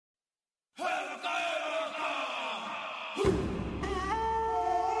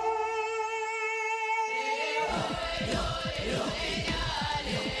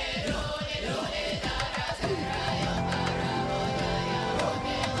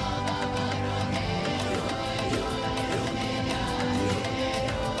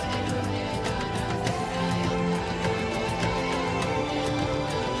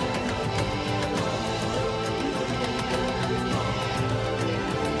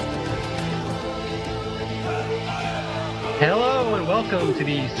Hello and welcome to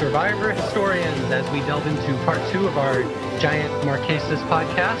the Survivor Historians as we delve into part 2 of our giant Marquesas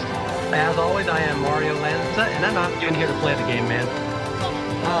podcast. As always, I am Mario Lanza, and I'm not even here to play the game, man.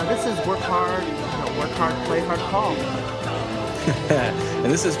 This is work hard, play hard call.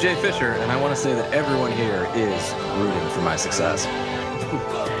 And this is Jay Fischer, and I want to say that everyone here is rooting for my success.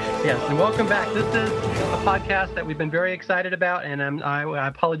 Yes, and welcome back. This is a podcast that we've been very excited about, and I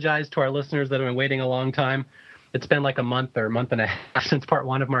apologize to our listeners that have been waiting a long time. It's been like a month or a month and a half since part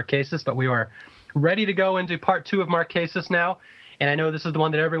 1 of Marquesas, but we are ready to go into part 2 of Marquesas now. And I know this is the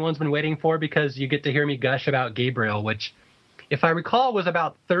one that everyone's been waiting for because you get to hear me gush about Gabriel, which, if I recall, was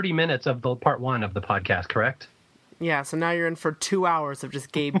about 30 minutes of the part 1 of the podcast, correct? Yeah, so now you're in for 2 hours of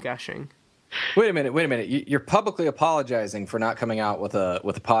just Gabe gushing. Wait a minute. You're publicly apologizing for not coming out with a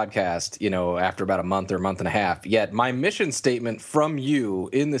podcast, after about a month or a month and a half. Yet my mission statement from you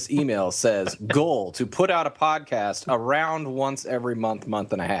in this email says goal to put out a podcast around once every month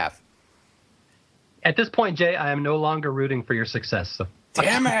and a half. At this point, Jay, I am no longer rooting for your success. So.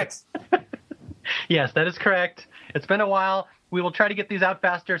 Damn it! Yes, that is correct. It's been a while. We will try to get these out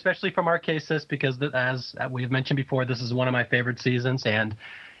faster, especially for Marquesas, because as we've mentioned before, this is one of my favorite seasons, and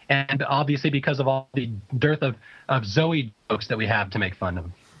obviously because of all the dearth of Zoe jokes that we have to make fun of.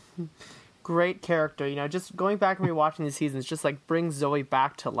 Great character. Just going back and rewatching these seasons just like brings Zoe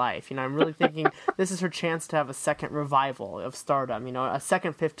back to life. I'm really thinking this is her chance to have a second revival of stardom, a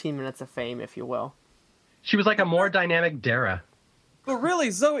second 15 minutes of fame, if you will. She was like a more dynamic Dara. But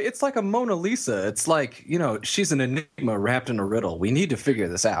really, Zoe, it's like a Mona Lisa. It's like, she's an enigma wrapped in a riddle. We need to figure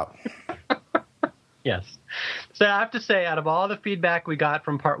this out. Yes. So I have to say, out of all the feedback we got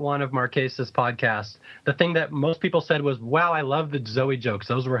from part 1 of Marquesas podcast, the thing that most people said was, wow, I love the Zoe jokes.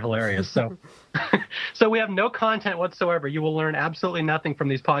 Those were hilarious. So so we have no content whatsoever. You will learn absolutely nothing from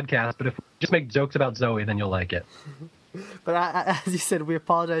these podcasts, but if we just make jokes about Zoe, then you'll like it. But as you said, we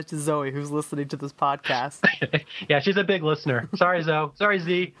apologize to Zoe, who's listening to this podcast. Yeah, she's a big listener. Sorry, Zoe. Sorry,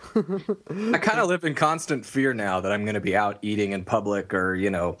 Z. I kind of live in constant fear now that I'm going to be out eating in public or,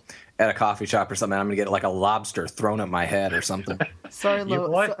 at a coffee shop or something. I'm going to get like a lobster thrown at my head or something. Sorry,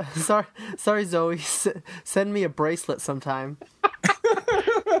 sorry, Zoe. Send me a bracelet sometime.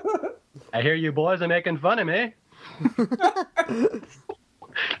 I hear you boys are making fun of me.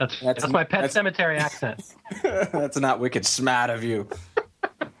 That's my Pet Cemetery accent. That's not wicked smart of you.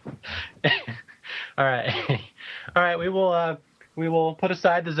 All right. We will put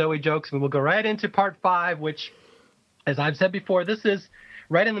aside the Zoe jokes. We will go right into part 5, which, as I've said before, this is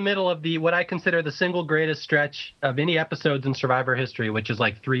right in the middle of what I consider the single greatest stretch of any episodes in Survivor history, which is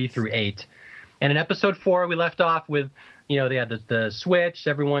like 3 through 8. And in episode 4, we left off with, they had the switch.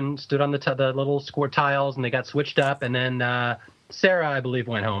 Everyone stood on the little square tiles, and they got switched up. And then Sarah, I believe,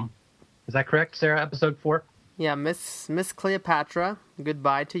 went home. Is that correct, Sarah, episode 4? Yeah, Miss Cleopatra,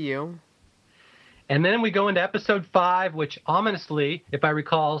 goodbye to you. And then we go into episode 5, which ominously, if I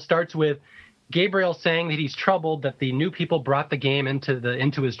recall, starts with Gabriel saying that he's troubled that the new people brought the game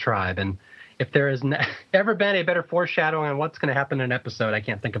into his tribe. And if there has ever been a better foreshadowing on what's going to happen in an episode, I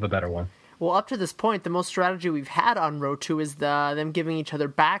can't think of a better one. Well, up to this point, the most strategy we've had on Row 2 is them giving each other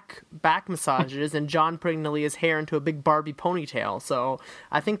back massages and John putting Nalia's hair into a big Barbie ponytail. So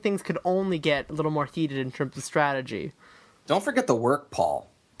I think things could only get a little more heated in terms of strategy. Don't forget the work,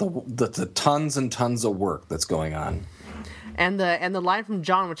 Paul. The tons and tons of work that's going on. And the line from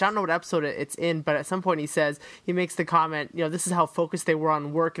John, which I don't know what episode it's in, but at some point he makes the comment, this is how focused they were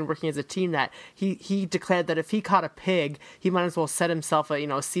on work and working as a team, that he declared that if he caught a pig, he might as well set himself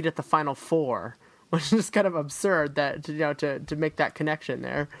a seat at the Final Four, which is kind of absurd that to make that connection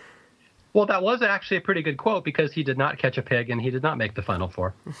there. Well, that was actually a pretty good quote because he did not catch a pig and he did not make the Final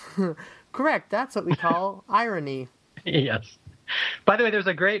Four. Correct. That's what we call irony. Yes. By the way, there's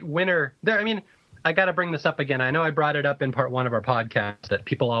a great winner there. I mean, I got to bring this up again. I know I brought it up in part 1 of our podcast that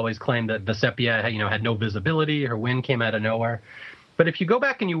people always claim that Vecepia, had no visibility. Her win came out of nowhere. But if you go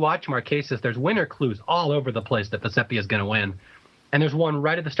back and you watch Marquesas, there's winner clues all over the place that Vecepia is going to win. And there's one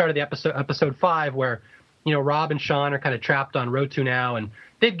right at the start of the episode 5, where, Rob and Sean are kind of trapped on Row 2 now, and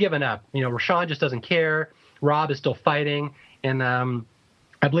they've given up. Sean just doesn't care. Rob is still fighting. And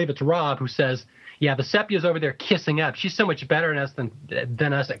I believe it's Rob who says, yeah, the Sepia's over there kissing up. She's so much better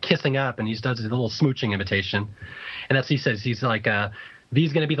than us at kissing up. And he does his little smooching imitation. And he says, he's like,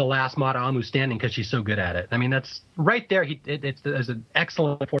 V's going to be the last Mata Amu standing because she's so good at it. I mean, that's right there. There's an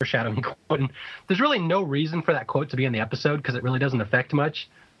excellent foreshadowing quote. And there's really no reason for that quote to be in the episode because it really doesn't affect much.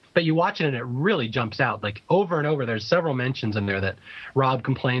 But you watch it and it really jumps out. Like over and over, there's several mentions in there that Rob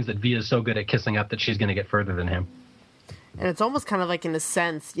complains that V is so good at kissing up that she's going to get further than him. And it's almost kind of like, in a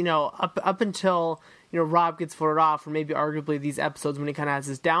sense, up until, Rob gets voted off, or maybe arguably these episodes when he kind of has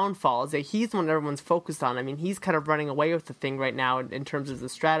his downfall, is that he's the one everyone's focused on. I mean, he's kind of running away with the thing right now in terms of the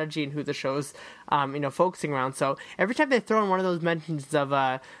strategy and who the show's, focusing around. So every time they throw in one of those mentions of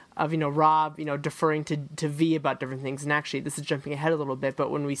Rob, deferring to V about different things. And actually, this is jumping ahead a little bit,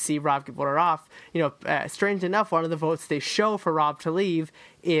 but when we see Rob get voted off, strange enough, one of the votes they show for Rob to leave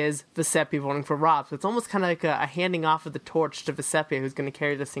is Vesepi voting for Rob. So it's almost kind of like a handing off of the torch to Vesepi, who's going to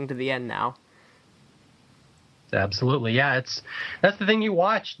carry this thing to the end now. Absolutely, yeah. That's the thing you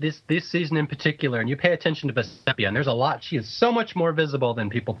watch this season in particular, and you pay attention to Vesepi, and there's a lot. She is so much more visible than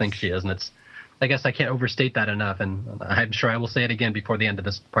people think she is, and I guess I can't overstate that enough, and I'm sure I will say it again before the end of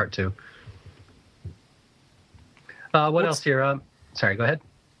this part 2. What else here? Sorry, go ahead.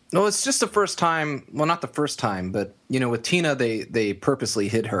 No, it's just the first time. Well, not the first time, but with Tina, they purposely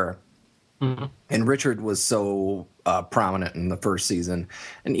hid her, and Richard was so prominent in the first season,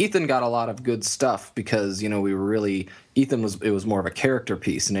 and Ethan got a lot of good stuff because Ethan was more of a character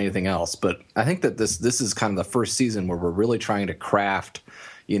piece than anything else. But I think that this is kind of the first season where we're really trying to craft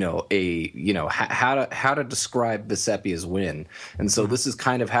how to describe Vesepia's win. And so this is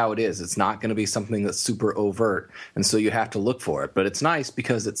kind of how it is. It's not going to be something that's super overt. And so you have to look for it. But it's nice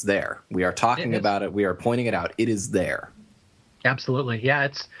because it's there. We are talking about it. We are pointing it out. It is there. Absolutely. Yeah,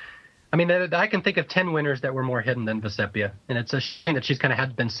 I can think of 10 winners that were more hidden than Vesepia. And it's a shame that she's kind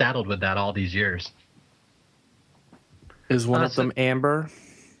of been saddled with that all these years. Is one of them Amber?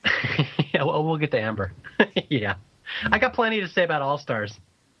 Yeah, we'll get to Amber. Yeah. I got plenty to say about All-Stars.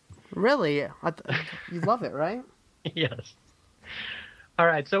 Really? You love it, right? Yes. All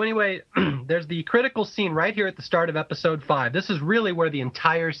right. So anyway, there's the critical scene right here at the start of episode 5. This is really where the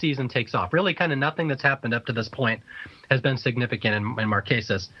entire season takes off. Really kind of nothing that's happened up to this point has been significant in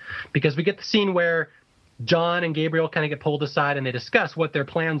Marquesas. Because we get the scene where John and Gabriel kind of get pulled aside and they discuss what their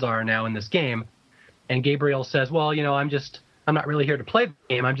plans are now in this game. And Gabriel says, well, I'm not really here to play the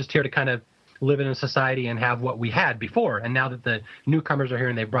game. I'm just here to kind of live in a society and have what we had before. And now that the newcomers are here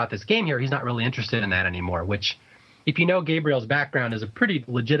and they've brought this game here, he's not really interested in that anymore, which, if you know Gabriel's background, is a pretty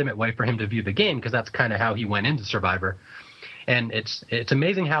legitimate way for him to view the game, because that's kind of how he went into Survivor. And it's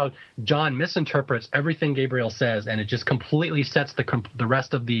amazing how John misinterprets everything Gabriel says, and it just completely sets the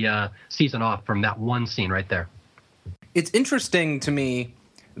rest of the season off from that one scene right there. It's interesting to me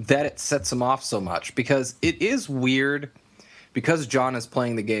that it sets him off so much, because it is weird. Because John is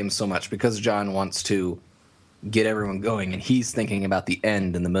playing the game so much, because John wants to get everyone going, and he's thinking about the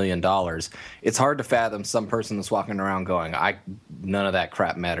end and the $1 million, it's hard to fathom some person that's walking around going, none of that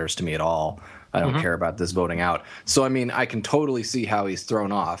crap matters to me at all. I don't care about this voting out. So, I can totally see how he's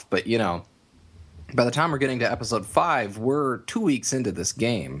thrown off. But, by the time we're getting to episode 5, we're 2 weeks into this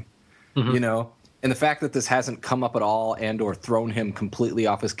game, And the fact that this hasn't come up at all and or thrown him completely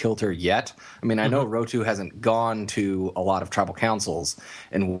off his kilter yet. I know Rotu hasn't gone to a lot of tribal councils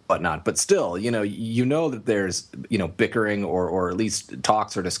and whatnot, but still, that there's, bickering or at least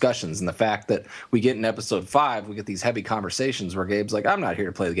talks or discussions. And the fact that we get in episode 5, we get these heavy conversations where Gabe's like, I'm not here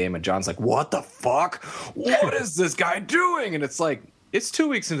to play the game. And John's like, what the fuck? What is this guy doing? And it's like, it's 2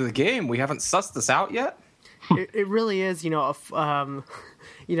 weeks into the game. We haven't sussed this out yet. It really is,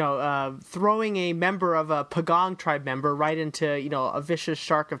 throwing a member of a Pagong tribe member right into, a vicious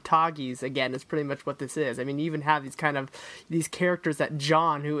shark of Tagis, again, is pretty much what this is. You even have these characters that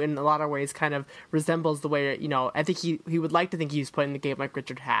John, who in a lot of ways kind of resembles the way, I think he would like to think he's playing the game like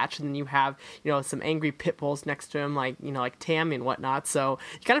Richard Hatch, and then you have, some angry pit bulls next to him, like Tammy and whatnot, so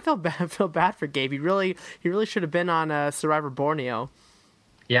you kind of feel bad for Gabe. He really should have been on Survivor Borneo.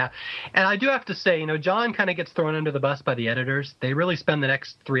 Yeah, and I do have to say, John kind of gets thrown under the bus by the editors. They really spend the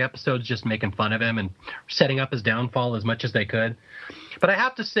next 3 episodes just making fun of him and setting up his downfall as much as they could. But I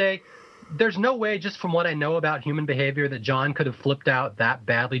have to say, there's no way, just from what I know about human behavior, that John could have flipped out that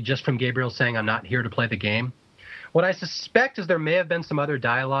badly just from Gabriel saying, I'm not here to play the game. What I suspect is there may have been some other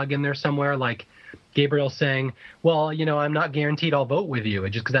dialogue in there somewhere, like Gabriel saying, well, I'm not guaranteed I'll vote with you,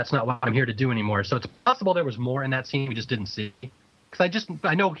 just because that's not what I'm here to do anymore. So it's possible there was more in that scene we just didn't see. Because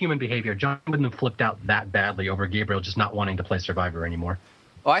I know human behavior. John wouldn't have flipped out that badly over Gabriel just not wanting to play Survivor anymore.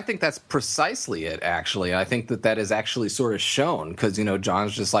 Well, I think that's precisely it, actually. I think that is actually sort of shown because,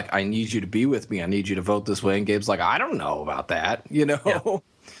 John's just like, I need you to be with me. I need you to vote this way. And Gabe's like, I don't know about that, Yeah.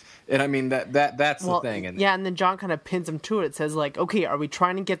 And I mean, that's the thing. And then John kind of pins him to it. It says, like, okay, are we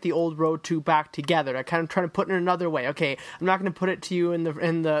trying to get the old Road 2 back together? I kind of trying to put it in another way. Okay, I'm not going to put it to you in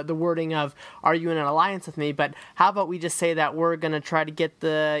the wording of, are you in an alliance with me? But how about we just say that we're going to try to get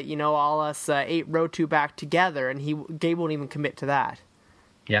the, all us 8 Road 2 back together? And Gabe won't even commit to that.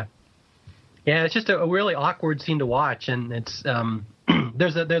 Yeah. Yeah, it's just a really awkward scene to watch. And it's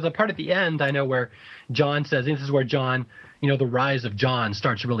there's a part at the end, I know, where John says, this is where John, the rise of John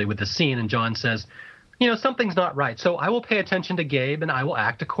starts really with the scene. And John says, something's not right. So I will pay attention to Gabe and I will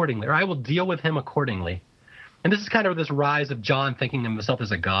act accordingly, or I will deal with him accordingly. And this is kind of this rise of John thinking of himself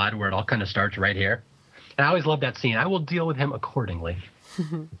as a god, where it all kind of starts right here. And I always love that scene. I will deal with him accordingly.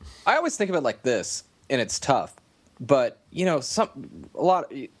 I always think of it like this, and it's tough. But,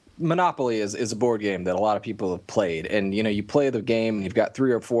 Monopoly is a board game that a lot of people have played. And, you play the game and you've got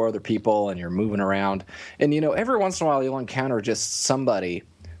 3 or 4 other people and you're moving around. And, every once in a while you'll encounter just somebody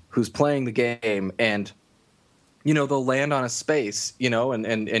who's playing the game and, they'll land on a space,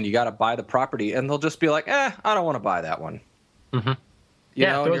 and you got to buy the property. And they'll just be like, I don't want to buy that one. Mm-hmm.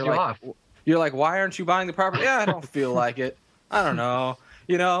 Yeah, it throws you off. You're like, why aren't you buying the property? I don't feel like it. I don't know.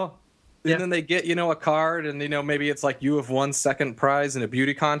 And then they get, a card, and, maybe it's like you have won second prize in a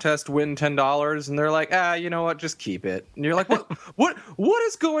beauty contest, win $10, and they're like, you know what, just keep it. And you're like, what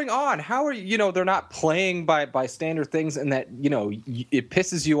is going on? How are you, they're not playing by standard things, and that, it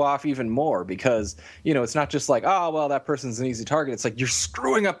pisses you off even more because, it's not just like, oh, well, that person's an easy target. It's like you're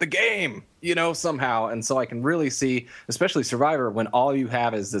screwing up the game, somehow. And so I can really see, especially Survivor, when all you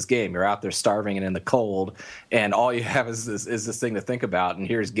have is this game. You're out there starving and in the cold, and all you have is this thing to think about. And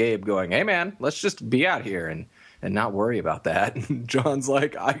here's Gabe going, hey, man, let's just be out here and not worry about that. And John's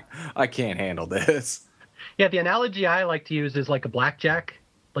like, I can't handle this. Yeah, the analogy I like to use is like a blackjack.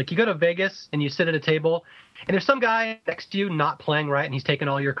 Like you go to Vegas and you sit at a table, and there's some guy next to you not playing right, and he's taking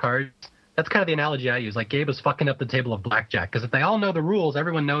all your cards. That's kind of the analogy I use. Like Gabe is fucking up the table of blackjack, because if they all know the rules,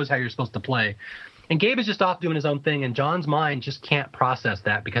 everyone knows how you're supposed to play. And Gabe is just off doing his own thing, and John's mind just can't process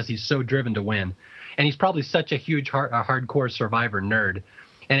that because he's so driven to win. And he's probably such a huge hardcore Survivor nerd.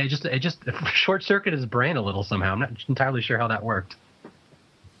 And it just short-circuited his brain a little somehow. I'm not entirely sure how that worked.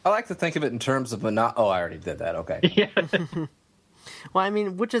 I like to think of it in terms of I already did that. Okay. Yeah. Well,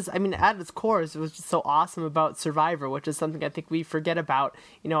 at its core, it was just so awesome about Survivor, which is something I think we forget about,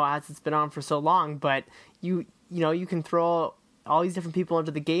 as it's been on for so long. But you can throw all these different people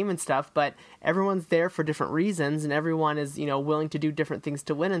into the game and stuff, but everyone's there for different reasons, and everyone is, willing to do different things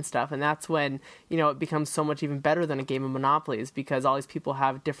to win and stuff. And that's when, it becomes so much even better than a game of Monopoly, is because all these people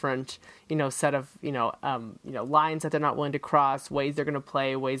have different, set of, lines that they're not willing to cross, ways they're going to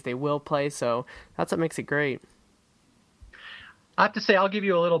play, ways they will play. So that's what makes it great. I have to say, I'll give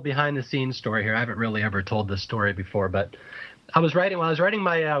you a little behind-the-scenes story here. I haven't really ever told this story before, but when I was writing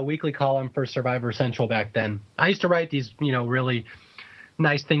my weekly column for Survivor Central back then, I used to write these, really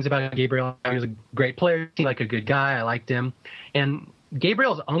nice things about Gabriel. He was a great player, seemed like a good guy. I liked him. And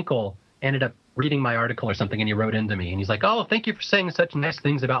Gabriel's uncle ended up reading my article or something, and he wrote into me. And he's like, oh, thank you for saying such nice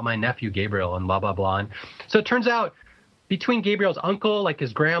things about my nephew, Gabriel, and blah, blah, blah. And so it turns out between Gabriel's uncle, like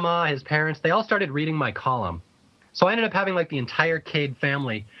his grandma, his parents, they all started reading my column. So I ended up having like the entire Cade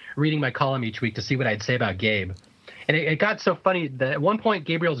family reading my column each week to see what I'd say about Gabe. And it got so funny that at one point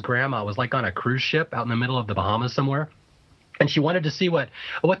Gabriel's grandma was like on a cruise ship out in the middle of the Bahamas somewhere. And she wanted to see what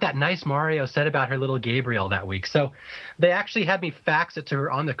that nice Mario said about her little Gabriel that week. So they actually had me fax it to her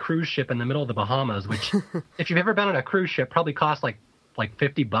on the cruise ship in the middle of the Bahamas, which if you've ever been on a cruise ship, probably costs like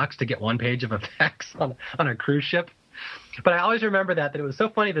 $50 to get one page of a fax on a cruise ship. But I always remember that it was so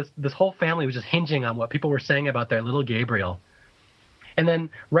funny. This whole family was just hinging on what people were saying about their little Gabriel. And then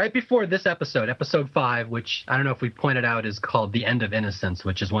right before this episode 5, which I don't know if we pointed out is called The End of Innocence,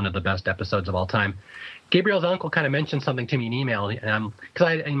 which is one of the best episodes of all time, Gabriel's uncle kind of mentioned something to me in email.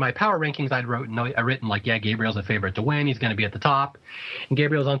 Because in my power rankings, I'd written like, yeah, Gabriel's a favorite to win. He's going to be at the top. And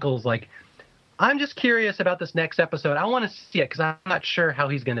Gabriel's uncle was like, I'm just curious about this next episode. I want to see it because I'm not sure how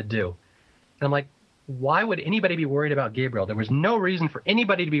he's going to do. And I'm like, why would anybody be worried about Gabriel? There was no reason for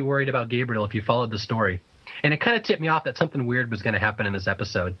anybody to be worried about Gabriel if you followed the story. And it kind of tipped me off that something weird was going to happen in this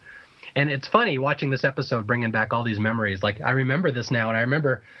episode. And it's funny watching this episode, bringing back all these memories. Like, I remember this now, and I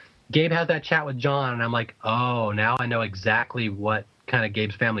remember Gabe has that chat with John, and I'm like, oh, now I know exactly what kind of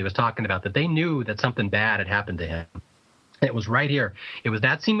Gabe's family was talking about, that they knew that something bad had happened to him. And it was right here. It was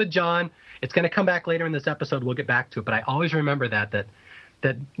that scene with John. It's going to come back later in this episode. We'll get back to it. But I always remember that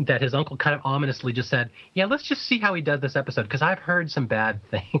that his uncle kind of ominously just said, yeah, let's just see how he does this episode, because I've heard some bad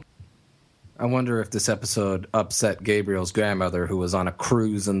things. I wonder if this episode upset Gabriel's grandmother, who was on a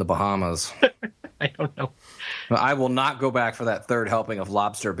cruise in the Bahamas. I don't know. I will not go back for that third helping of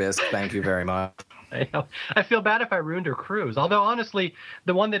lobster bisque. Thank you very much. I know. I feel bad if I ruined her cruise. Although, honestly,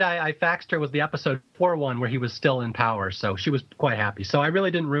 the one that I faxed her was the episode 4 one where he was still in power, so she was quite happy. So I really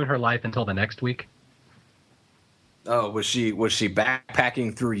didn't ruin her life until the next week. Oh, was she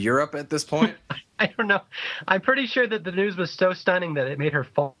backpacking through Europe at this point? I don't know. I'm pretty sure that the news was so stunning that it made her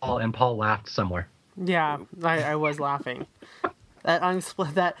fall, and Paul laughed somewhere. Yeah, I was laughing.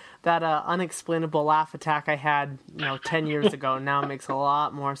 That unexplainable laugh attack I had, 10 years ago now makes a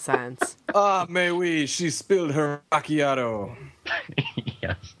lot more sense. Ah, mais oui, she spilled her macchiato.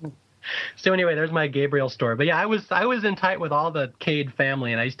 Yes. So anyway, there's my Gabriel story. But yeah, I was in tight with all the Cade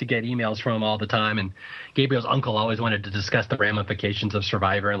family, and I used to get emails from them all the time. And Gabriel's uncle always wanted to discuss the ramifications of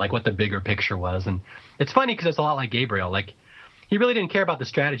Survivor and like what the bigger picture was. And it's funny because it's a lot like Gabriel. Like, he really didn't care about the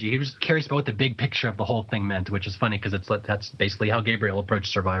strategy. He just cares about what the big picture of the whole thing meant, which is funny because that's basically how Gabriel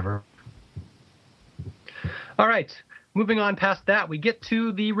approached Survivor. All right, moving on past that, we get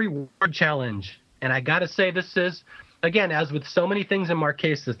to the reward challenge. And I got to say, this is, again, as with so many things in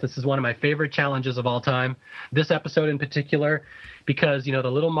Marquesas, this is one of my favorite challenges of all time. This episode in particular, because, the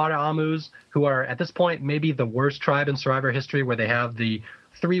little Maraamus, who are at this point maybe the worst tribe in Survivor history, where they have the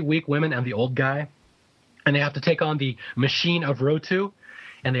 3 weak women and the old guy. And they have to take on the machine of Rotu,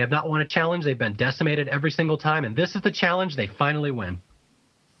 and they have not won a challenge. They've been decimated every single time, and this is the challenge. They finally win.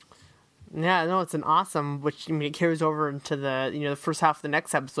 Yeah, no, it's an awesome, which it carries over into the first half of the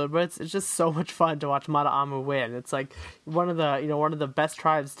next episode. But it's just so much fun to watch Maraamu win. It's like one of the best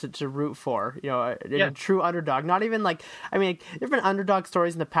tribes to root for. A true underdog. Not even there've been underdog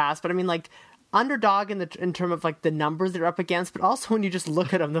stories in the past, but underdog in terms of like the numbers they're up against, but also when you just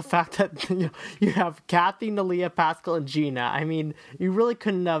look at them, the fact that you have Kathy, Nalia, Pascal, and Gina. I mean, you really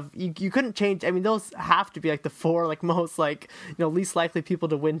couldn't have you couldn't change. I mean, those have to be like the 4 most least likely people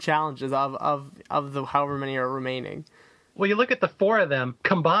to win challenges of the however many are remaining. Well, you look at the 4 of them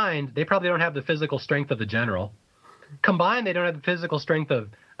combined, they probably don't have the physical strength of the general. Combined, they don't have the physical strength of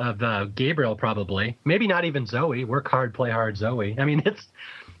Gabriel, probably. Maybe not even Zoe. Work hard, play hard, Zoe. I mean,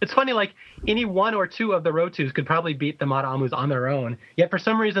 it's funny, like, any 1 or 2 of the Rotus could probably beat the Maraamus on their own. Yet for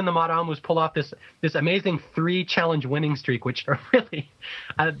some reason, the Maraamus pull off this amazing 3 challenge winning streak, which are really,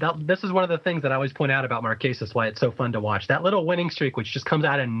 this is one of the things that I always point out about Marquesas, why it's so fun to watch. That little winning streak, which just comes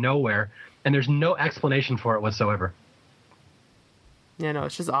out of nowhere, and there's no explanation for it whatsoever. Yeah, no,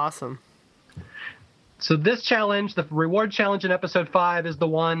 it's just awesome. So this challenge, the reward challenge in episode 5, is the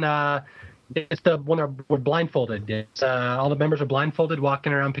one... it's the one where we're blindfolded. It's, all the members are blindfolded,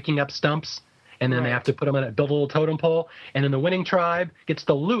 walking around picking up stumps, and then they have to put them in build a little totem pole. And then the winning tribe gets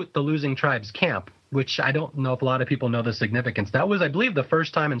to loot the losing tribe's camp, which I don't know if a lot of people know the significance. That was, I believe, the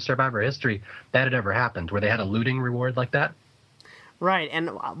first time in Survivor history that had ever happened, where they had a looting reward like that. Right, and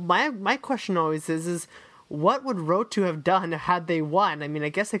my question always is what would Rotu have done had they won? I mean, I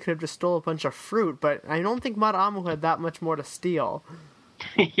guess they could have just stole a bunch of fruit, but I don't think Maraamu had that much more to steal.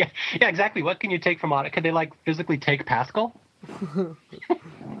 yeah, exactly. What can you take from Otta? Could they physically take Pascal?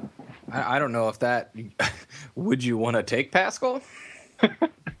 I don't know if that. Would you want to take Pascal?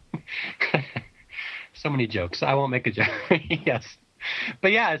 So many jokes. I won't make a joke. Yes,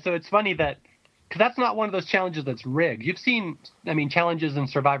 but yeah. So it's funny that because that's not one of those challenges that's rigged. You've seen, challenges in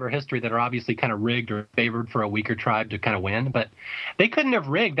Survivor history that are obviously kind of rigged or favored for a weaker tribe to kind of win, but they couldn't have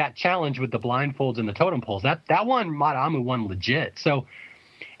rigged that challenge with the blindfolds and the totem poles. That one, Maraamu won legit. So.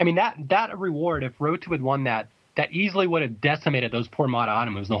 That reward, if Rotu had won that easily would have decimated those poor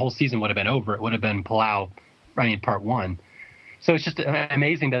Maraamus. The whole season would have been over. It would have been Palau, part 1. So it's just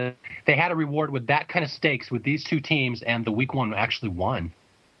amazing that they had a reward with that kind of stakes with these 2 teams, and the week 1 actually won.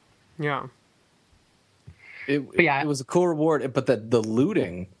 Yeah. It was a cool reward, but the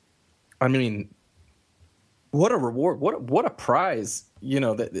looting, what a reward, what a prize,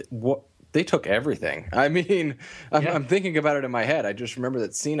 they took everything. I'm thinking about it in my head. I just remember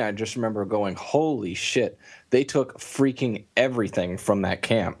that scene. I just remember going, holy shit. They took freaking everything from that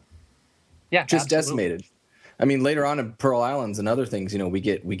camp. Yeah, just absolutely. Decimated. Later on in Pearl Islands and other things, we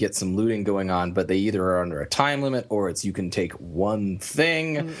get some looting going on, but they either are under a time limit or it's you can take one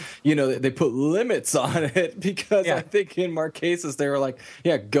thing. They put limits on it because I think in Marquesas they were like,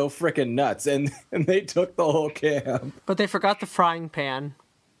 yeah, go frickin' nuts. And they took the whole camp. But they forgot the frying pan.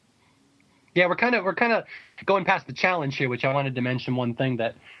 Yeah, we're kind of going past the challenge here, which I wanted to mention one thing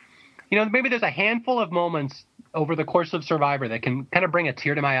that, maybe there's a handful of moments over the course of Survivor that can kind of bring a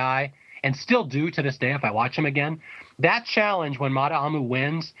tear to my eye. and still do to this day if I watch them again. That challenge when Mata Amu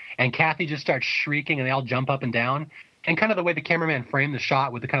wins and Kathy just starts shrieking and they all jump up and down, and kind of the way the cameraman framed the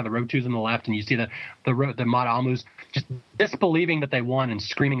shot with the kind of the Rotus on the left, and you see the Mata Amus just disbelieving that they won and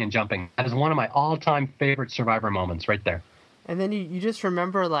screaming and jumping. That is one of my all-time favorite Survivor moments right there. And then you just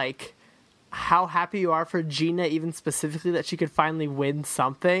remember, like, how happy you are for Gina, even specifically, that she could finally win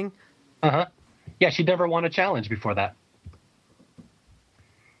something. Uh-huh. Yeah, she'd never won a challenge before that.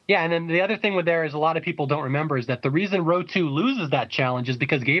 Yeah, and then the other thing with there is a lot of people don't remember is that the reason Row 2 loses that challenge is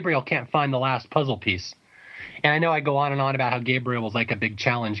because Gabriel can't find the last puzzle piece. And I know I go on and on about how Gabriel was like a big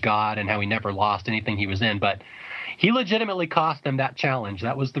challenge god and how he never lost anything he was in, but he legitimately cost them that challenge.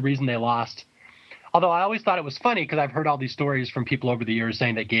 That was the reason they lost. Although I always thought it was funny because I've heard all these stories from people over the years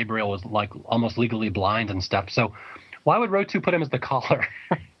saying that Gabriel was like almost legally blind and stuff. So why would Row 2 put him as the caller?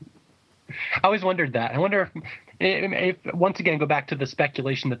 I always wondered that. I wonder if once again, go back to the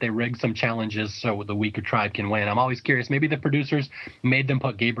speculation that they rigged some challenges so the weaker tribe can win. I'm always curious. Maybe the producers made them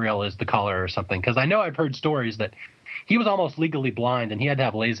put Gabriel as the caller or something, because I know I've heard stories that he was almost legally blind and he had to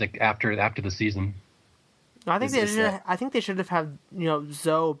have LASIK after the season. I think they should have had,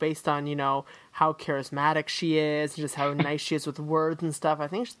 Zoe based on, how charismatic she is, just how nice she is with words and stuff. I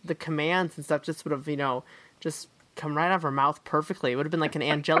think the commands and stuff just would have, just come right out of her mouth perfectly. It would have been like an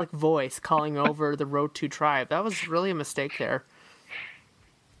angelic voice calling over the Road 2 tribe. That was really a mistake there.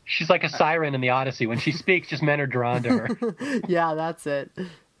 She's like a siren in the Odyssey. When she speaks, just men are drawn to her. Yeah, that's it.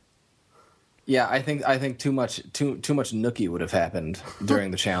 Yeah, I think too much nookie would have happened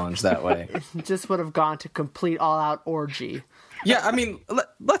during the challenge that way. It just would have gone to complete all-out orgy. Yeah, I mean,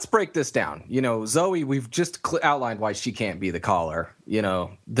 let's break this down. Zoe, we've just outlined why she can't be the caller.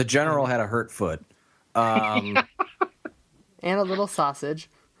 The general had a hurt foot. And a little sausage.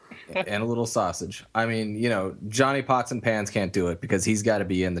 And a little sausage. I mean, Johnny Pots and Pans can't do it because he's got to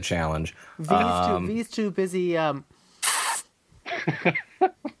be in the challenge. V's too busy.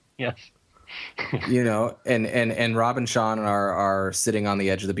 Yes. And Rob and Sean are sitting on the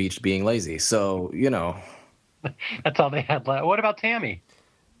edge of the beach being lazy. So, That's all they had left. What about Tammy?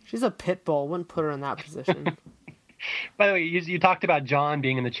 She's a pit bull. Wouldn't put her in that position. By the way, you talked about John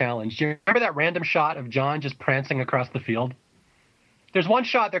being in the challenge. Do you remember that random shot of John just prancing across the field? There's one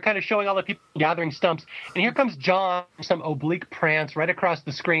shot, they're kind of showing all the people gathering stumps, and here comes John, some oblique prance right across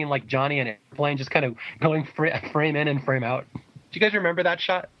the screen like Johnny and Airplane, just kind of going frame in and frame out. Do you guys remember that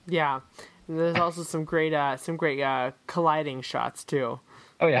shot? Yeah. And there's also some great colliding shots, too.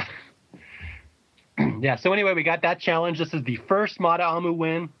 Oh, yeah. Yeah, so anyway, we got that challenge. This is the first Mata Amu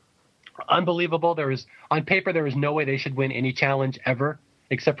win. Unbelievable. On paper, there was no way they should win any challenge ever,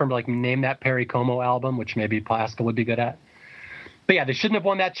 except for like Name That Perry Como album, which maybe Pascal would be good at. But yeah, they shouldn't have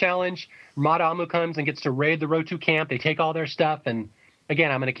won that challenge. Mata Amu comes and gets to raid the Row 2 camp. They take all their stuff. And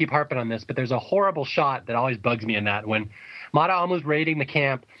again, I'm going to keep harping on this, but there's a horrible shot that always bugs me in that when Mata Amu's raiding the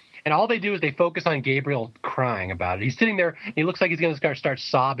camp. And all they do is they focus on Gabriel crying about it. He's sitting there. And he looks like he's going to start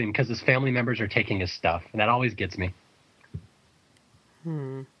sobbing because his family members are taking his stuff. And that always gets me.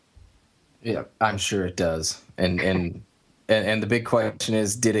 Yeah, I'm sure it does. And the big question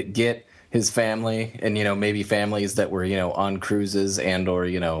is, did it get his family and, maybe families that were, on cruises and or,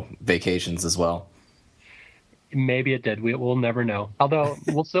 vacations as well? Maybe it did. We'll never know. Although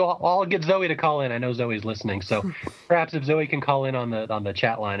I'll get Zoe to call in. I know Zoe's listening, so perhaps if Zoe can call in on the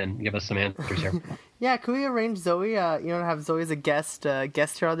chat line and give us some answers here. Yeah, can we arrange Zoe? To have Zoe as a guest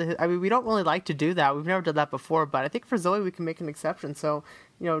here on the. I mean, we don't really like to do that. We've never done that before, but I think for Zoe we can make an exception. So,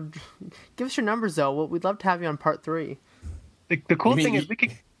 give us your number, Zoe. We'd love to have you on part 3. The cool thing is we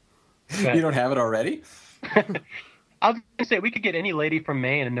could. You don't have it already? I was going to say we could get any lady from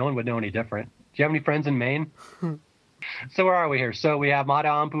Maine and no one would know any different. Do you have any friends in Maine? So where are we here? So we have Mata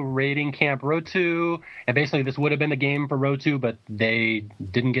Amu raiding Camp Row 2, and basically this would have been the game for Row 2, but they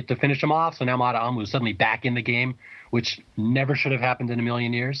didn't get to finish them off, so now Mata Amu is suddenly back in the game, which never should have happened in a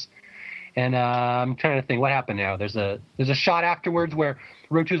million years. And I'm trying to think what happened now. There's a shot afterwards where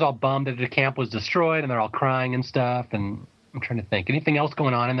Row 2 is all bummed that the camp was destroyed, and they're all crying and stuff, and I'm trying to think. Anything else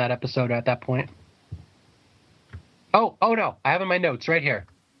going on in that episode at that point? Oh no, I have in my notes right here.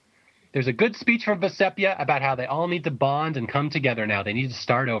 There's a good speech from Vesepia about how they all need to bond and come together now. They need to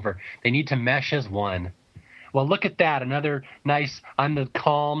start over. They need to mesh as one. Well, look at that. Another nice, I'm the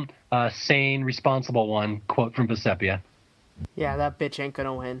calm, sane, responsible one quote from Vesepia. Yeah, that bitch ain't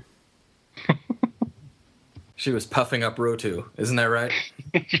gonna win. She was puffing up Row 2. Isn't that right?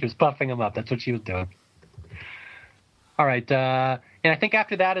 She was puffing him up. That's what she was doing. All right. And I think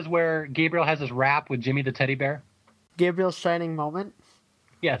after that is where Gabriel has his rap with Jimmy the teddy bear. Gabriel's shining moment.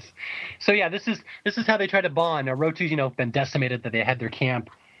 Yes. So yeah, this is how they try to bond. Now Row 2's, been decimated that they had their camp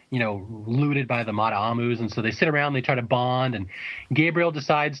looted by the Mataamus, and so they sit around, they try to bond, and Gabriel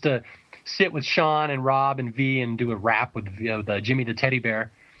decides to sit with Sean and Rob and V and do a rap with the Jimmy the Teddy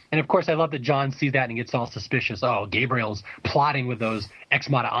Bear. And of course, I love that John sees that and gets all suspicious. Oh, Gabriel's plotting with those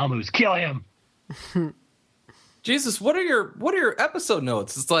ex-Mataamus. Kill him! Jesus, what are your episode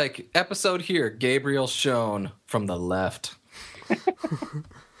notes? It's like, episode here, Gabriel shown from the left.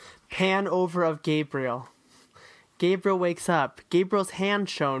 Pan over of Gabriel. Gabriel wakes up. Gabriel's hand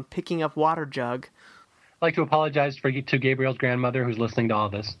shown picking up water jug. I'd like to apologize to Gabriel's grandmother who's listening to all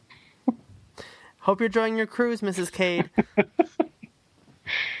this. Hope you're enjoying your cruise, Mrs. Cade.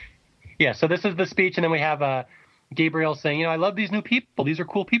 Yeah, so this is the speech, and then we have Gabriel saying, I love these new people. These are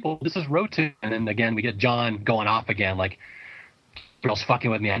cool people. This is road to. And then again, we get John going off again, like, Gabriel's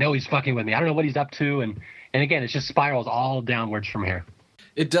fucking with me. I know he's fucking with me. I don't know what he's up to. And again, it just spirals all downwards from here.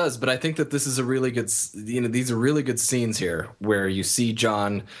 It does, but I think that this is a really good, these are really good scenes here where you see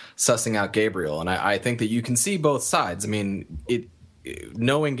John sussing out Gabriel. And I think that you can see both sides. I mean,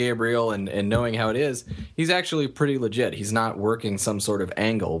 knowing Gabriel and knowing how it is, he's actually pretty legit. He's not working some sort of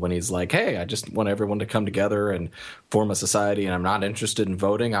angle when he's like, hey, I just want everyone to come together and form a society and I'm not interested in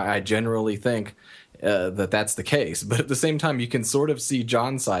voting. I generally think that's the case. But at the same time, you can sort of see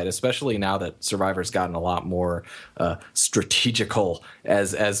John's side, especially now that Survivor's gotten a lot more strategical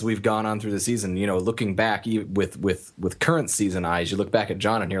as we've gone on through the season. Looking back with current season eyes, you look back at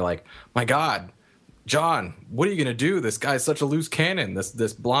John and you're like, my God, John, what are you going to do? This guy's such a loose cannon.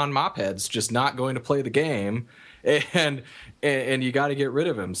 This blonde mophead's just not going to play the game, and you got to get rid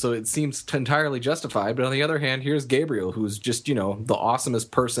of him. So it seems entirely justified. But on the other hand, here's Gabriel, who's just the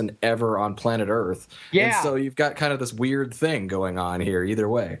awesomest person ever on planet Earth. Yeah. And so you've got kind of this weird thing going on here. Either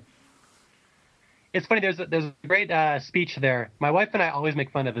way, it's funny. There's a great speech there. My wife and I always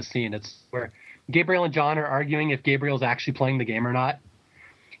make fun of the scene. It's where Gabriel and John are arguing if Gabriel's actually playing the game or not.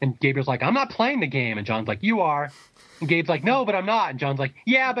 And Gabriel's like, I'm not playing the game. And John's like, you are. And Gabe's like, no, but I'm not. And John's like,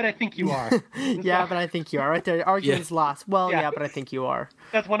 yeah, but I think you are. Yeah, but I think you are. Right there, argument's lost. Well, yeah, but I think you are.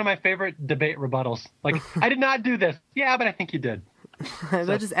 That's one of my favorite debate rebuttals. Like, I did not do this. Yeah, but I think you did.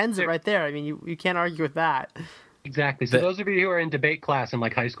 That just ends it right there. I mean, you can't argue with that. Exactly. So those of you who are in debate class in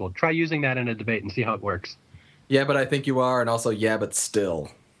like high school, try using that in a debate and see how it works. Yeah, but I think you are. And also, yeah, but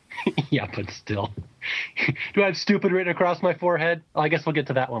still. Yeah, but still. Do I have stupid written across my forehead? Well, I guess we'll get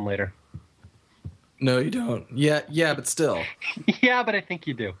to that one later. No, you don't. Yeah, but still. Yeah, but I think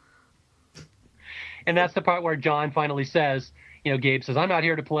you do. And that's the part where John finally says, Gabe says, I'm not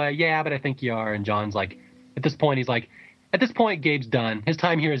here to play. Yeah, but I think you are. And John's like, at this point, Gabe's done. His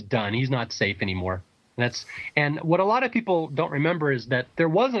time here is done. He's not safe anymore. And what a lot of people don't remember is that there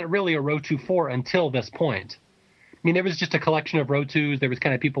wasn't really a Row 2-4 until this point. I mean, there was just a collection of Row 2s. There was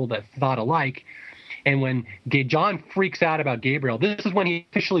kind of people that thought alike. And when John freaks out about Gabriel, this is when he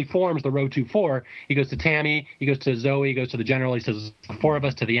officially forms the Row 2-4. He goes to Tammy, he goes to Zoe, he goes to the general, he says, the four of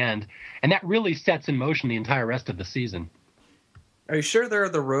us to the end. And that really sets in motion the entire rest of the season. Are you sure they're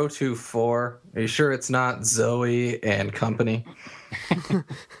the Row 2-4? Are you sure it's not Zoe and company?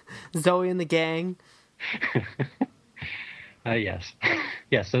 Zoe and the gang? Yes.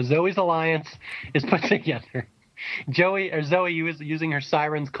 Yes, so Zoe's alliance is put together. Zoe was using her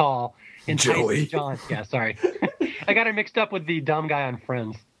siren's call. Joey. John. Yeah, sorry. I got her mixed up with the dumb guy on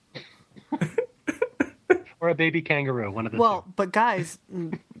Friends. Or a baby kangaroo, one of the two. But guys,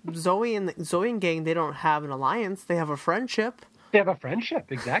 Zoe and gang, they don't have an alliance. They have a friendship. They have a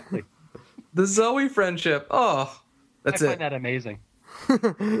friendship, exactly. The Zoe friendship. Oh, that's it. I find that amazing.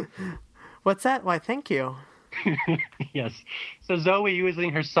 What's that? Why, thank you. Yes. So Zoe,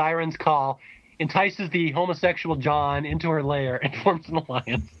 using her siren's call, entices the homosexual John into her lair and forms an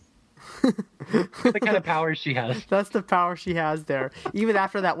alliance. The kind of power she has. That's the power she has there. Even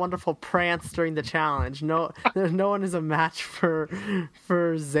after that wonderful prance during the challenge, no one is a match for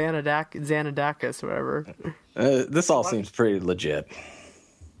Xanadakis, whatever. This all seems pretty legit.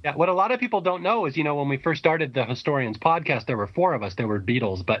 Yeah, what a lot of people don't know is, when we first started the Historians podcast, there were four of us. There were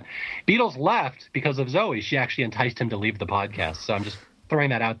Beatles, but Beatles left because of Zoe. She actually enticed him to leave the podcast. So I'm just throwing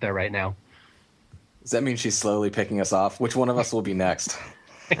that out there right now. Does that mean she's slowly picking us off? Which one of us will be next?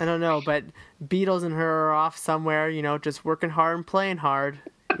 I don't know, but Beatles and her are off somewhere, just working hard and playing hard.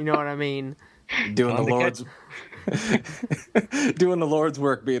 You know what I mean? Doing the Lord's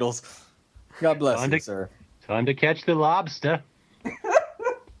work, Beatles. God bless you, sir. Time to catch the lobster.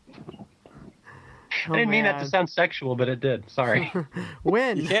 I didn't mean that to sound sexual, but it did. Sorry.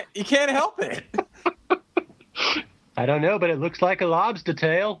 When? You can't help it. I don't know, but it looks like a lobster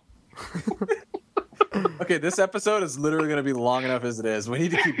tail. Okay, this episode is literally going to be long enough as it is. We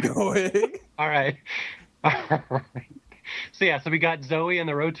need to keep going. All right. So we got Zoe and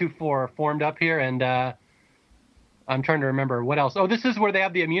the Rotu 4 formed up here, and I'm trying to remember what else. Oh, this is where they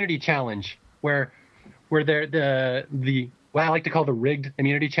have the immunity challenge, where they're the what I like to call the rigged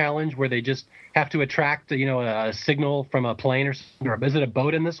immunity challenge, where they just have to attract a signal from a plane or something. Or is it a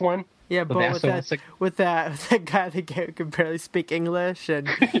boat in this one? Yeah, but with that guy that can barely speak English, and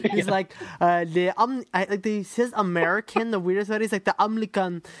he's like, he says American, the weirdest way. He's like the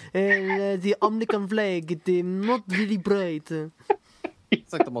American flag, the not really bright.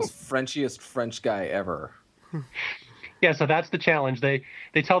 It's like the most Frenchiest French guy ever. Yeah, so that's the challenge. They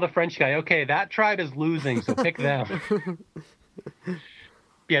tell the French guy, okay, that tribe is losing, so pick them.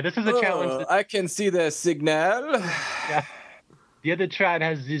 Yeah, this is a challenge. I can see the signal. Yeah. The other tribe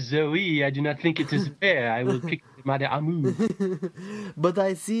has the Zoe. I do not think it is fair. I will pick Madame Amu. But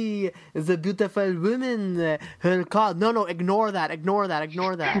I see the beautiful woman. Her car. No, ignore that.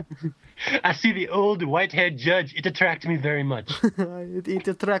 I see the old white-haired judge. It attracts me very much. it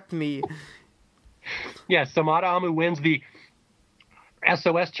attracts me. Yeah, so Madame Amu wins the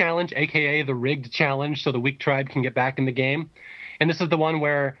SOS challenge, a.k.a. the rigged challenge, so the weak tribe can get back in the game. And this is the one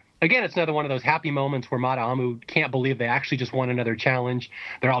where, again, it's another one of those happy moments where Mata Amu can't believe they actually just won another challenge.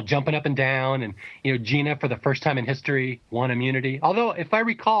 They're all jumping up and down, and Gina, for the first time in history, won immunity. Although, if I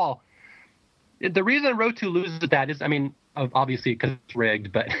recall, the reason Rotu loses that is, obviously because it's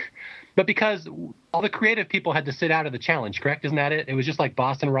rigged, but because all the creative people had to sit out of the challenge, correct? Isn't that it? It was just like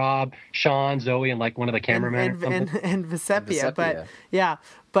Boston Rob, Sean, Zoe, and like one of the cameramen and Vesepia. But yeah,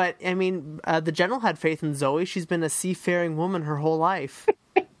 but the general had faith in Zoe. She's been a seafaring woman her whole life.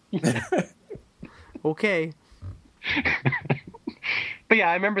 Okay. But yeah,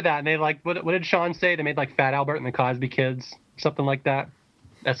 I remember that. And they what did Sean say? They made like Fat Albert and the Cosby Kids, something like that.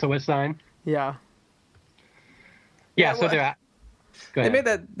 SOS sign. Yeah. Yeah. So they're. They made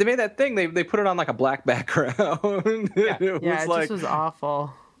that thing. They put it on like a black background. Yeah, it just was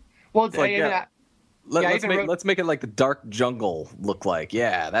awful. Well, let's make it like the dark jungle look like.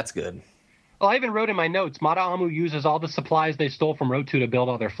 Yeah, that's good. Well, I even wrote in my notes, Mata Amu uses all the supplies they stole from Rotu to build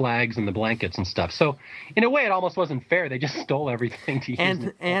all their flags and the blankets and stuff. So, in a way, it almost wasn't fair. They just stole everything to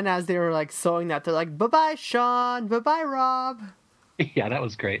use. And as they were like sewing that, they're like, "Bye-bye, Sean. Bye-bye, Rob." Yeah, that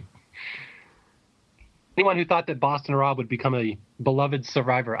was great. Anyone who thought that Boston Rob would become a beloved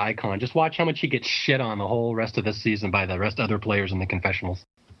Survivor icon, just watch how much he gets shit on the whole rest of this season by the rest of other players in the confessionals.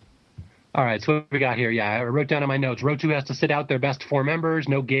 All right, so what we got here? Yeah, I wrote down in my notes, Rotu has to sit out their best 4 members.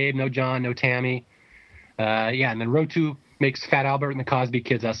 No Gabe, no John, no Tammy. And then Rotu makes Fat Albert and the Cosby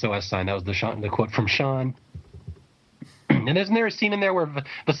Kids SOS sign. That was the quote from Sean. And isn't there a scene in there where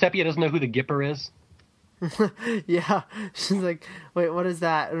Vesepia doesn't know who the Gipper is? Yeah, she's like, wait, what is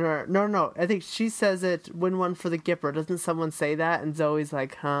that? No, I think she says it, win one for the Gipper. Doesn't someone say that? And Zoe's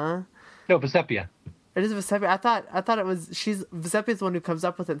like, huh? No, Vesepia. It is Vesepia. I thought it was, Vesepia's the one who comes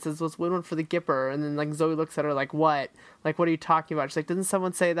up with it and says, let's win one for the Gipper. And then like Zoe looks at her like, what? Like, what are you talking about? She's like, doesn't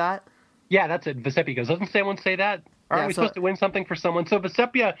someone say that? Yeah, that's it. Vesepia goes, doesn't someone say that? Aren't we supposed to win something for someone? So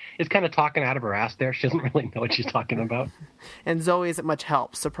Vesepia is kind of talking out of her ass there. She doesn't really know what she's talking about. And Zoe isn't much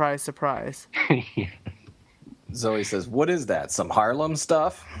help. Surprise, surprise. Yeah. Zoe says, what is that? Some Harlem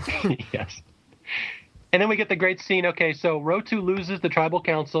stuff? Yes. And then we get the great scene. Okay, so Rotu loses the tribal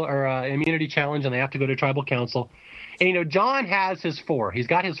council or immunity challenge, and they have to go to tribal council. And, John has his 4. He's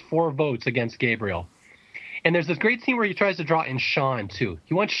got his 4 votes against Gabriel. And there's this great scene where he tries to draw in Sean, too.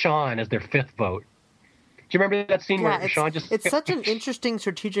 He wants Sean as their 5th vote. Do you remember that scene where Sean just... It's such an interesting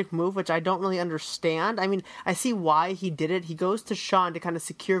strategic move, which I don't really understand. I see why he did it. He goes to Sean to kind of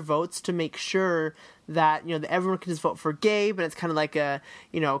secure votes to make sure that, that everyone can just vote for Gabe, and it's kind of like a,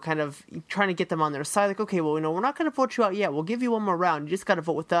 kind of trying to get them on their side. Like, okay, well, we're not going to vote you out yet. We'll give you one more round. You just got to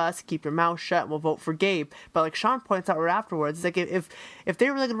vote with us, keep your mouth shut, and we'll vote for Gabe. But like Sean points out right afterwards, it's like if they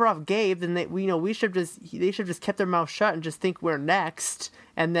were really going to vote off Gabe, then they should have just kept their mouth shut and just think we're next.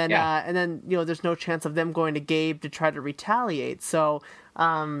 And then, there's no chance of them going to Gabe to try to retaliate. So,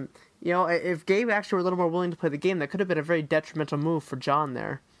 if Gabe actually were a little more willing to play the game, that could have been a very detrimental move for John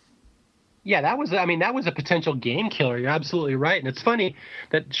there. Yeah, that was a potential game killer. You're absolutely right. And it's funny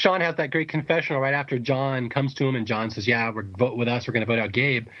that Sean has that great confessional right after John comes to him and John says, yeah, vote with us. We're going to vote out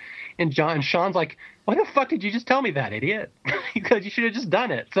Gabe. And Sean's like, why the fuck did you just tell me that, idiot? Because you should have just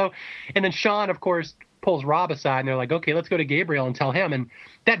done it. So, and then Sean, of course, pulls Rob aside and they're like, okay, let's go to Gabriel and tell him. And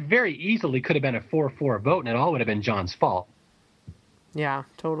that very easily could have been a 4-4 vote and it all would have been John's fault. Yeah,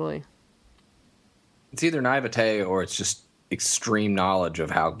 totally. It's either naivete or it's just extreme knowledge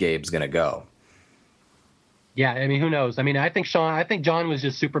of how Gabe's going to go. Yeah, who knows? I think John was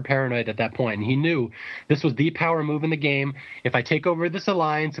just super paranoid at that point, and he knew this was the power move in the game. If I take over this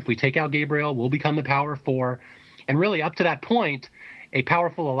alliance, if we take out Gabriel, we'll become the power 4. And really, up to that point, a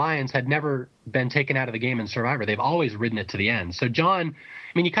powerful alliance had never been taken out of the game in Survivor. They've always ridden it to the end. So John,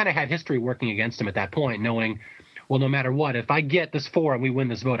 I mean, he kind of had history working against him at that point, knowing, well, no matter what, if I get this 4 and we win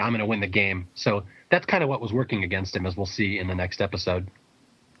this vote, I'm going to win the game. So that's kind of what was working against him, as we'll see in the next episode.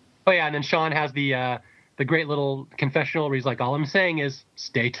 Oh, yeah, and then Sean has the great little confessional where he's like, all I'm saying is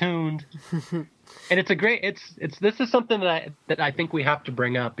stay tuned. And it's a great, this is something that I think we have to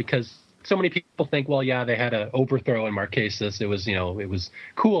bring up, because so many people think, well, yeah, they had an overthrow in Marquesas. It was, it was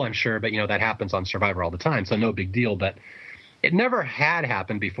cool, I'm sure, but, that happens on Survivor all the time, so no big deal. But it never had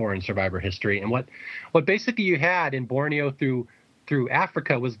happened before in Survivor history. And what basically you had in Borneo through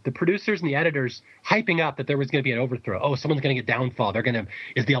Africa was the producers and the editors hyping up that there was going to be an overthrow. Oh, someone's going to get downfall.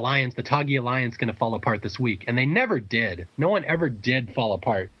 Is the alliance, the Tagi alliance, going to fall apart this week? And they never did. No one ever did fall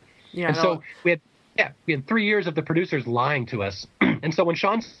apart. Yeah. And so we had 3 years of the producers lying to us. And so when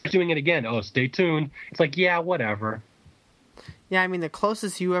Sean's doing it again, oh, stay tuned. It's like, yeah, whatever. Yeah, I mean, the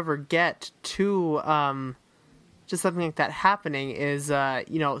closest you ever get to just something like that happening is,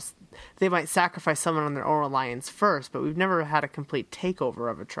 they might sacrifice someone on their own alliance first, but we've never had a complete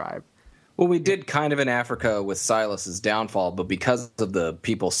takeover of a tribe. Well, we did kind of in Africa with Silas's downfall, but because of the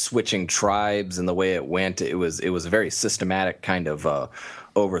people switching tribes and the way it went, it was a very systematic kind of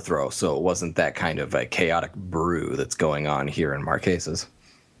overthrow. So it wasn't that kind of a chaotic brew that's going on here in Marquesas.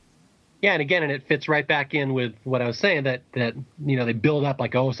 Yeah, and again, it fits right back in with what I was saying, that they build up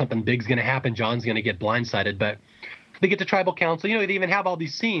like, oh, something big's going to happen, John's going to get blindsided, but they get to tribal council. They even have all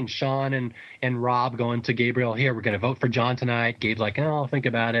these scenes, Sean and Rob going to Gabriel, here, we're going to vote for John tonight. Gabe's like, oh, I'll think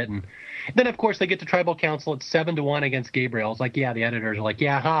about it. And then, of course, they get to tribal council. It's 7-1 against Gabriel. It's like, yeah, the editors are like,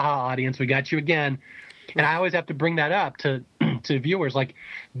 yeah, ha, audience, we got you again. And I always have to bring that up to viewers. Like,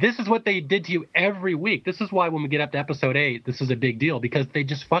 this is what they did to you every week. This is why when we get up to episode 8, this is a big deal, because they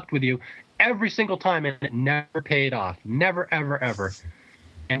just fucked with you every single time, and it never paid off. Never, ever, ever.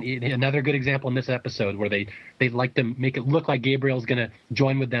 And another good example in this episode where they like to make it look like Gabriel's going to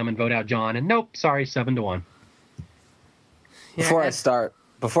join with them and vote out John. And nope, sorry, 7-1. Yeah,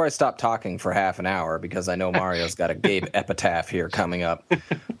 Before I stop talking for half an hour, because I know Mario's got a Gabe epitaph here coming up,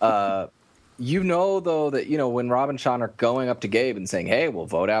 though, that, when Rob and Sean are going up to Gabe and saying, hey, we'll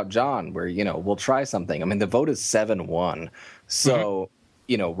vote out John, we'll try something. I mean, the vote is 7-1. So,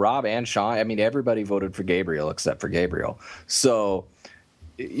 Rob and Sean, I mean, everybody voted for Gabriel except for Gabriel. So,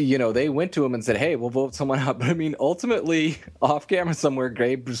 they went to him and said, hey, we'll vote someone out. But I mean, ultimately, off camera somewhere,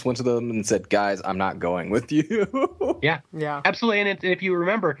 Gabe just went to them and said, guys, I'm not going with you. Yeah, absolutely. And if you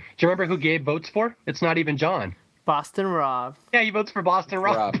remember, do you remember who Gabe votes for? It's not even John. Boston Rob. Yeah, he votes for Boston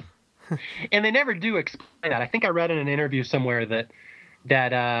Rob. And they never do explain that. I think I read in an interview somewhere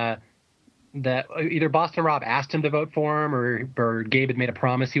that either Boston Rob asked him to vote for him, or Gabe had made a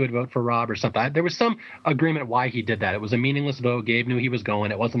promise he would vote for Rob or something. There was some agreement why he did that. It was a meaningless vote. Gabe knew he was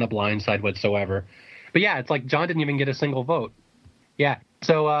going. It wasn't a blindside whatsoever. But yeah, it's like John didn't even get a single vote. Yeah.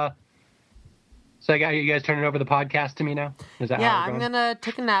 So you guys turning over the podcast to me now? Is that how I'm going to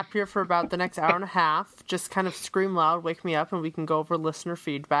take a nap here for about the next hour and a half. Just kind of scream loud, wake me up, and we can go over listener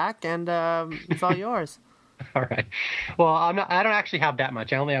feedback, and it's all yours. All right. Well, I don't actually have that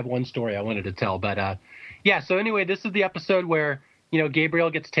much. I only have one story I wanted to tell. But so anyway, this is the episode where,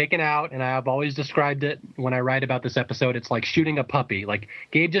 Gabriel gets taken out, and I've always described it when I write about this episode. It's like shooting a puppy. Like,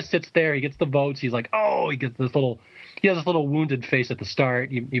 Gabe just sits there, he gets the votes, he's like, oh, he has this little wounded face at the start,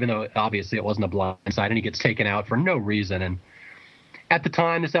 even though obviously it wasn't a blindside, and he gets taken out for no reason. And at the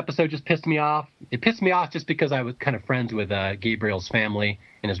time, this episode just pissed me off. It pissed me off just because I was kind of friends with Gabriel's family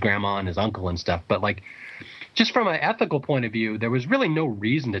and his grandma and his uncle and stuff. But like, just from an ethical point of view, there was really no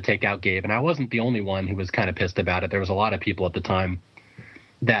reason to take out Gabe. And I wasn't the only one who was kind of pissed about it. There was a lot of people at the time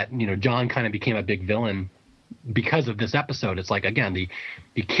that, John kind of became a big villain because of this episode. It's like, again, the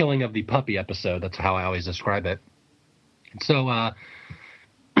killing of the puppy episode. That's how I always describe it. So,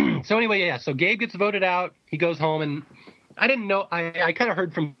 so anyway, so Gabe gets voted out. He goes home, and I didn't know. I kind of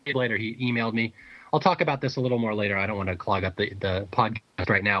heard from Gabe later. He emailed me. I'll talk about this a little more later. I don't want to clog up the podcast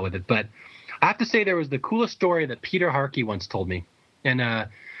right now with it, but I have to say there was the coolest story that Peter Harkey once told me. And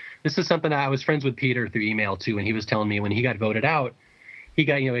this is something I was friends with Peter through email too, and he was telling me when he got voted out, he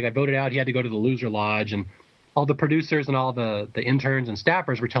got voted out, he had to go to the loser lodge, and all the producers and all the interns and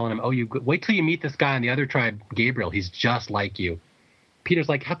staffers were telling him, oh, you wait till you meet this guy on the other tribe, Gabriel, he's just like you. Peter's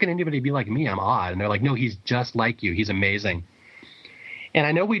like, how can anybody be like me? I'm odd. And they're like, no, he's just like you. He's amazing. And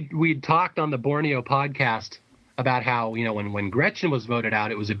I know we'd talked on the Borneo podcast about how, when Gretchen was voted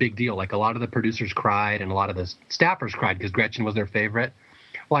out, it was a big deal. Like, a lot of the producers cried and a lot of the staffers cried because Gretchen was their favorite.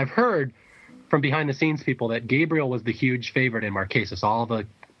 Well, I've heard from behind the scenes people that Gabriel was the huge favorite in Marquesas. All the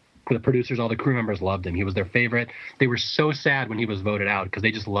the producers, all the crew members loved him. He was their favorite. They were so sad when he was voted out because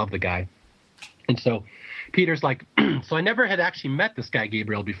they just loved the guy. And so Peter's like, so I never had actually met this guy,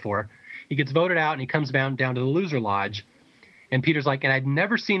 Gabriel, before. He gets voted out and he comes down to the loser lodge. And Peter's like, and I'd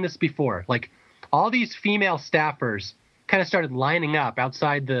never seen this before. Like, all these female staffers kind of started lining up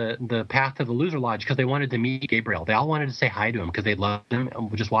outside the path to the loser lodge because they wanted to meet Gabriel. They all wanted to say hi to him because they loved him,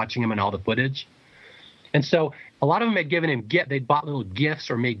 just watching him and all the footage. And so a lot of them had given him they'd bought little gifts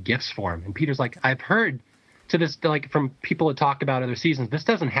or made gifts for him. And Peter's like, I've heard to this, like, from people that talk about other seasons, this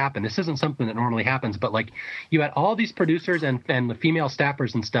doesn't happen. This isn't something that normally happens. But like, you had all these producers and the female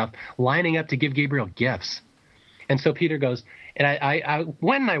staffers and stuff lining up to give Gabriel gifts. And so Peter goes, and I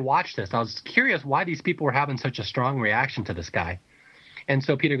when I watched this, I was curious why these people were having such a strong reaction to this guy. And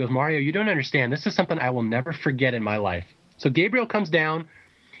so Peter goes, Mario, you don't understand. This is something I will never forget in my life. So Gabriel comes down,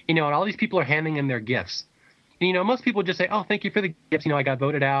 and all these people are handing him their gifts. And, most people just say, oh, thank you for the gifts. I got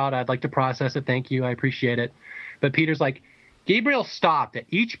voted out. I'd like to process it. Thank you. I appreciate it. But Peter's like, Gabriel stopped at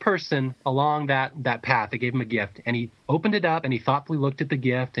each person along that path that gave him a gift. And he opened it up and he thoughtfully looked at the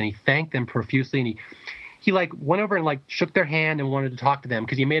gift and he thanked them profusely. And he like went over and like shook their hand and wanted to talk to them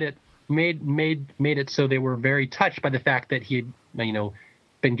because he made it so they were very touched by the fact that he had,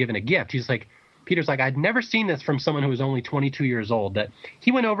 been given a gift. Peter's like, I'd never seen this from someone who was only 22 years old, that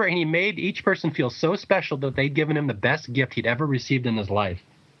he went over and he made each person feel so special that they'd given him the best gift he'd ever received in his life.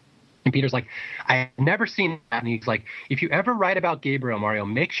 And Peter's like, I've never seen that. And he's like, if you ever write about Gabriel, Mario,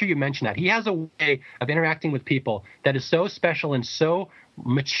 make sure you mention that. He has a way of interacting with people that is so special and so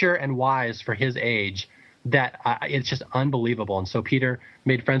mature and wise for his age that it's just unbelievable. And so Peter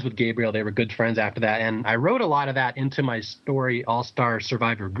made friends with Gabriel. They were good friends after that. And I wrote a lot of that into my story, All-Star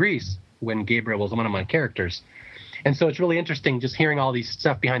Survivor Greece, when Gabriel was one of my characters. And so it's really interesting just hearing all these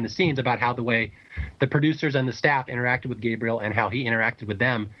stuff behind the scenes about how the way the producers and the staff interacted with Gabriel and how he interacted with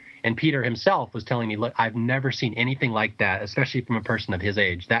them. And Peter himself was telling me, look, I've never seen anything like that, especially from a person of his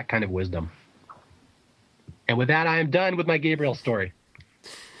age, that kind of wisdom. And with that, I am done with my Gabriel story.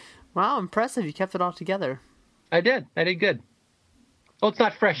 Wow, impressive. You kept it all together. I did good. Well, it's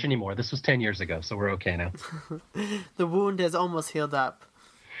not fresh anymore. This was 10 years ago, so we're okay now. The wound has almost healed up.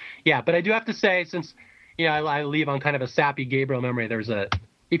 Yeah, but I do have to say, since I leave on kind of a sappy Gabriel memory, there's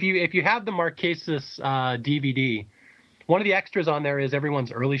if you have the Marquesas DVD, one of the extras on there is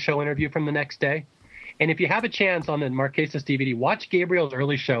everyone's early show interview from the next day. And if you have a chance on the Marquesas DVD, watch Gabriel's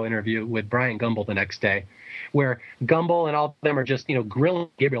early show interview with Brian Gumbel the next day, where Gumbel and all of them are just, grilling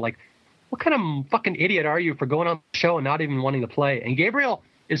Gabriel like, what kind of fucking idiot are you for going on the show and not even wanting to play? And Gabriel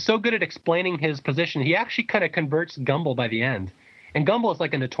is so good at explaining his position, he actually kind of converts Gumbel by the end. And Gumbel is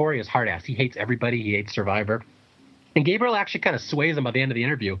like a notorious hard ass. He hates everybody. He hates Survivor. And Gabriel actually kind of sways him by the end of the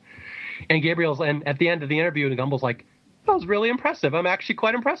interview. And at the end of the interview, Gumbel's like, that was really impressive. I'm actually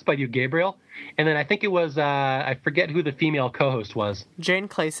quite impressed by you, Gabriel. And then I think it was, I forget who the female co-host was. Jane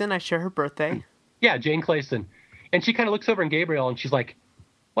Clayson. I share her birthday. Yeah, Jane Clayson. And she kind of looks over at Gabriel and she's like,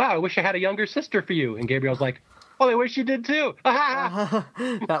 wow, I wish I had a younger sister for you. And Gabriel's like, well, I wish you did too.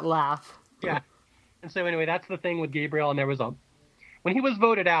 That laugh. Yeah. And so anyway, that's the thing with Gabriel. And when he was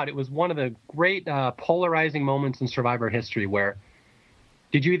voted out, it was one of the great polarizing moments in Survivor history where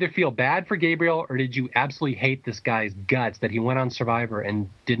did you either feel bad for Gabriel or did you absolutely hate this guy's guts that he went on Survivor and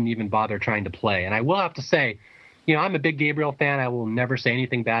didn't even bother trying to play? And I will have to say, I'm a big Gabriel fan. I will never say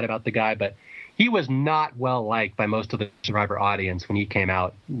anything bad about the guy, but he was not well liked by most of the Survivor audience when he came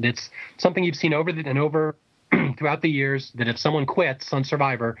out. It's something you've seen over and over throughout the years, that if someone quits on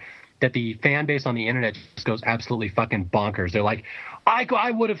Survivor, that the fan base on the internet just goes absolutely fucking bonkers. They're like,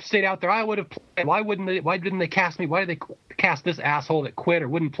 I would have stayed out there. I would have played. Why didn't they cast me? Why did they cast this asshole that quit or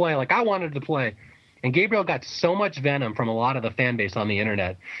wouldn't play? Like, I wanted to play. And Gabriel got so much venom from a lot of the fan base on the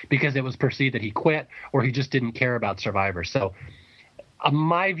internet because it was perceived that he quit or he just didn't care about Survivor. So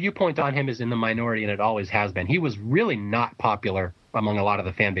my viewpoint on him is in the minority, and it always has been. He was really not popular among a lot of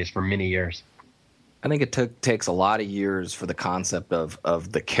the fan base for many years. I think it takes a lot of years for the concept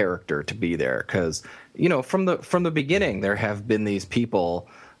of the character to be there, because from the beginning there have been these people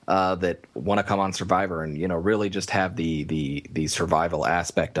that want to come on Survivor and really just have the survival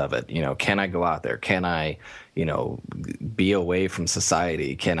aspect of it. Can I go out there? Can I be away from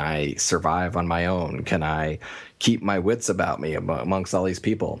society? Can I survive on my own? Can I keep my wits about me amongst all these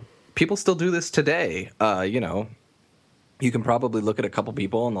people? People still do this today. You can probably look at a couple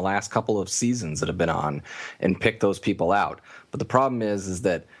people in the last couple of seasons that have been on and pick those people out. But the problem is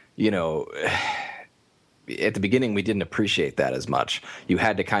that, at the beginning, we didn't appreciate that as much. You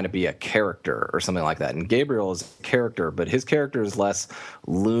had to kind of be a character or something like that. And Gabriel is a character, but his character is less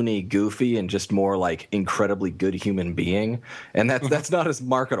loony, goofy, and just more like incredibly good human being. And that's not as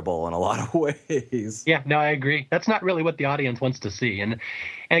marketable in a lot of ways. Yeah, no, I agree. That's not really what the audience wants to see. And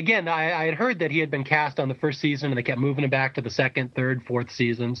again, I had heard that he had been cast on the first season, and they kept moving him back to the second, third, fourth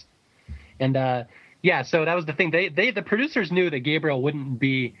seasons. And yeah, so that was the thing. The producers knew that Gabriel wouldn't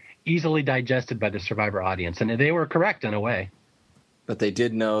be easily digested by the Survivor audience, and they were correct in a way. But they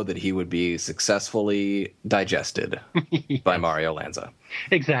did know that he would be successfully digested by Mario Lanza.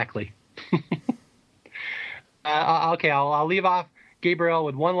 Exactly. Okay, I'll leave off Gabriel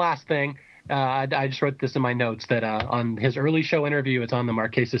with one last thing. I just wrote this in my notes that on his early show interview, it's on the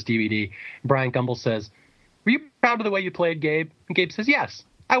Marquesas DVD, Brian Gumbel says, "Were you proud of the way you played, Gabe?" And Gabe says, "Yes,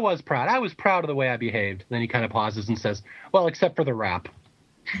 I was proud. I was proud of the way I behaved." Then he kind of pauses and says, "Well, except for the rap."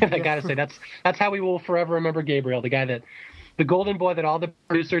 And I gotta say, that's how we will forever remember Gabriel, the golden boy that all the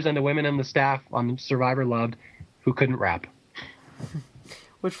producers and the women and the staff on Survivor loved, who couldn't rap.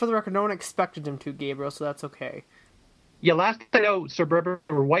 Which, for the record, no one expected him to, Gabriel, so that's okay. Yeah, last I know, suburban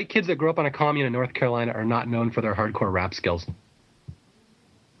or white kids that grew up on a commune in North Carolina are not known for their hardcore rap skills.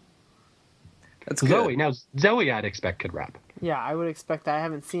 That's good. Zoe, now Zoe, I'd expect could rap. Yeah, I would expect that. I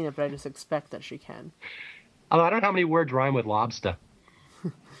haven't seen it, but I just expect that she can. Although I don't know how many words rhyme with lobster.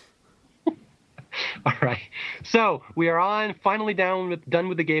 All right. So we are finally done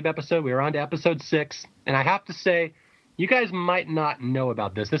with the Gabe episode. We are on to episode 6. And I have to say, you guys might not know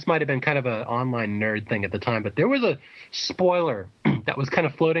about this. This might have been kind of an online nerd thing at the time, but there was a spoiler that was kind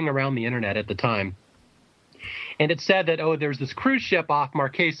of floating around the internet at the time. And it said that, there's this cruise ship off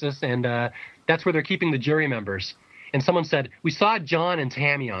Marquesas, and that's where they're keeping the jury members. And someone said, "We saw John and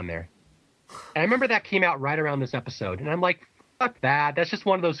Tammy on there." And I remember that came out right around this episode. And I'm like, fuck that. That's just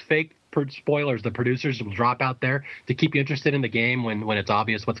one of those fake spoilers the producers will drop out there to keep you interested in the game when it's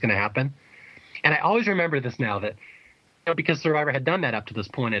obvious what's going to happen. And I always remember this now that, because Survivor had done that up to this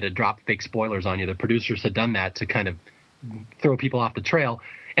point, it had dropped fake spoilers on you. The producers had done that to kind of throw people off the trail.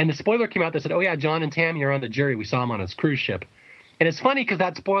 And the spoiler came out that said, "Oh yeah, John and Tammy are on the jury. We saw them on his cruise ship." And it's funny because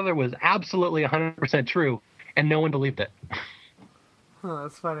that spoiler was absolutely 100% true, and no one believed it. Oh,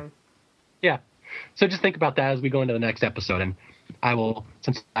 that's funny. Yeah. So just think about that as we go into the next episode. And I will,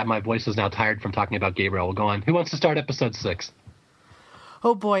 since my voice is now tired from talking about Gabriel, we'll go on. Who wants to start episode 6?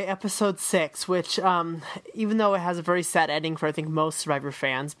 Oh boy, episode 6, which, even though it has a very sad ending for, I think, most Survivor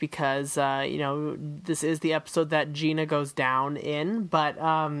fans, because, this is the episode that Gina goes down in, but,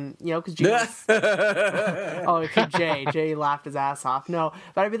 because Gina... Jay laughed his ass off. No,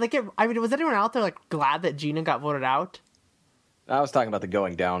 but was anyone out there, glad that Gina got voted out? I was talking about the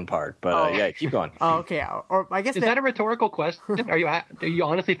going down part, but yeah, keep going. Oh, okay. Or I guess is that a rhetorical question? Do you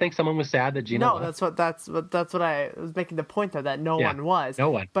honestly think someone was sad that Gina? No, left? that's what I was making the point there, that no one was. No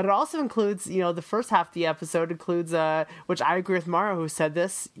one. But it also includes, the first half of the episode includes, which I agree with Mario who said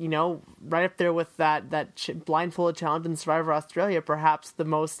this, right up there with that blindfolded challenge in Survivor Australia, perhaps the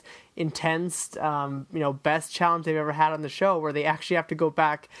most intense, best challenge they've ever had on the show, where they actually have to go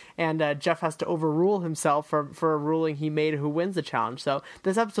back and Jeff has to overrule himself for a ruling he made who wins the challenge. So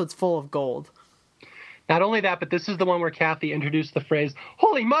this episode's full of gold. Not only that, but this is the one where Kathy introduced the phrase,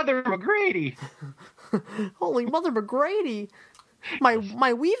 "Holy Mother McGrady!" Holy Mother McGrady!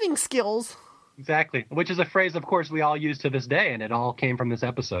 My weaving skills! Exactly. Which is a phrase, of course, we all use to this day, and it all came from this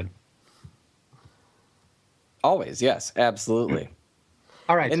episode. Always, yes, absolutely.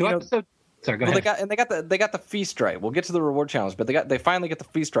 All right, so episode... Sorry, go ahead. They got the feast right. We'll get to the reward challenge, but they finally get the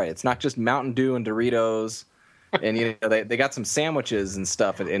feast right. It's not just Mountain Dew and Doritos, and they got some sandwiches and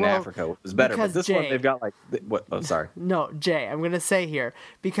stuff in Africa. It was better, but this one they've got what? Oh, sorry. No, Jay, I'm gonna say here,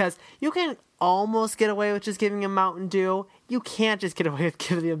 because you can almost get away with just giving him Mountain Dew. You can't just get away with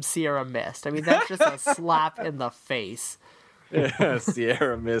giving him Sierra Mist. I mean, that's just a slap in the face. Yeah,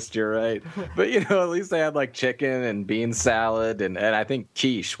 Sierra Mist, you're right. But, at least they had chicken and bean salad and I think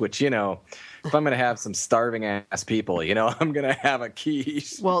quiche, which, if I'm going to have some starving ass people, I'm going to have a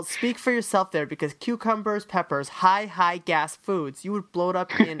quiche. Well, speak for yourself there, because cucumbers, peppers, high gas foods, you would blow it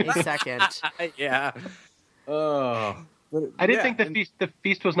up in a second. Yeah. Oh. I did think the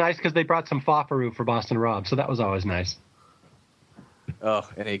feast was nice because they brought some foffaroo for Boston Rob, so that was always nice. Oh,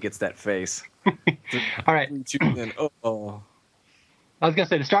 and he gets that face. All right. Oh. I was going to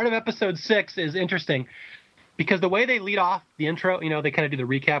say, the start of episode 6 is interesting because the way they lead off the intro, they kind of do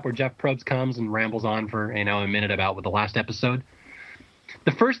the recap where Jeff Probst comes and rambles on for, a minute about what the last episode.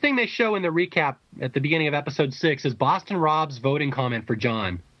 The first thing they show in the recap at the beginning of episode 6 is Boston Rob's voting comment for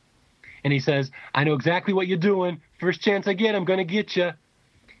John. And he says, "I know exactly what you're doing. First chance I get, I'm going to get you."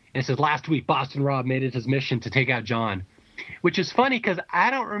 And it says, last week, Boston Rob made it his mission to take out John. Which is funny because I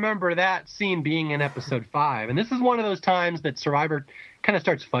don't remember that scene being in episode 5. And this is one of those times that Survivor kind of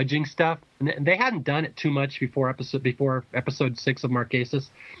starts fudging stuff. And they hadn't done it too much before episode 6 of Marquesas,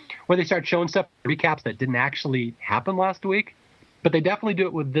 where they start showing stuff, recaps that didn't actually happen last week. But they definitely do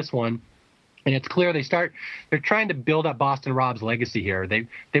it with this one. And it's clear they're trying to build up Boston Rob's legacy here.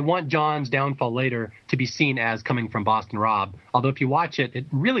 They want John's downfall later to be seen as coming from Boston Rob. Although if you watch it, it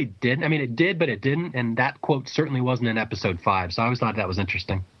really didn't. I mean, it did, but it didn't. And that quote certainly wasn't in episode 5. So I always thought that was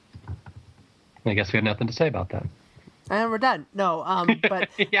interesting. I guess we have nothing to say about that. And we're done. No, but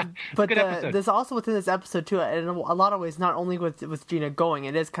yeah, but there's also within this episode too, in a lot of ways, not only with Gina going,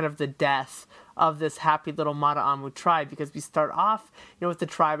 it is kind of the death of this happy little Mata'amu tribe, because we start off, with the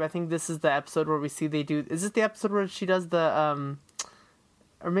tribe. I think this is the episode where we see they do. Is this the episode where she does the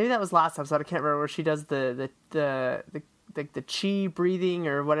or maybe that was last episode? I can't remember, where she does the chi breathing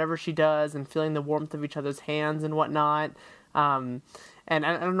or whatever she does, and feeling the warmth of each other's hands and whatnot. And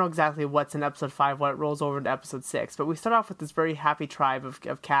I don't know exactly what's in episode 5, what rolls over into episode 6. But we start off with this very happy tribe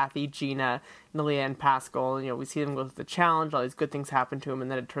of Kathy, Gina, Nalia, and Pascal. We see them go through the challenge. All these good things happen to them, and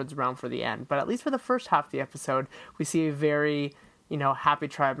then it turns around for the end. But at least for the first half of the episode, we see a very happy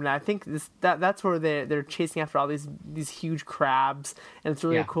tribe. And I think that's where they're chasing after all these huge crabs, and it's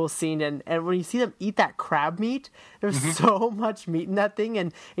really a cool scene. And when you see them eat that crab meat, there's so much meat in that thing.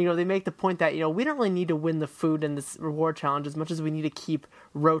 And they make the point that we don't really need to win the food in this reward challenge as much as we need to keep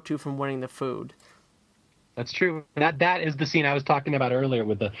Rotu from winning the food. That's true. That is the scene I was talking about earlier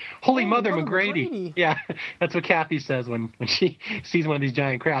with the Holy Mother McGrady. Yeah, that's what Kathy says when she sees one of these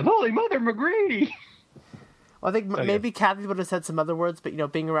giant crabs. Holy Mother McGrady. Well, I think maybe Kathy would have said some other words,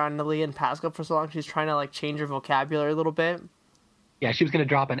 but being around Nalia and Pascal for so long, she's trying to change her vocabulary a little bit. Yeah, she was going to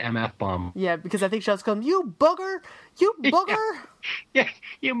drop an MF bomb. Yeah, because I think she was going, "You booger, you booger." Yeah,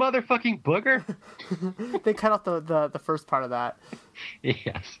 you motherfucking booger. They cut out the first part of that.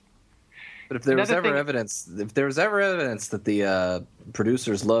 Yes. But if there was ever evidence that the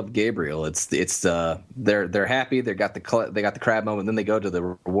producers loved Gabriel, it's they're happy. They got the crab moment. Then they go to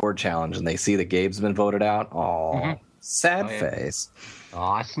the reward challenge and they see that Gabe's been voted out. Oh, sad face.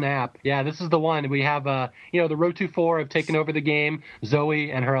 Aw, snap. Yeah, this is the one. We have the Rotu 4 have taken over the game.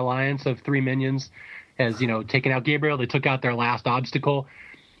 Zoe and her alliance of 3 minions has taken out Gabriel. They took out their last obstacle,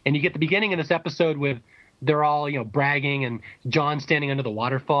 and you get the beginning of this episode with. They're all, bragging, and John standing under the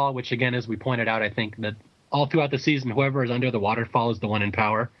waterfall, which, again, as we pointed out, I think that all throughout the season, whoever is under the waterfall is the one in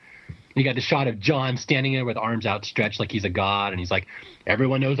power. You got the shot of John standing there with arms outstretched like he's a god, and he's like,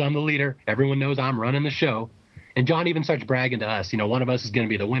 everyone knows I'm the leader. Everyone knows I'm running the show. And John even starts bragging to us, one of us is going to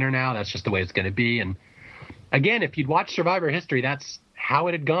be the winner now. That's just the way it's going to be. And, again, if you'd watched Survivor history, that's how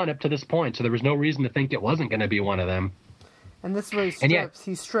it had gone up to this point. So there was no reason to think it wasn't going to be one of them. And this is where he strips.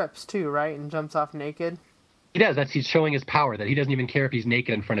 He strips, too, right? And jumps off naked. He does. He's showing his power, that he doesn't even care if he's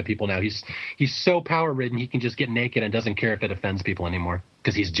naked in front of people now. He's so power-ridden, he can just get naked and doesn't care if it offends people anymore,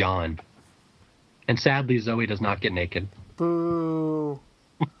 because he's John. And sadly, Zoe does not get naked. Boo.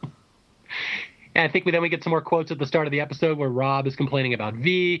 And I think we get some more quotes at the start of the episode where Rob is complaining about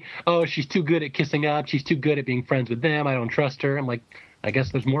V. Oh, she's too good at kissing up. She's too good at being friends with them. I don't trust her. I'm like, I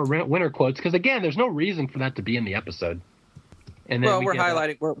guess there's more winner quotes, because, again, there's no reason for that to be in the episode. And then we're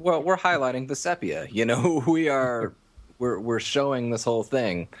highlighting Vesepia. We're showing this whole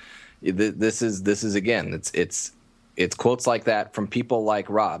thing. This is again. It's quotes like that from people like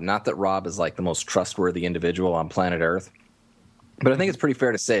Rob. Not that Rob is like the most trustworthy individual on planet Earth, but I think it's pretty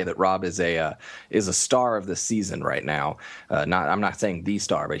fair to say that Rob is a star of this season right now. I'm not saying the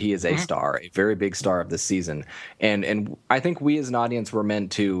star, but he is a star, a very big star of this season. And I think we as an audience were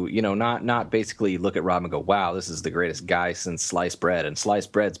meant to, not basically look at Rob and go, wow, this is the greatest guy since sliced bread. And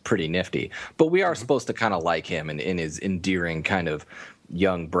sliced bread's pretty nifty. But we are supposed to kind of like him in his endearing kind of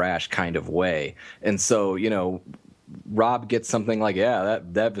young, brash kind of way. And so, Rob gets something like,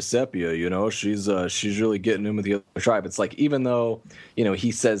 that Vesepia, she's really getting in with the other tribe. It's like, even though,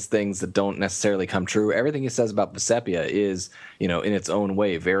 he says things that don't necessarily come true, everything he says about Vesepia is, in its own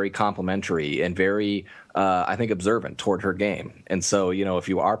way, very complimentary and very, I think, observant toward her game. And so, if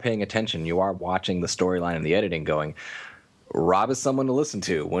you are paying attention, you are watching the storyline and the editing going, Rob is someone to listen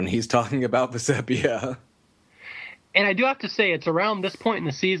to when he's talking about Vesepia. And I do have to say, it's around this point in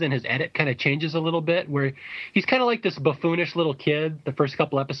the season, his edit kind of changes a little bit, where he's kind of like this buffoonish little kid the first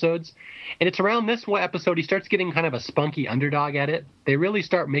couple episodes. And it's around this one episode he starts getting kind of a spunky underdog edit. They really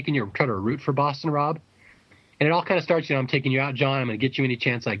start making you try to root for Boston Rob. And it all kind of starts, I'm taking you out, John. I'm going to get you any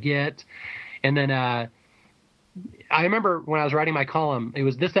chance I get. And then I remember when I was writing my column, it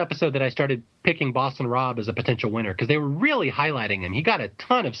was this episode that I started picking Boston Rob as a potential winner because they were really highlighting him. He got a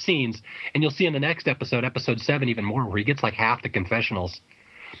ton of scenes, and you'll see in the next episode, episode 7, even more, where he gets like half the confessionals.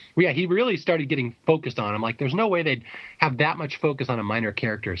 Well, yeah, he really started getting focused on him. Like, there's no way they'd have that much focus on a minor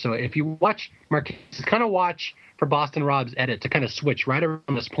character. So if you watch Marquesas, kind of watch for Boston Rob's edit to kind of switch right around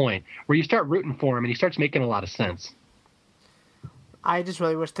this point where you start rooting for him and he starts making a lot of sense. I just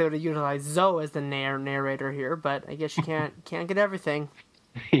really wish they would have utilized Zoe as the narrator here, but I guess you can't get everything.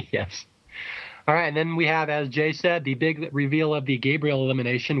 Yes. All right, and then we have, as Jay said, the big reveal of the Gabriel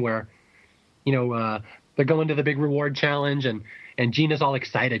elimination where, they're going to the big reward challenge, and Gina's all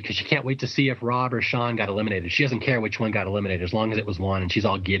excited because she can't wait to see if Rob or Sean got eliminated. She doesn't care which one got eliminated as long as it was one, and she's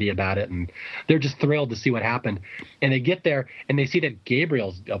all giddy about it, and they're just thrilled to see what happened. And they get there, and they see that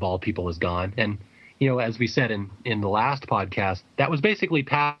Gabriel, of all people, is gone. And, as we said in the last podcast, that was basically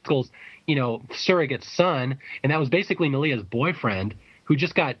Pascal's, surrogate son, and that was basically Nalia's boyfriend, who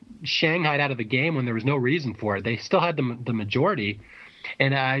just got shanghaied out of the game when there was no reason for it. They still had the majority.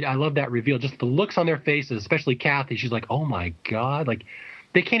 And I love that reveal. Just the looks on their faces, especially Kathy. She's like, oh, my God. Like,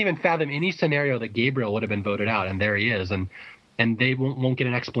 they can't even fathom any scenario that Gabriel would have been voted out. And there he is. And they won't get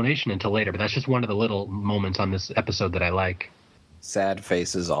an explanation until later. But that's just one of the little moments on this episode that I like. Sad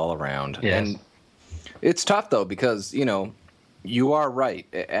faces all around. Yes. And it's tough, though, because, you are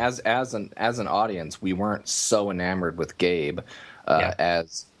right. As an audience, we weren't so enamored with Gabe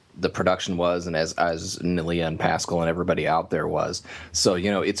as the production was, and as Nalia and Pascal and everybody out there was. So,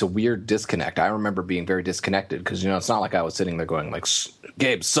 it's a weird disconnect. I remember being very disconnected because, it's not like I was sitting there going like,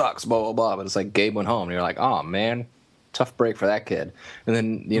 Gabe sucks, blah, blah, blah. But it's like Gabe went home and you're like, oh, man, tough break for that kid. And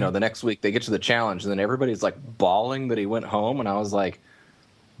then, the next week they get to the challenge and then everybody's like bawling that he went home. And I was like,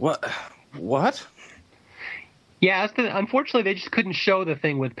 what? Yeah, unfortunately, they just couldn't show the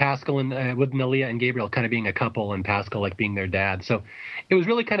thing with Pascal and with Nalia and Gabriel kind of being a couple, and Pascal like being their dad. So it was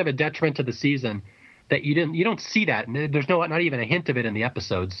really kind of a detriment to the season that you don't see that, and there's not even a hint of it in the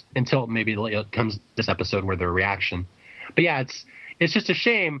episodes until maybe it comes this episode where their reaction. But yeah, it's just a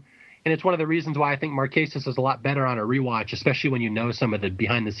shame, and it's one of the reasons why I think Marquesas is a lot better on a rewatch, especially when you know some of the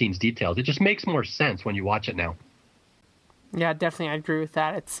behind the scenes details. It just makes more sense when you watch it now. Yeah, definitely, I agree with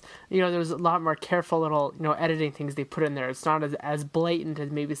that. It's, there's a lot more careful little, editing things they put in there. It's not as blatant as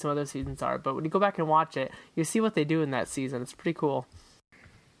maybe some other seasons are, but when you go back and watch it, you see what they do in that season. It's pretty cool.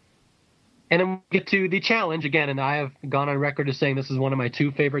 And then we get to the challenge again, and I have gone on record as saying this is one of my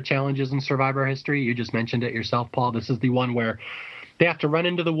 2 favorite challenges in Survivor history. You just mentioned it yourself, Paul. This is the one where they have to run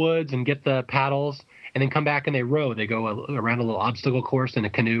into the woods and get the paddles, and then come back and they row. They go around a little obstacle course in a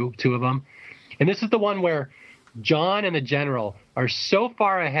canoe, 2 of them. And this is the one where John and the general are so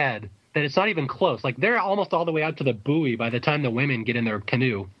far ahead that it's not even close. Like, they're almost all the way out to the buoy by the time the women get in their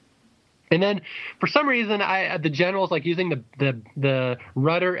canoe. And then for some reason, the general's like using the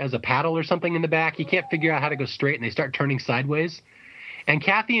rudder as a paddle or something in the back. He can't figure out how to go straight, and they start turning sideways. And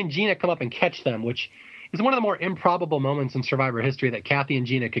Kathy and Gina come up and catch them, which is one of the more improbable moments in Survivor history, that Kathy and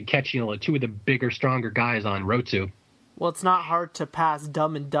Gina could catch, 2 of the bigger, stronger guys on Rotu. Well, it's not hard to pass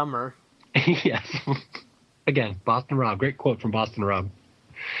Dumb and Dumber. Yes. Again, Boston Rob. Great quote from Boston Rob.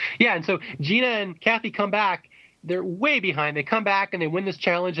 Yeah, and so Gina and Kathy come back. They're way behind. They come back and they win this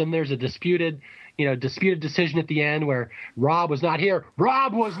challenge, and there's a disputed decision at the end where Rob was not here.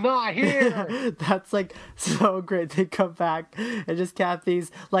 Rob was not here. That's like so great. They come back and just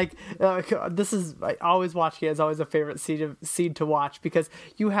Kathy's like, this is always watching it is always a favorite scene to watch, because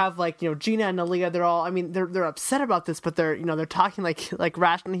you have like, Gina and Nalia, they're all, they're upset about this, but they're, they're talking like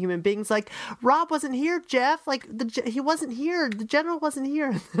rational human beings. Like, Rob wasn't here, Jeff. Like, he wasn't here. The general wasn't here.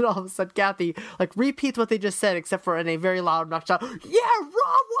 And then all of a sudden Kathy like repeats what they just said, except for in a very loud knock shout. Yeah,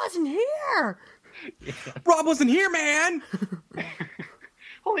 Rob wasn't here. Yeah. Rob wasn't here, man.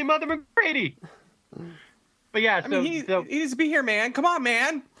 Holy Mother McGrady. But yeah, he needs to be here, man. Come on,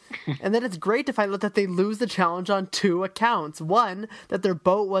 man. And then it's great to find out that they lose the challenge on 2 accounts. One, that their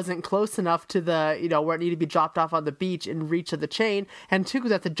boat wasn't close enough to the, where it needed to be dropped off on the beach in reach of the chain. And 2,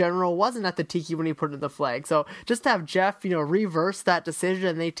 that the general wasn't at the tiki when he put in the flag. So just to have Jeff, reverse that decision,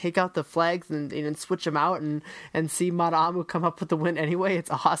 and they take out the flags and switch them out and see Madamu come up with the win anyway.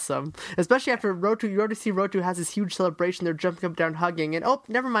 It's awesome. Especially after Rotu, you already see Rotu has this huge celebration. They're jumping up and down, hugging. And oh,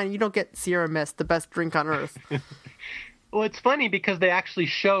 never mind, you don't get Sierra Mist, the best drink on earth. Well, it's funny because they actually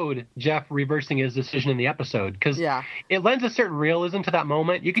showed Jeff reversing his decision in the episode, because it lends a certain realism to that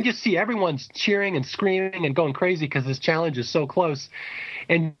moment. You can just see everyone's cheering and screaming and going crazy because this challenge is so close.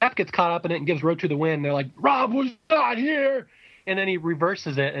 And Jeff gets caught up in it and gives Rotu the win. They're like, Rob was not here. And then he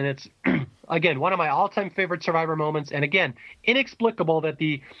reverses it. And it's, again, one of my all-time favorite Survivor moments. And again, inexplicable that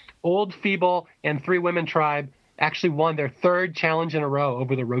the Old, Feeble, and 3 Women tribe actually won their 3rd challenge in a row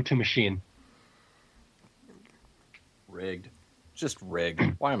over the Rotu machine. Rigged. Just rigged.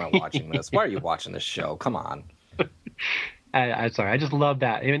 Why am I watching this? Why are you watching this show? Come on. I'm sorry. I just love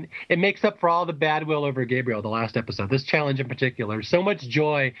that. It makes up for all the bad will over Gabriel, the last episode. This challenge in particular. So much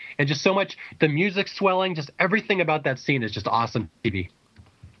joy and just so much, the music swelling, just everything about that scene is just awesome TV.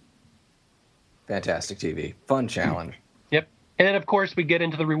 Fantastic TV. Fun challenge. Yep. And then, of course, we get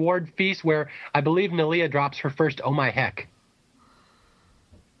into the reward feast where I believe Nalia drops her first oh my heck.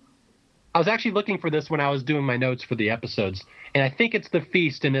 I was actually looking for this when I was doing my notes for the episodes. And I think it's the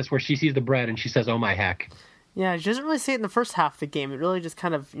feast in this where she sees the bread and she says, oh my heck. Yeah, she doesn't really say it in the first half of the game. It really just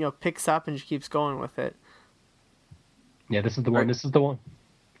kind of, picks up and she keeps going with it. Yeah, this is the one. This is the one.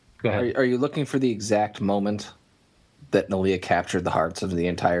 Go ahead. Are you looking for the exact moment that Nalia captured the hearts of the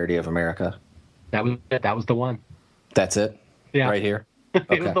entirety of America? That was it. That was the one. That's it? Yeah. Right here?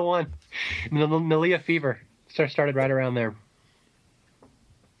 Okay. It was the one. Nalia fever started right around there.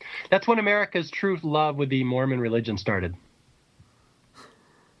 That's when America's true love with the Mormon religion started.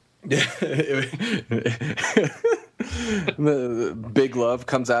 The Big Love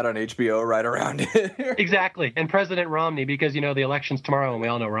comes out on HBO right around here. Exactly. And President Romney, because, the election's tomorrow and we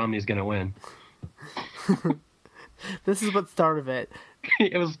all know Romney's going to win. This is what started it.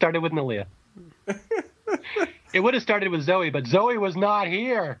 It started with Nalia. It would have started with Zoe, but Zoe was not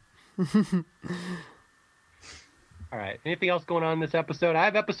here. All right. Anything else going on in this episode? I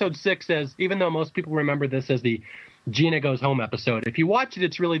have episode 6 as, even though most people remember this as the Gina Goes Home episode, if you watch it,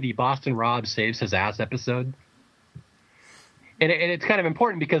 it's really the Boston Rob saves his ass episode. And it's kind of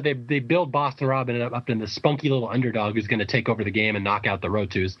important because they build Boston Rob up in this spunky little underdog who's going to take over the game and knock out the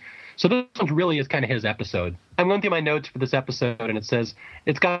Rotus. So this one really is kind of his episode. I'm going through my notes for this episode, and it says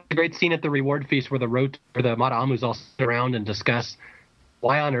it's got a great scene at the reward feast where the Mataamus all sit around and discuss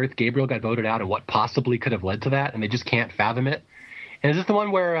why on earth Gabriel got voted out and what possibly could have led to that, and they just can't fathom it. And is this the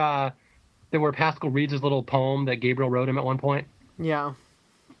one where Pascal reads his little poem that Gabriel wrote him at one point? Yeah.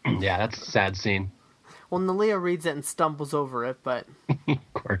 Yeah, that's a sad scene. Well, Nalia reads it and stumbles over it, but...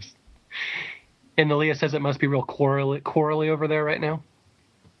 Of course. And Nalia says it must be real quarrelly over there right now.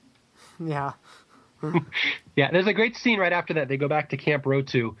 Yeah. Yeah, there's a great scene right after that. They go back to Camp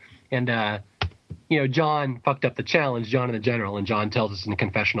Rotu, and, John fucked up the challenge, John and the General, and John tells us in the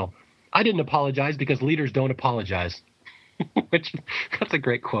confessional, I didn't apologize because leaders don't apologize. Which, that's a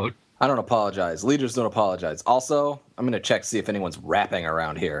great quote. I don't apologize. Leaders don't apologize. Also, I'm going to check to see if anyone's rapping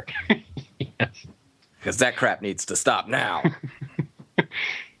around here. Yes. Because that crap needs to stop now. It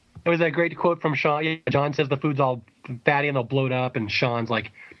was that great quote from Sean. Yeah, John says the food's all fatty and they'll bloat up, and Sean's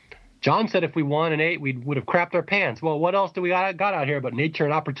like, John said if we won and ate, we would have crapped our pants. Well, what else do we got out here but nature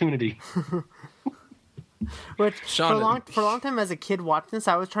and opportunity? Which, for a long time as a kid watching this,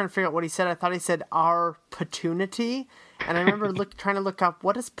 I was trying to figure out what he said. I thought he said our opportunity, and I remember trying to look up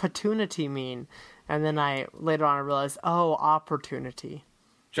what does opportunity mean, and then later on I realized, opportunity.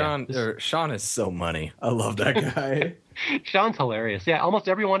 Sean is so money. I love that guy. Sean's hilarious. Yeah, almost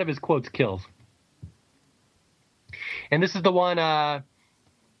every one of his quotes kills. And this is the one.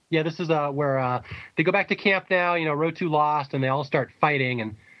 This is where they go back to camp now. Rotu lost, and they all start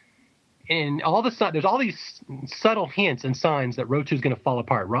fighting, and all of a sudden, there's all these subtle hints and signs that Rotu's going to fall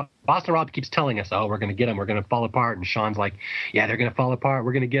apart. Boston Rob keeps telling us, we're going to get them. We're going to fall apart. And Sean's like, yeah, they're going to fall apart.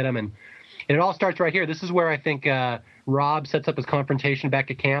 We're going to get them. And it all starts right here. This is where I think Rob sets up his confrontation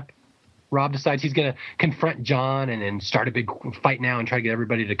back at camp. Rob decides he's going to confront John and start a big fight now and try to get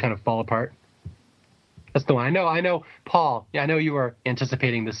everybody to kind of fall apart. That's the one. I know, Paul. Yeah, I know you were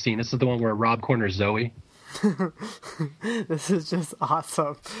anticipating this scene. This is the one where Rob corners Zoe. This is just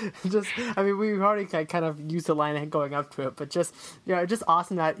awesome. We've already kind of used the line going up to it, but just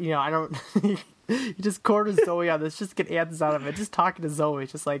awesome that I don't. You just corner Zoe on this, just get answers out of it. Just talking to Zoe,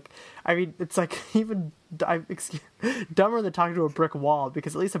 it's just like, it's like even dumber than talking to a brick wall,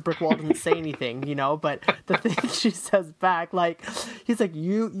 because at least a brick wall doesn't say anything, But the thing she says back, he's like,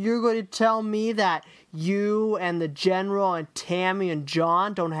 you're going to tell me that you and the General and Tammy and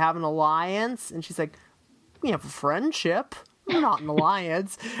John don't have an alliance? And she's like, we have a friendship. We're not an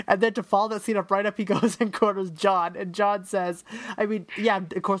alliance. And then to follow that scene up, he goes and corners John. And John says,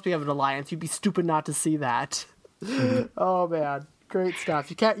 of course we have an alliance. You'd be stupid not to see that. Oh, man. Great stuff.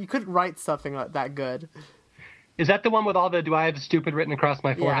 You couldn't write something that good. Is that the one with all the "do I have stupid" written across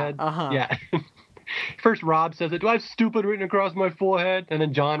my forehead? Yeah. Uh-huh. Yeah. First Rob says it, "Do I have stupid written across my forehead?" And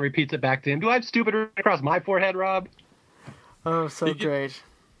then John repeats it back to him. "Do I have stupid written across my forehead, Rob?" Oh, so great.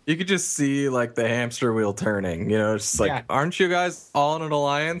 You could just see the hamster wheel turning, it's like, Aren't you guys all in an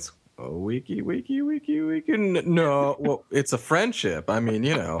alliance? Oh, wiki. No, well, it's a friendship.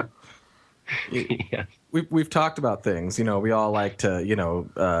 Yes. We've talked about things, we all like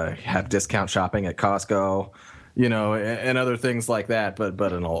to, have discount shopping at Costco. and other things like that.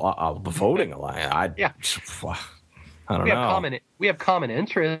 But in a voting alliance, I don't know. We have common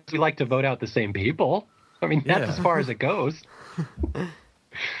interests. We like to vote out the same people. I mean, that's as far as it goes.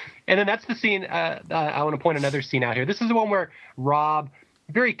 And then that's the scene. I want to point another scene out here. This is the one where Rob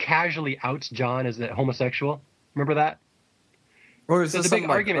very casually outs John as a homosexual. Remember that? Or is this a big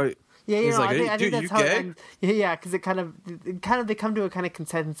argument? Yeah, I think that's you how gay? it ends. Yeah, because it kind of they come to a kind of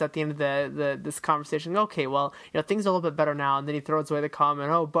consensus at the end of this conversation. Okay, well, things are a little bit better now, and then he throws away the comment.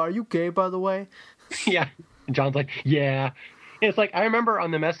 Oh, but are you gay, by the way? Yeah, and John's like, yeah. And it's like I remember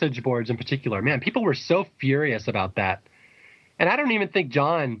on the message boards in particular, man, people were so furious about that. And I don't even think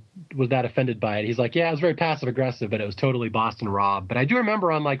John was that offended by it. He's like, yeah, it was very passive aggressive, but it was totally Boston Rob. But I do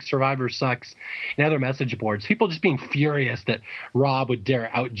remember on like Survivor Sucks and other message boards, people just being furious that Rob would dare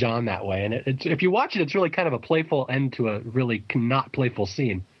out John that way. And if you watch it, it's really kind of a playful end to a really not playful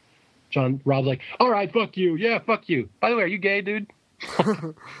scene. Rob's like, all right, fuck you. Yeah, fuck you. By the way, are you gay, dude?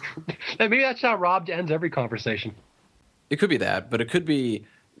 Maybe that's how Rob ends every conversation. It could be that, but it could be,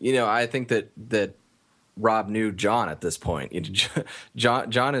 I think that Rob knew John at this point.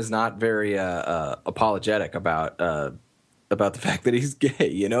 John is not very apologetic about the fact that he's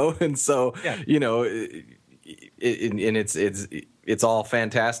gay, and so it's all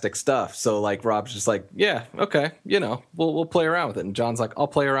fantastic stuff. So like Rob's just like, yeah, okay, we'll play around with it, and John's like, I'll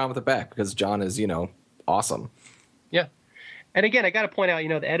play around with it back because John is awesome. Yeah. And again, I got to point out,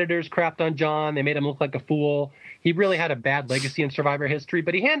 the editors crapped on John. They made him look like a fool. He really had a bad legacy in Survivor history,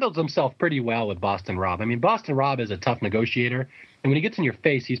 but he handles himself pretty well with Boston Rob. I mean, Boston Rob is a tough negotiator, and when he gets in your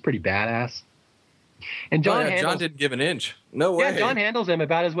face, he's pretty badass. And John didn't give an inch. No way. Yeah, John handles him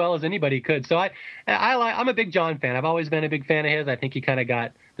about as well as anybody could. So I'm a big John fan. I've always been a big fan of his. I think he kind of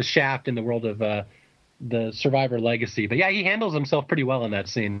got the shaft in the world of the Survivor legacy. But yeah, he handles himself pretty well in that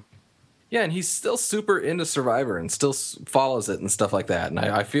scene. Yeah, and he's still super into Survivor and still follows it and stuff like that. And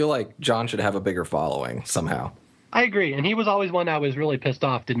I feel like John should have a bigger following somehow. I agree. And he was always one I was really pissed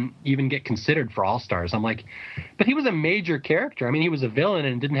off didn't even get considered for All-Stars. I'm like, but he was a major character. I mean, he was a villain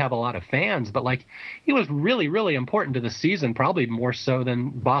and didn't have a lot of fans, but like he was really, really important to the season, probably more so than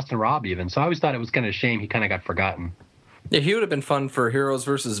Boston Rob even. So I always thought it was kind of a shame he kind of got forgotten. Yeah, he would have been fun for Heroes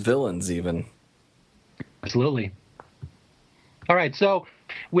versus Villains even. Absolutely. All right, so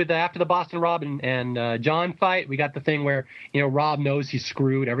after the Boston Rob and John fight, we got the thing where Rob knows he's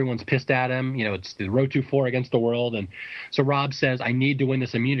screwed. Everyone's pissed at him. It's the Road to 4 against the world, and so Rob says, "I need to win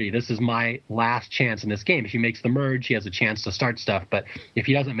this immunity. This is my last chance in this game. If he makes the merge, he has a chance to start stuff. But if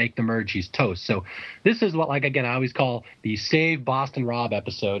he doesn't make the merge, he's toast." So this is what, like again, I always call the Save Boston Rob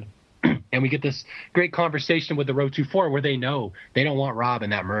episode. And we get this great conversation with the Road to 4 where they know they don't want Rob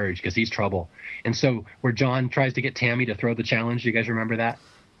in that merge because he's trouble. And so where John tries to get Tammy to throw the challenge. Do you guys remember that?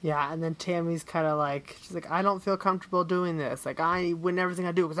 Yeah, and then Tammy's kind of like, she's like, I don't feel comfortable doing this. Like, I win everything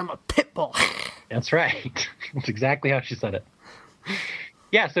I do because I'm a pit bull. That's right. That's exactly how she said it.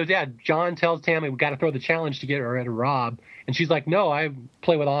 Yeah, so John tells Tammy, we got to throw the challenge to get her at Rob. And she's like, no, I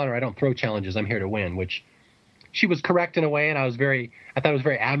play with honor. I don't throw challenges. I'm here to win, which she was correct in a way, and I thought it was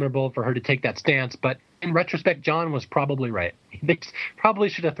very admirable for her to take that stance. But in retrospect, John was probably right. They probably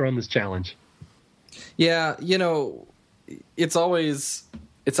should have thrown this challenge. Yeah, it's always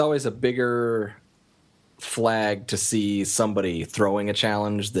a bigger flag to see somebody throwing a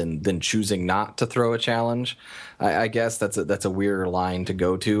challenge than choosing not to throw a challenge. I guess that's a weird line to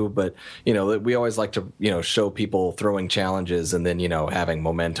go to, but we always like to show people throwing challenges and then having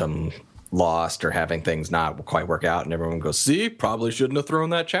momentum lost or having things not quite work out, and everyone goes, see, probably shouldn't have thrown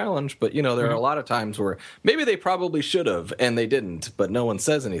that challenge. But there are a lot of times where maybe they probably should have and they didn't, but no one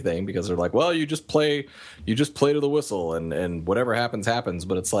says anything because they're like, well, you just play to the whistle and whatever happens.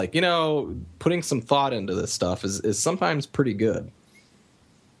 But it's like, putting some thought into this stuff is sometimes pretty good.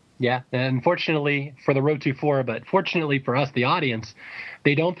 Yeah, and unfortunately for the Road to 4, but fortunately for us, the audience,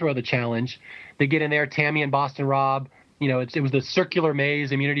 they don't throw the challenge. They get in there, Tammy and Boston Rob. It was the circular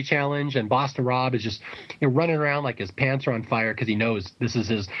maze immunity challenge, and Boston Rob is just running around like his pants are on fire because he knows this is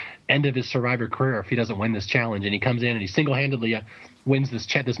his end of his Survivor career if he doesn't win this challenge. And he comes in and he single-handedly wins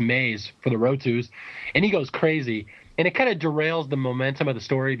this maze for the Road Tos, and he goes crazy. And it kind of derails the momentum of the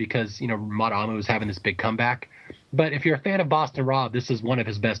story because Madamu is having this big comeback. But if you're a fan of Boston Rob, this is one of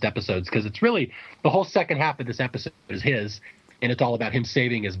his best episodes because it's really the whole second half of this episode is his, and it's all about him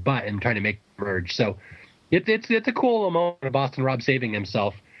saving his butt and trying to make the merge. So it's a cool moment of Boston Rob saving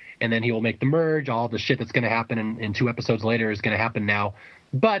himself, and then he will make the merge. All the shit that's going to happen in 2 episodes later is going to happen now.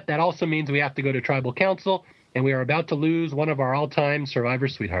 But that also means we have to go to Tribal Council, and we are about to lose one of our all-time Survivor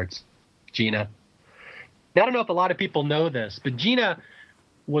sweethearts, Gina. Now, I don't know if a lot of people know this, but Gina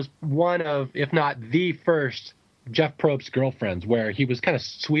was one of, if not the first Jeff Probst's girlfriends, where he was kind of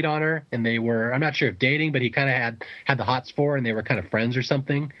sweet on her, and they were, I'm not sure if dating, but he kind of had the hots for her, and they were kind of friends or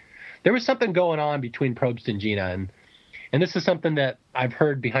something. There was something going on between Probst and Gina, and this is something that I've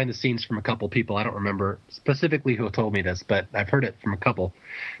heard behind the scenes from a couple people. I don't remember specifically who told me this, but I've heard it from a couple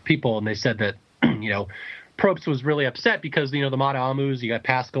people, and they said that, Probst was really upset because, the Mata-Amus, you got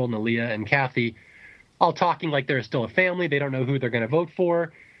Pascal and Aaliyah and Kathy all talking like they're still a family. They don't know who they're going to vote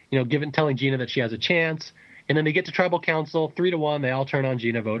for, telling Gina that she has a chance. And then they get to tribal council, 3-1. They all turn on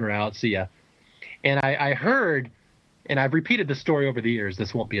Gina, vote her out. See ya. And I heard, and I've repeated this story over the years,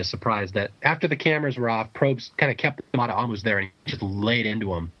 this won't be a surprise, that after the cameras were off, Probst kind of kept the Mata-Amus there and he just laid into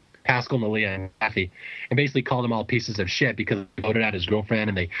them, Pascal, Aaliyah, and Kathy, and basically called them all pieces of shit because they voted out his girlfriend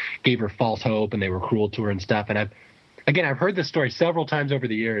and they gave her false hope and they were cruel to her and stuff. And I've heard this story several times over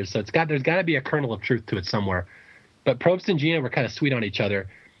the years, so there's got to be a kernel of truth to it somewhere. But Probst and Gina were kind of sweet on each other.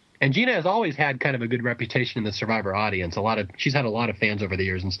 And Gina has always had kind of a good reputation in the Survivor audience. She's had a lot of fans over the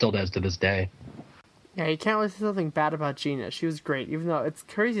years and still does to this day. Yeah, you can't really say something bad about Gina. She was great, even though it's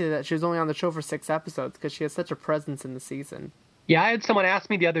crazy that she was only on the show for 6 episodes because she has such a presence in the season. Yeah, I had someone ask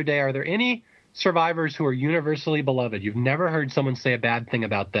me the other day, are there any survivors who are universally beloved? You've never heard someone say a bad thing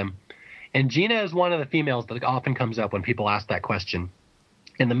about them. And Gina is one of the females that often comes up when people ask that question.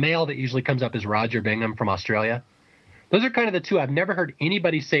 And the male that usually comes up is Roger Bingham from Australia. Those are kind of the two I've never heard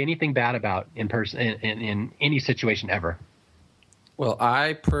anybody say anything bad about in person in any situation ever. Well,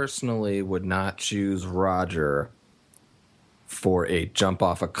 I personally would not choose Roger for a jump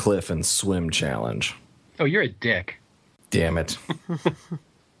off a cliff and swim challenge. Oh, you're a dick. Damn it.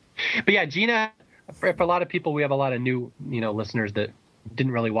 But yeah, Gina, for a lot of people, we have a lot of new, listeners that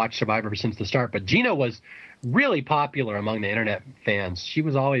didn't really watch Survivor since the start. But Gina was really popular among the internet fans. She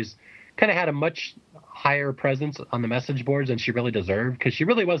was always kind of had a much higher presence on the message boards than she really deserved because she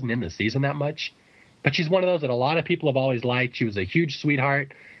really wasn't in the season that much. But she's one of those that a lot of people have always liked. She was a huge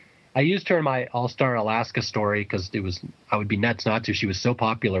sweetheart. I used her in my All-Star Alaska story because I would be nuts not to. She was so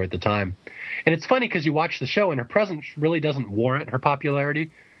popular at the time. And it's funny because you watch the show and her presence really doesn't warrant her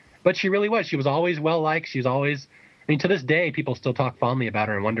popularity. But she really was. She was always well-liked. She was always, to this day, people still talk fondly about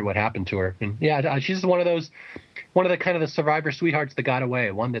her and wonder what happened to her. And yeah, she's one of the kind of the Survivor sweethearts that got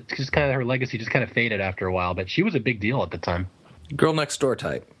away. One that just kind of, her legacy just kind of faded after a while. But she was a big deal at the time. Girl next door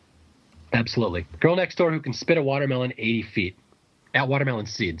type. Absolutely. Girl next door who can spit a watermelon 80 feet. Watermelon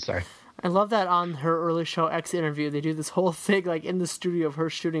seed, sorry. I love that on her early show X interview, they do this whole thing like in the studio of her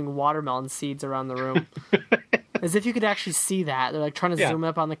shooting watermelon seeds around the room. As if you could actually see that. They're like trying to zoom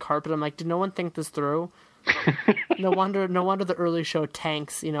up on the carpet. I'm like, did no one think this through? No wonder the early show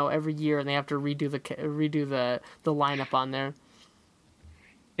tanks, every year and they have to redo the lineup on there.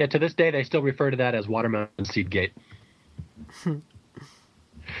 Yeah, to this day they still refer to that as watermelon seed gate.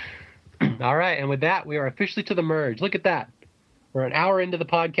 All right, and with that, we are officially to the merge. Look at that. We're an hour into the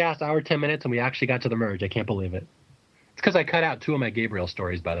podcast, hour 10 minutes, and we actually got to the merge. I can't believe it. It's because I cut out 2 of my Gabriel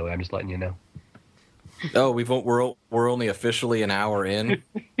stories, by the way. I'm just letting you know. Oh, we're only officially an hour in?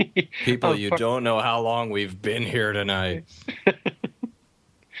 People, you don't know how long we've been here tonight.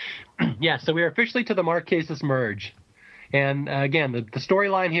 Yeah, so we are officially to the Marquesas merge. And again, the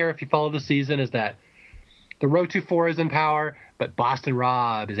storyline here, if you follow the season, is that the Rotu 4 is in power, but Boston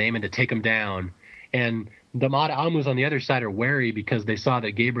Rob is aiming to take him down. And the Mata-Amus on the other side are wary because they saw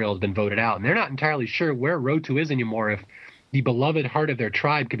that Gabriel has been voted out. And they're not entirely sure where Rotu is anymore if the beloved heart of their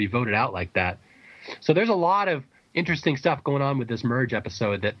tribe could be voted out like that. So there's a lot of interesting stuff going on with this merge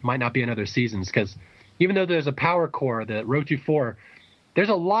episode that might not be in other seasons because even though there's a power core, the Rotu 4, there's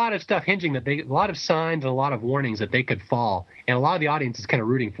a lot of stuff hinging a lot of signs and a lot of warnings that they could fall. And a lot of the audience is kind of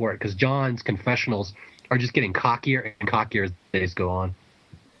rooting for it because John's confessionals are just getting cockier and cockier as the days go on.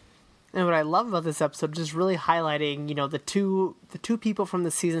 And what I love about this episode is just really highlighting, the two people from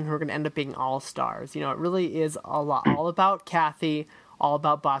the season who are going to end up being all-stars. It really is all about Kathy, all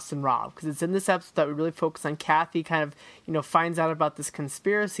about Boston Rob. Because it's in this episode that we really focus on Kathy kind of, finds out about this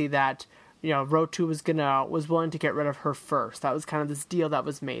conspiracy that Rotu was willing to get rid of her first. That was kind of this deal that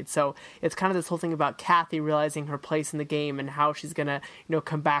was made. So it's kind of this whole thing about Kathy realizing her place in the game and how she's gonna,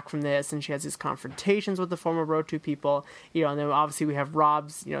 come back from this. And she has these confrontations with the former Rotu people, and then obviously we have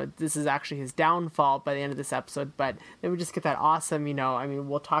Rob's, this is actually his downfall by the end of this episode. But then we just get that awesome,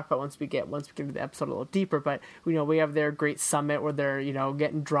 we'll talk about once we get into the episode a little deeper. But we have their great summit where they're,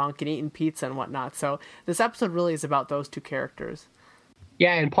 getting drunk and eating pizza and whatnot. So this episode really is about those two characters.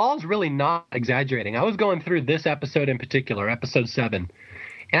 Yeah, and Paul's really not exaggerating. I was going through this episode in particular, episode 7,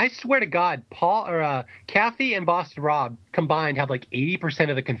 and I swear to God, Kathy and Boston Rob combined have like 80%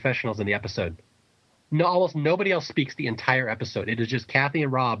 of the confessionals in the episode. No, almost nobody else speaks the entire episode. It is just Kathy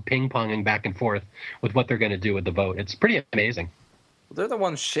and Rob ping-ponging back and forth with what they're going to do with the vote. It's pretty amazing. They're the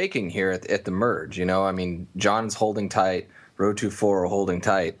ones shaking here at the merge, you know? I mean, John's holding tight, Row 24 are holding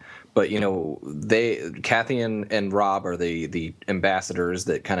tight, but, you know, Kathy and Rob are the ambassadors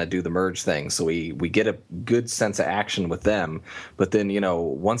that kind of do the merge thing, so we get a good sense of action with them. But then, you know,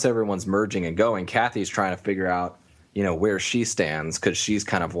 once everyone's merging and going, Kathy's trying to figure out, you know, where she stands, because she's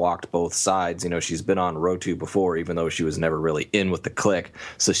kind of walked both sides. You know, she's been on Row 2 before, even though she was never really in with the clique.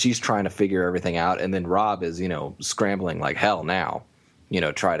 So she's trying to figure everything out, and then Rob is, you know, scrambling like hell now, you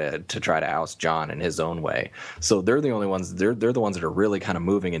know, try to oust John in his own way. So they're the only ones. They're the ones that are really kind of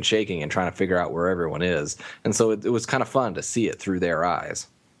moving and shaking and trying to figure out where everyone is. And so it was kind of fun to see it through their eyes.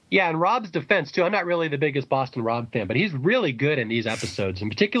 Yeah, and Rob's defense too. I'm not really the biggest Boston Rob fan, but he's really good in these episodes, in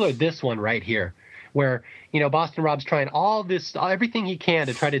particular this one right here, where, you know, Boston Rob's trying everything he can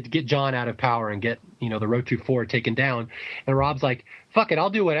to try to get John out of power and get, you know, the Row 24 taken down. And Rob's like, fuck it, I'll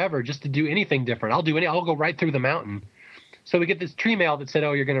do whatever just to do anything different. I'll go right through the mountain. So we get this tree mail that said,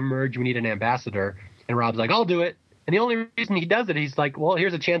 oh, you're going to merge, we need an ambassador. And Rob's like, I'll do it. And the only reason he does it, he's like, well,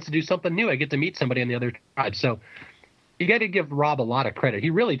 here's a chance to do something new. I get to meet somebody on the other tribe. So you got to give Rob a lot of credit. He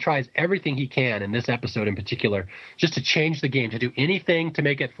really tries everything he can in this episode in particular just to change the game, to do anything to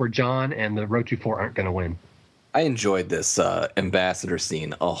make it for John and the Row 24 aren't going to win. I enjoyed this ambassador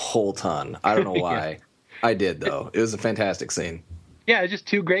scene a whole ton. I don't know why. Yeah. I did, though. It was a fantastic scene. Yeah, it's just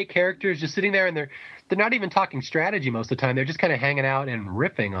two great characters just sitting there, and they're not even talking strategy most of the time. They're just kind of hanging out and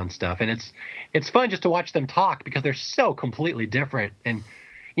riffing on stuff. And it's fun just to watch them talk because they're so completely different. And,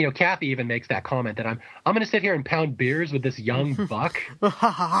 you know, Kathy even makes that comment that I'm going to sit here and pound beers with this young buck.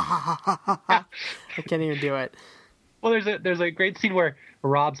 I can't even do it. Well, there's a great scene where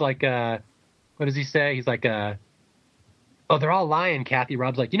Rob's like, what does he say? He's like, oh, they're all lying, Kathy.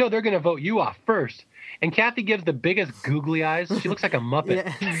 Rob's like, you know, they're going to vote you off first. And Kathy gives the biggest googly eyes. She looks like a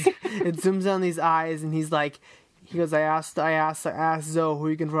Muppet. Yeah. It zooms on these eyes, and he goes, I asked Zoe who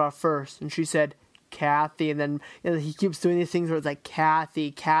you can vote off first, and she said Kathy, and then, you know, he keeps doing these things where it's like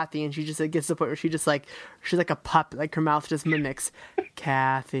Kathy, and she just like, gets to the point where she's like a puppet, like her mouth just mimics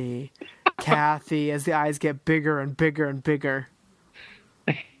Kathy, as the eyes get bigger and bigger and bigger.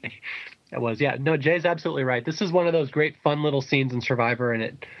 It was, yeah. No, Jay's absolutely right. This is one of those great fun little scenes in Survivor, and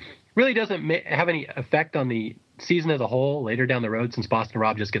it really doesn't have any effect on the season as a whole later down the road, since Boston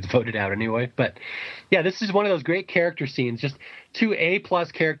Rob just gets voted out anyway. But yeah, this is one of those great character scenes, just two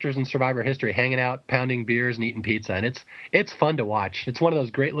A-plus characters in Survivor history hanging out, pounding beers and eating pizza, and it's fun to watch. It's one of those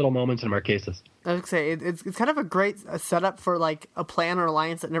great little moments in Marquesas. I was gonna say it's kind of a great setup for like a plan or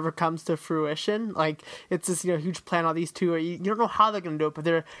alliance that never comes to fruition. Like it's this, you know, huge plan. All these two, you don't know how they're gonna do it, but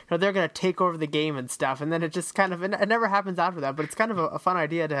they're gonna take over the game and stuff. And then it just kind of it never happens after that. But it's kind of a fun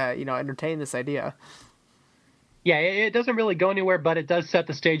idea to, you know, entertain this idea. Yeah, it doesn't really go anywhere, but it does set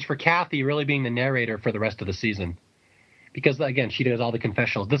the stage for Kathy really being the narrator for the rest of the season. Because, again, she does all the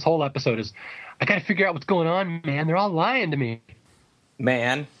confessionals. This whole episode is, I got to figure out what's going on, man. They're all lying to me.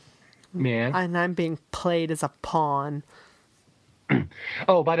 Man. And I'm being played as a pawn.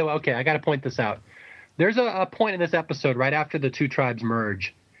 Oh, by the way, okay, I got to point this out. There's a point in this episode right after the two tribes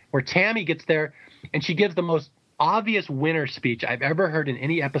merge where Tammy gets there and she gives the most obvious winner speech I've ever heard in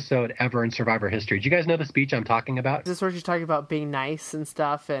any episode ever in Survivor history. Do you guys know the speech I'm talking about? Is this where she's talking about being nice and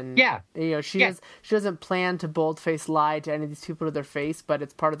stuff? And yeah, you know, she doesn't plan to bold-faced lie to any of these people to their face, but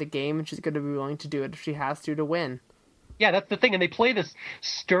it's part of the game, and she's going to be willing to do it if she has to win. Yeah, that's the thing. And they play this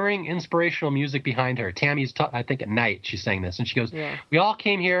stirring, inspirational music behind her. Tammy's, I think at night, she's saying this. And she goes, yeah, we all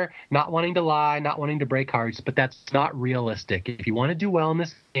came here not wanting to lie, not wanting to break hearts, but that's not realistic. If you want to do well in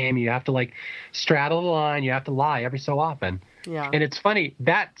this game, you have to, like, straddle the line. You have to lie every so often. Yeah. And it's funny.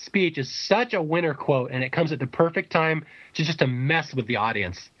 That speech is such a winner quote, and it comes at the perfect time to mess with the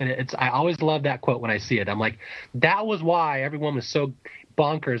audience. And I always love that quote when I see it. I'm like, that was why everyone was so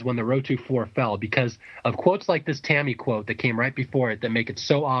bonkers when the Row 24 fell, because of quotes like this Tammy quote that came right before it that make it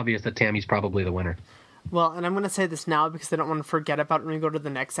so obvious that Tammy's probably the winner. Well, and I'm going to say this now because I don't want to forget about it when we go to the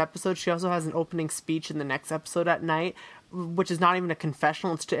next episode. She also has an opening speech in the next episode at night, which is not even a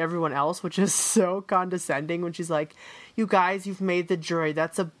confessional. It's to everyone else, which is so condescending when she's like, you guys, you've made the jury.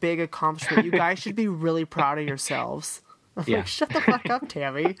 That's a big accomplishment. You guys should be really proud of yourselves. I'm like, shut the fuck up,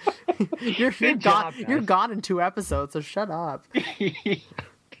 Tammy. You're gone. You're gone in 2 episodes, so shut up. It's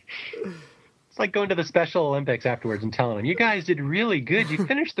like going to the Special Olympics afterwards and telling them, you guys did really good. You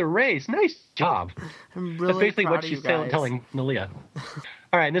finished the race. Nice job. I'm really That's basically proud what of she's you guys. telling Nalia.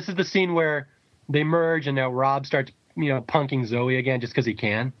 All right, and this is the scene where they merge, and now Rob starts, punking Zoe again just because he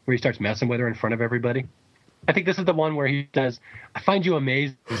can, where he starts messing with her in front of everybody. I think this is the one where he says, "I find you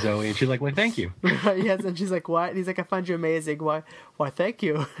amazing, Zoe," and she's like, "Well, thank you." Yes, and she's like, "What?" And he's like, "I find you amazing. Why? Why? Thank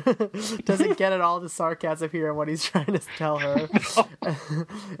you." Doesn't get at all the sarcasm here and what he's trying to tell her.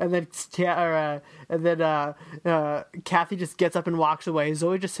 And then Kathy just gets up and walks away.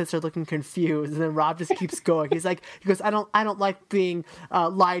 Zoe just sits there looking confused, and then Rob just keeps going. He goes, "I don't like being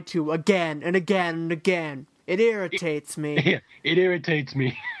lied to again and again and again. It irritates me." Yeah, it irritates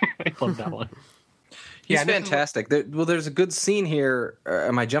me. I love that one. He's fantastic. There's a good scene here.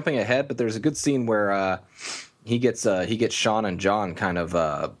 Am I jumping ahead? But there's a good scene where he gets Sean and John kind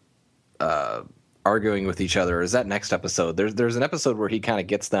of arguing with each other. Or is that next episode? There's an episode where he kind of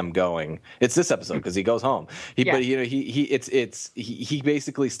gets them going. It's this episode because he goes home. But he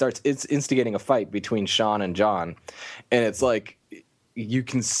basically starts instigating a fight between Sean and John, and it's like you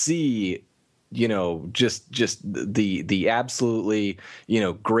can see. Just the absolutely,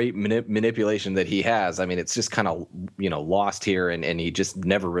 great manipulation that he has. I mean, it's just kind of, lost here, and he just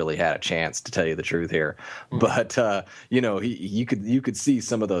never really had a chance, to tell you the truth here. But, you could see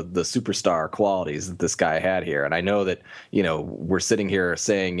some of the superstar qualities that this guy had here. And I know that, we're sitting here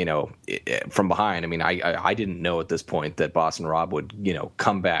saying, from behind, I mean, I didn't know at this point that Boston Rob would,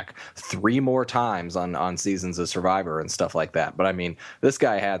 come back 3 more times on seasons of Survivor and stuff like that. But I mean, this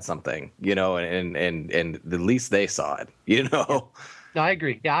guy had something, and at least they saw it, Yeah. No, I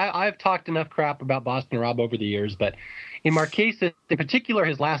agree. Yeah, I've talked enough crap about Boston Rob over the years, but in Marquesas, in particular,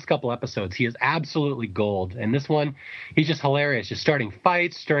 his last couple episodes, he is absolutely gold. And this one, he's just hilarious, just starting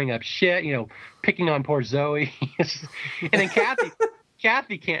fights, stirring up shit, picking on poor Zoe. And then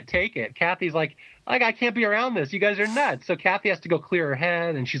Kathy can't take it. Kathy's like, I can't be around this. You guys are nuts. So Kathy has to go clear her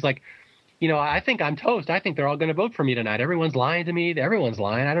head, and she's like, I think I'm toast. I think they're all going to vote for me tonight. Everyone's lying to me. Everyone's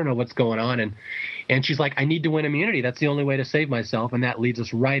lying. I don't know what's going on. And she's like, I need to win immunity. That's the only way to save myself. And that leads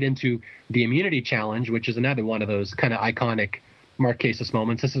us right into the immunity challenge, which is another one of those kind of iconic Marquesas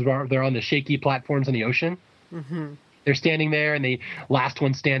moments. This is where they're on the shaky platforms in the ocean. Mm-hmm. They're standing there, and the last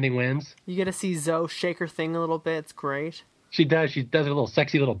one standing wins. You get to see Zoe shake her thing a little bit. It's great. She does. She does a little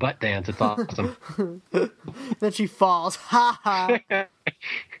sexy little butt dance. It's awesome. Then she falls. Ha ha.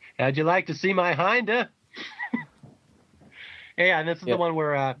 How'd you like to see my hinda? Yeah, and this is the one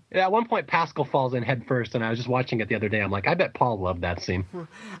where at one point Pascal falls in head first, and I was just watching it the other day. I'm like, I bet Paul loved that scene.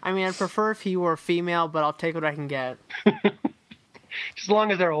 I mean, I'd prefer if he were female, but I'll take what I can get. Just as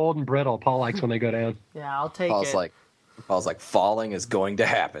long as they're old and brittle, Paul likes when they go down. Yeah, I'll take it. Paul's like, falling is going to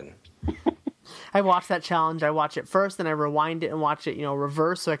happen. I watch that challenge. I watch it first, then I rewind it and watch it,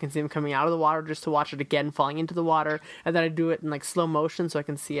 reverse, so I can see him coming out of the water, just to watch it again falling into the water, and then I do it in like slow motion so I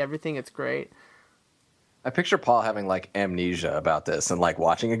can see everything. It's great. I picture Paul having like amnesia about this and like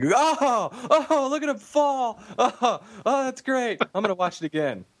watching it go, oh, look at him fall. Oh, that's great. I'm gonna watch it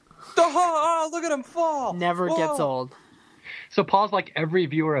again. Oh, look at him fall. Never gets old. So Paul's like every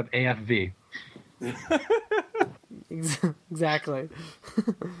viewer of AFV. Exactly.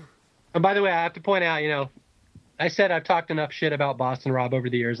 And by the way, I have to point out, I said I've talked enough shit about Boston Rob over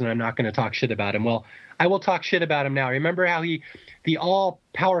the years, and I'm not going to talk shit about him. Well, I will talk shit about him now. Remember how the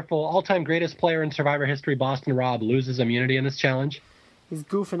all-powerful, all-time greatest player in Survivor history, Boston Rob, loses immunity in this challenge? He's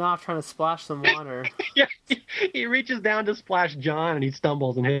goofing off trying to splash some water. Yeah, he reaches down to splash John, and he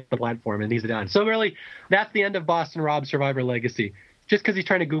stumbles and hits the platform, and he's done. So really, that's the end of Boston Rob's Survivor legacy. Just because he's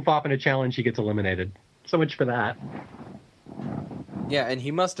trying to goof off in a challenge, he gets eliminated. So much for that. Yeah, and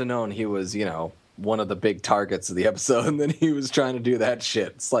he must have known he was, one of the big targets of the episode, and then he was trying to do that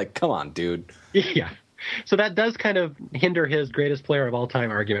shit. It's like, come on, dude. Yeah. So that does kind of hinder his greatest player of all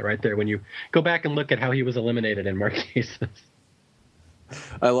time argument right there when you go back and look at how he was eliminated in Marquesas.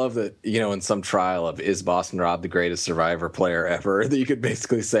 I love that, in some trial of is Boston Rob the greatest Survivor player ever, that you could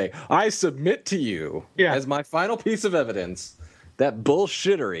basically say, I submit to you as my final piece of evidence that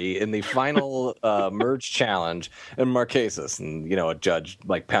bullshittery in the final merge challenge in Marquesas, and a judge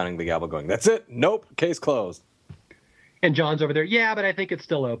like pounding the gavel going, that's it, nope, case closed. And John's over there, yeah, but I think it's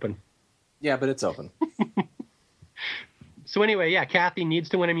still open. Yeah, but it's open. So anyway, Kathy needs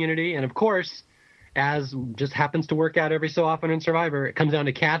to win immunity, and of course, as just happens to work out every so often in Survivor, it comes down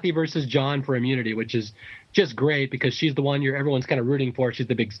to Kathy versus John for immunity, which is just great because she's the one everyone's kind of rooting for. She's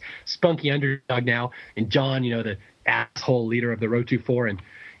the big spunky underdog now, and John, the asshole leader of the Row 24.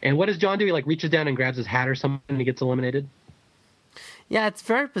 And what does John do? He like reaches down and grabs his hat or something, and he gets eliminated. Yeah, it's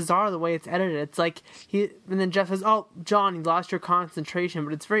very bizarre the way it's edited. It's like and then Jeff says, "Oh, John, you lost your concentration,"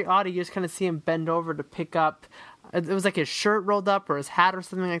 but it's very odd. You just kind of see him bend over to pick up. It was like his shirt rolled up or his hat or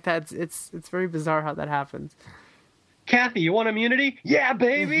something like that. It's very bizarre how that happens. Kathy, you want immunity? Yeah,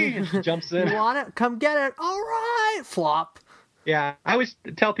 baby. And she jumps in. You want it? Come get it. All right. Flop. Yeah, I always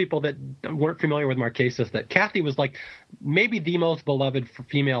tell people that weren't familiar with Marquesas that Kathy was like maybe the most beloved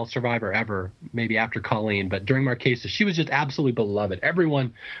female survivor ever, maybe after Colleen. But during Marquesas, she was just absolutely beloved.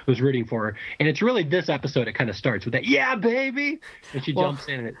 Everyone was rooting for her. And it's really this episode it kind of starts with that, yeah, baby! And she jumps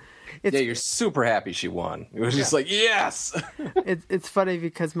in and it. You're super happy she won. It was just like, yes! It's funny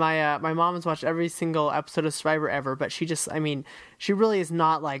because my mom has watched every single episode of Survivor ever, but she really is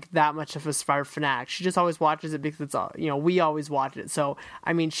not like that much of a Survivor fanatic. She just always watches it because it's we always watch it. So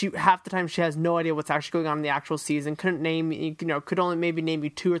she half the time she has no idea what's actually going on in the actual season. Could only maybe name you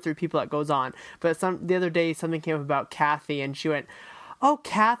 2 or 3 people that goes on. But the other day something came up about Kathy, and she went, "Oh,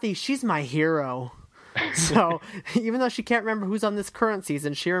 Kathy, she's my hero." So even though she can't remember who's on this current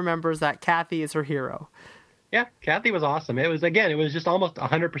season, she remembers that Kathy is her hero. Yeah, Kathy was awesome. It was just almost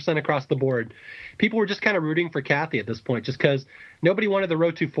 100% across the board. People were just kind of rooting for Kathy at this point, just because nobody wanted the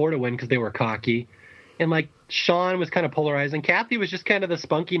Road to 4 to win because they were cocky. And like Sean was kind of polarizing. Kathy was just kind of the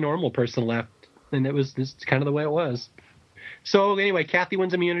spunky normal person left. And it was just kind of the way it was. So anyway, Kathy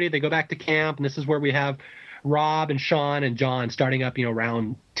wins immunity. They go back to camp. And this is where we have Rob and Sean and John starting up,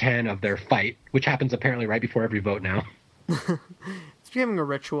 round 10 of their fight, which happens apparently right before every vote now. It's becoming a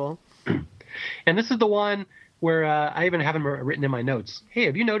ritual. And this is the one where I even have them written in my notes. Hey,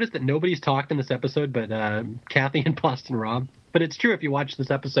 have you noticed that nobody's talked in this episode but Kathy and Boston Rob? But it's true if you watch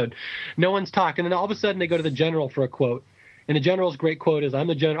this episode. No one's talked. And then all of a sudden they go to the general for a quote. And the general's great quote is, "I'm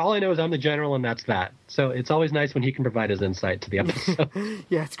the general. All I know is I'm the general, and that's that." So it's always nice when he can provide his insight to the episode.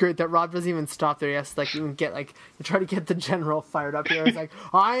 Yeah, it's great that Rob doesn't even stop there. He has to even get try to get the general fired up here. It's like,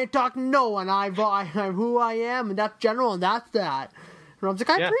 I ain't talking to no one. I'm who I am, and that's general, and that's that. And Rob's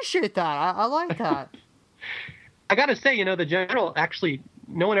like, I appreciate that. I like that. I got to say, the general actually,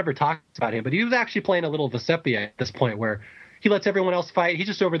 no one ever talks about him, but he was actually playing a little Vesepia at this point where he lets everyone else fight. He's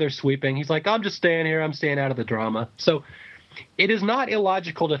just over there sweeping. He's like, I'm just staying here. I'm staying out of the drama. So it is not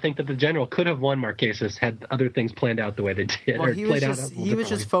illogical to think that the general could have won Marquesas had other things planned out the way they did. Well, he was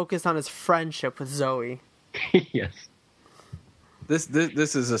just focused on his friendship with Zoe. Yes.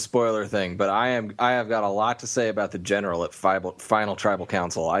 This is a spoiler thing, but I have got a lot to say about the general at Final Tribal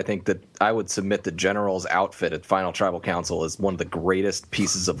Council. I think that I would submit the general's outfit at Final Tribal Council as one of the greatest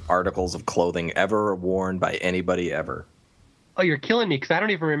pieces of articles of clothing ever worn by anybody ever. Oh, you're killing me because I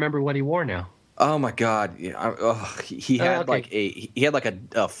don't even remember what he wore now. Oh my God! He had like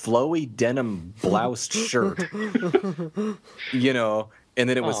a flowy denim bloused shirt, and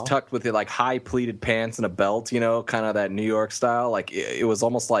then it was tucked with like high pleated pants and a belt, kind of that New York style. Like it was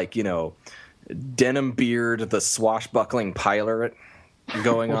almost like denim beard, the swashbuckling pirate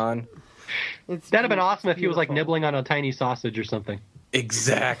going on. That'd have been awesome if he was like nibbling on a tiny sausage or something.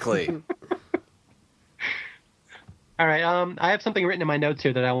 Exactly. All right, I have something written in my notes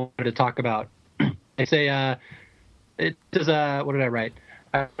here that I wanted to talk about. I say, it does. What did I write?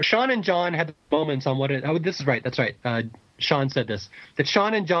 Sean and John had moments on this is right. That's right. Sean said this, that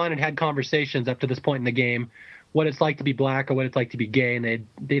Sean and John had conversations up to this point in the game, what it's like to be black or what it's like to be gay, and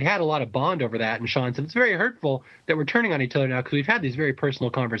they'd had a lot of bond over that. And Sean said, it's very hurtful that we're turning on each other now because we've had these very personal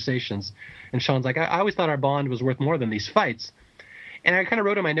conversations. And Sean's like, I always thought our bond was worth more than these fights. And I kind of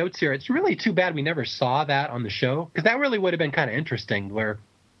wrote in my notes here, it's really too bad we never saw that on the show, because that really would have been kind of interesting, where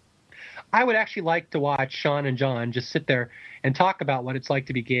I would actually like to watch Sean and John just sit there and talk about what it's like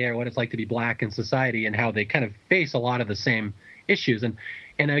to be gay or what it's like to be black in society and how they kind of face a lot of the same issues. And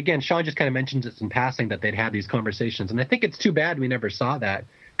again, Sean just kind of mentions it in passing that they'd had these conversations. And I think it's too bad we never saw that,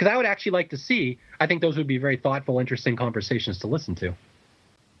 because I would actually like to see, I think those would be very thoughtful, interesting conversations to listen to.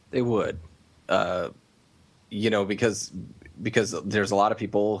 They would, because there's a lot of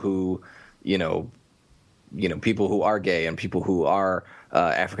people who, people who are gay and people who are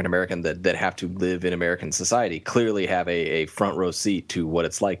African American that have to live in American society clearly have a front row seat to what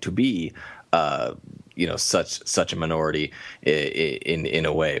it's like to be, such a minority in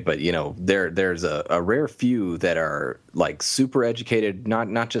a way. But there's a rare few that are like super educated,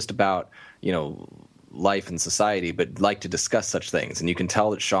 not just about life and society, but like to discuss such things. And you can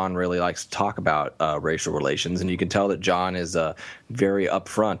tell that Sean really likes to talk about racial relations, and you can tell that John is very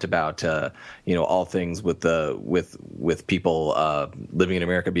upfront about all things with people living in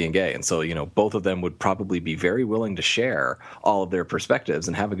America being gay. And so both of them would probably be very willing to share all of their perspectives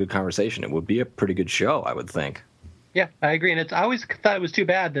and have a good conversation. It would be a pretty good show, I would think. Yeah, I agree. And I always thought it was too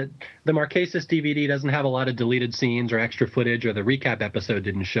bad that the Marquesas DVD doesn't have a lot of deleted scenes or extra footage, or the recap episode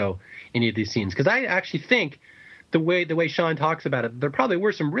didn't show any of these scenes. Because I actually think the way Sean talks about it, there probably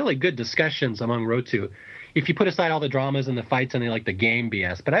were some really good discussions among Rotu. if you put aside all the dramas and the fights and the game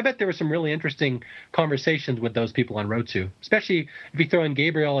BS. But I bet there were some really interesting conversations with those people on Rotu, especially if you throw in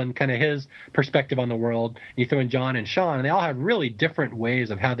Gabriel and kind of his perspective on the world, and you throw in John and Sean, and they all have really different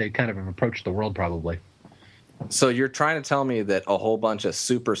ways of how they kind of approach the world, probably. So you're trying to tell me that a whole bunch of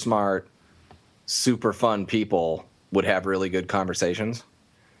super smart, super fun people would have really good conversations?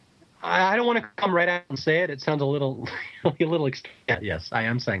 I don't want to come right out and say it. It sounds a little extreme. Yes, I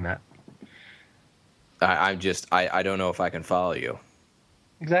am saying that. I don't know if I can follow you.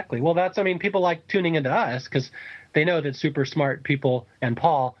 Exactly. Well, people like tuning into us because they know that super smart people and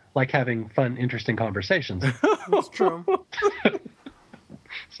Paul like having fun, interesting conversations. That's true.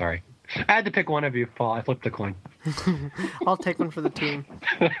 Sorry. I had to pick one of you, Paul. I flipped a coin. I'll take one for the team.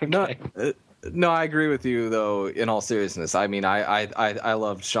 Okay. No, I agree with you, though, in all seriousness. I mean, I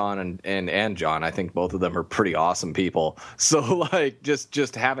love Sean and John. I think both of them are pretty awesome people. So,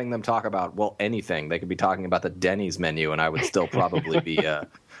 just having them talk about, anything. They could be talking about the Denny's menu, and I would still probably be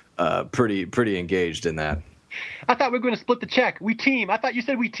pretty engaged in that. I thought we were going to split the check. We team. I thought you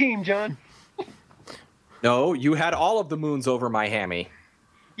said we team, John. No, you had all of the moons over my hammy.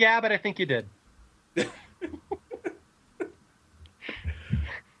 Yeah, but I think you did.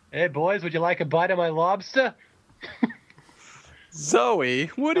 Hey, boys, would you like a bite of my lobster? Zoe,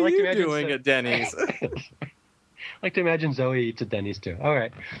 what are you doing at Denny's? I like to imagine Zoe eats at Denny's, too. All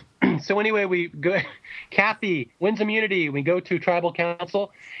right. So anyway, we go. Kathy wins immunity. We go to Tribal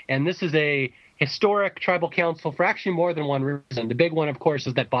Council, and this is a historic Tribal Council for actually more than one reason. The big one, of course,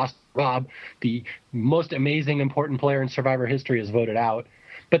 is that Boston Rob, the most amazing, important player in Survivor history, is voted out.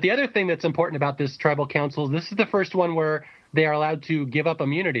 But the other thing that's important about this Tribal Council is this is the first one where they are allowed to give up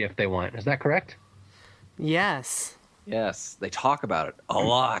immunity if they want. Is that correct? Yes. Yes, they talk about it a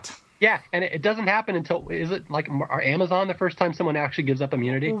lot. Yeah, and it doesn't happen until, is it like our Amazon the first time someone actually gives up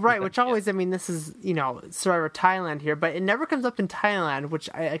immunity? Well, right, which always, this is, Survivor Thailand here, but it never comes up in Thailand, which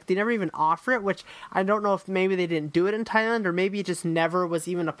they never even offer it, which I don't know if maybe they didn't do it in Thailand, or maybe it just never was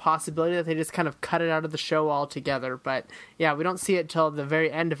even a possibility that they just kind of cut it out of the show altogether. But yeah, we don't see it till the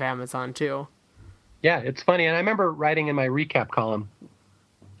very end of Amazon, too. Yeah, it's funny, and I remember writing in my recap column,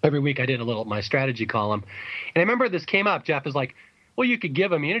 every week I did my strategy column, and I remember this came up. Jeff is like, well, you could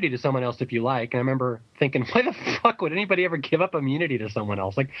give immunity to someone else if you like. And I remember thinking, why the fuck would anybody ever give up immunity to someone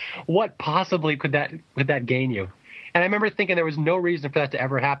else? Like, what possibly could that gain you? And I remember thinking there was no reason for that to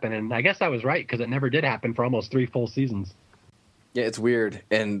ever happen. And I guess I was right, because it never did happen for almost 3 full seasons. Yeah, it's weird.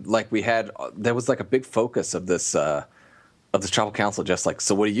 And there was a big focus of this Tribal Council, just like,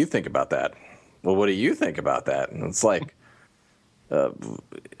 so what do you think about that? Well, what do you think about that? And it's like,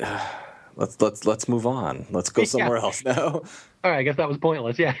 let's move on. Let's go somewhere else now. All right, I guess that was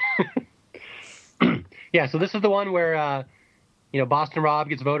pointless. Yeah. Yeah. So this is the one where, Boston Rob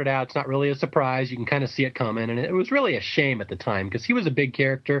gets voted out. It's not really a surprise. You can kind of see it coming. And it was really a shame at the time because he was a big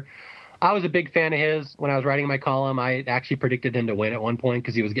character. I was a big fan of his. When I was writing my column, I actually predicted him to win at one point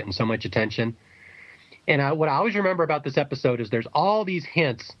because he was getting so much attention. And what I always remember about this episode is there's all these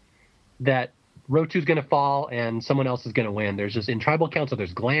hints that Rotu's going to fall and someone else is going to win. There's just, in Tribal Council,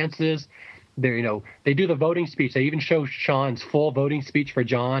 there's glances. They do the voting speech. They even show Sean's full voting speech for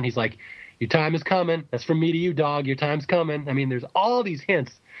John. He's like, your time is coming. That's from me to you, dog. Your time's coming. I mean, there's all these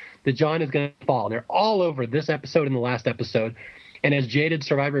hints that John is going to fall. And they're all over this episode and the last episode. And as jaded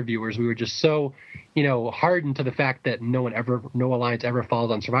Survivor viewers, we were just so, hardened to the fact that no alliance ever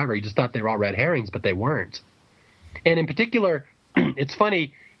falls on Survivor. You just thought they were all red herrings, but they weren't. And in particular, it's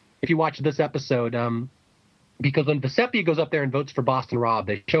funny if you watch this episode, because when Vecepia goes up there and votes for Boston Rob,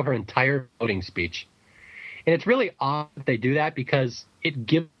 they show her entire voting speech. And it's really odd that they do that because it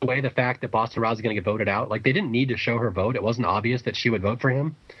gives away the fact that Boston Rob is going to get voted out. Like, they didn't need to show her vote. It wasn't obvious that she would vote for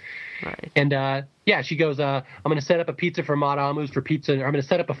him. Right. And, she goes, I'm going to set up a pizza for Mata Amus for pizza. Or I'm going to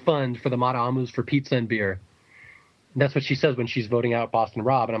set up a fund for the Mata Amus for pizza and beer. And that's what she says when she's voting out Boston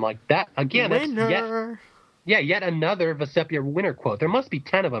Rob. And I'm like, that, again, winner. That's yet another Vecepia winner quote. There must be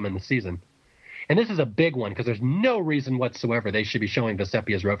 10 of them in the season. And this is a big one because there's no reason whatsoever they should be showing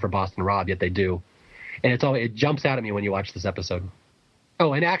Vesepia's vote for Boston Rob, yet they do. And it jumps out at me when you watch this episode.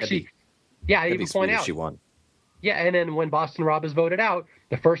 Oh, and actually, I even point out. She won. Yeah, and then when Boston Rob is voted out,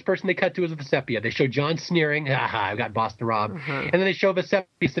 the first person they cut to is Vecepia. They show John sneering, I've got Boston Rob. Mm-hmm. And then they show Vecepia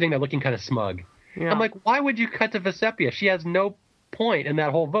sitting there looking kind of smug. Yeah. I'm like, why would you cut to Vecepia? She has no point in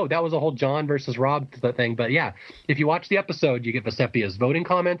that whole vote. That was a whole John versus Rob thing. But yeah, if you watch the episode, you get Vesepia's voting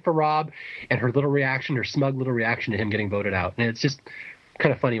comment for Rob and her smug little reaction to him getting voted out. And it's just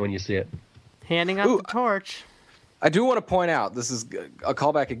kind of funny when you see it. Handing out the torch. I do want to point out, this is a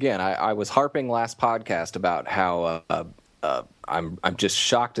callback again. I was harping last podcast about how I'm just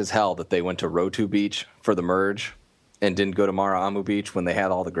shocked as hell that they went to Rotu Beach for the merge and didn't go to Maraamu Beach when they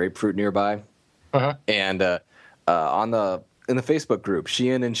had all the grapefruit nearby. Uh-huh. And in the Facebook group,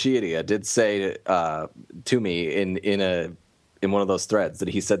 Sheehan and Sheedia did say to me in one of those threads that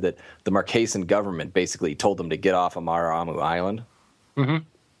he said that the Marquesan government basically told them to get off of Maraamu Island. Mm-hmm.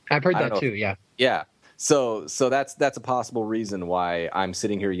 I've heard that too. Yeah. Yeah. So that's a possible reason why I'm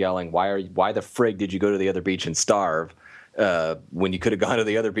sitting here yelling, why the frig did you go to the other beach and starve when you could have gone to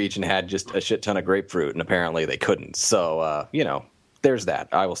the other beach and had just a shit ton of grapefruit, and apparently they couldn't. So there's that.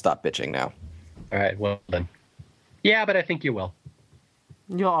 I will stop bitching now. All right. Well then. Yeah, but I think you will.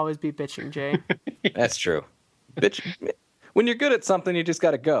 You'll always be bitching, Jay. That's true. Bitch. When you're good at something, you just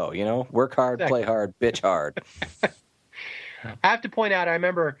got to go. Work hard, play hard, bitch hard. I have to point out, I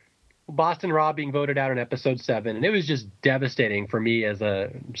remember Boston Rob being voted out in episode 7, and it was just devastating for me as a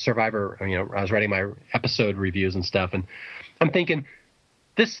survivor. I was writing my episode reviews and stuff, and I'm thinking,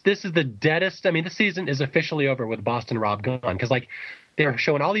 this is the deadest. I mean, this season is officially over with Boston Rob gone, because they're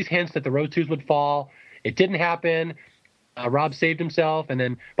showing all these hints that the Rotus would fall. It didn't happen. Rob saved himself, and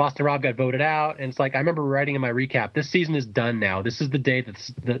then Boston Rob got voted out. And it's I remember writing in my recap, this season is done now. This is the day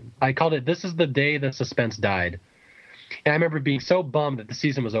I called it. This is the day the suspense died. And I remember being so bummed that the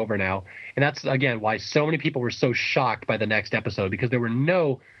season was over now. And that's, again, why so many people were so shocked by the next episode, because there were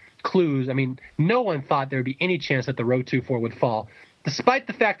no clues. I mean, no one thought there would be any chance that the Rotu 4 would fall, despite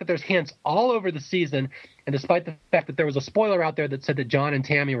the fact that there's hints all over the season, and despite the fact that there was a spoiler out there that said that John and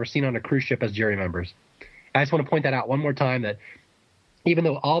Tammy were seen on a cruise ship as jury members. I just want to point that out one more time, that even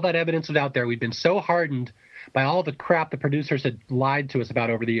though all that evidence was out there, we'd been so hardened by all the crap the producers had lied to us about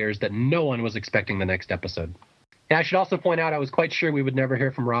over the years that no one was expecting the next episode. And I should also point out, I was quite sure we would never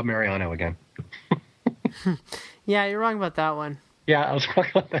hear from Rob Mariano again. Yeah, you're wrong about that one. Yeah, I was wrong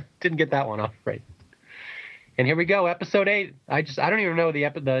about that. Didn't get that one off right. And here we go, episode 8. I don't even know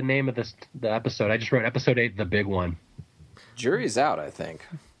the name of the episode. I just wrote episode 8, the big one. Jury's out, I think.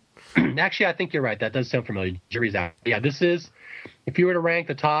 Actually, I think you're right. That does sound familiar. Jury's out. Yeah, this is, if you were to rank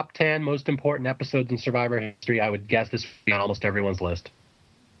the top 10 most important episodes in Survivor history, I would guess this would be on almost everyone's list.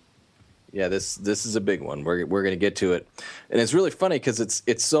 Yeah, this is a big one. We're going to get to it. And it's really funny because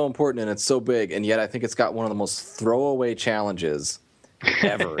it's so important and it's so big, and yet I think it's got one of the most throwaway challenges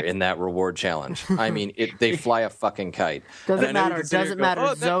ever in that reward challenge. I mean, they fly a fucking kite. Doesn't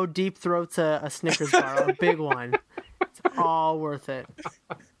matter. Zoe deep throats a Snickers bar, a big one. It's all worth it.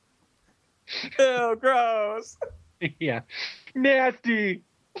 Ew, gross. Yeah. Nasty.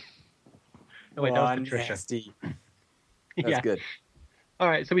 Oh, wait, that was Patricia. Nasty. That's good. All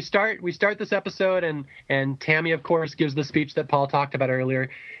right, so we start this episode, and Tammy, of course, gives the speech that Paul talked about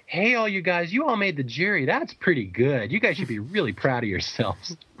earlier. Hey, all you guys, you all made the jury. That's pretty good. You guys should be really proud of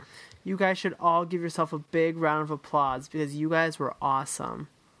yourselves. You guys should all give yourself a big round of applause because you guys were awesome.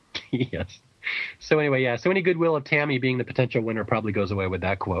 Yes. So anyway, yeah. So any goodwill of Tammy being the potential winner probably goes away with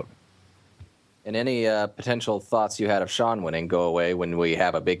that quote. And any potential thoughts you had of Sean winning go away when we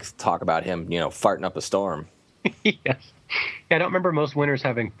have a big talk about him, farting up a storm. Yes. Yeah, I don't remember most winners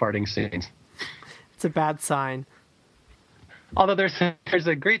having farting scenes. It's a bad sign. Although there's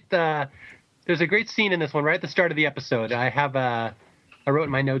a great scene in this one right at the start of the episode. I wrote in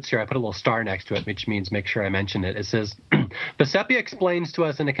my notes here. I put a little star next to it, which means make sure I mention it. It says, Vecepia explains to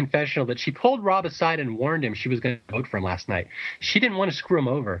us in a confessional that she pulled Rob aside and warned him she was going to vote for him last night. She didn't want to screw him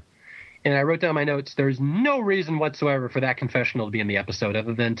over. And I wrote down my notes, there's no reason whatsoever for that confessional to be in the episode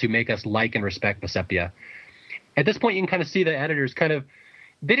other than to make us like and respect Vecepia. At this point, you can kind of see the editors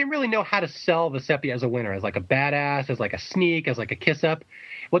they didn't really know how to sell Vecepia as a winner, as like a badass, as like a sneak, as like a kiss-up.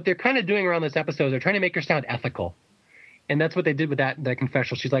 What they're kind of doing around this episode, they're trying to make her sound ethical. And that's what they did with that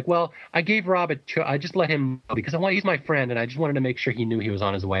confessional. She's like, well, I gave Rob I just let him know because he's my friend, and I just wanted to make sure he knew he was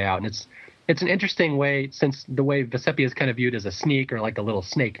on his way out. And it's an interesting way, since the way Vecepia is kind of viewed as a sneak or like a little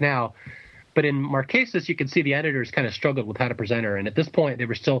snake now. But in Marquesas, you could see the editors kind of struggled with how to present her. And at this point, they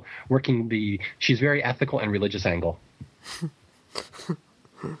were still working she's very ethical and religious angle.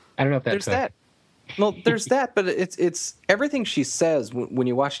 I don't know if that's... There's that. Well, there's that, but it's everything she says when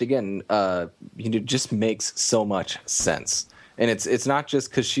you watch it again, it just makes so much sense. And it's not just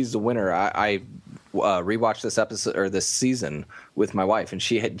because she's the winner. I rewatched this episode or this season with my wife, and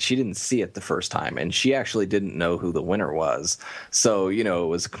she didn't see it the first time, and she actually didn't know who the winner was. So it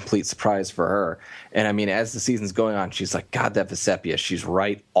was a complete surprise for her. And I mean, as the season's going on, she's like, God, that Vecepia, she's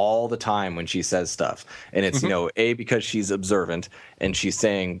right all the time when she says stuff. And it's A, because she's observant and she's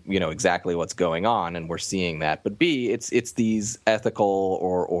saying exactly what's going on, and we're seeing that. But B, it's these ethical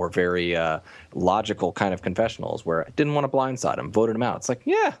or very logical kind of confessionals where I didn't want to blindside him, voted him out. It's like,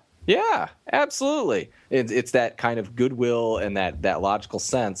 yeah, Yeah, absolutely. It's that kind of goodwill and that logical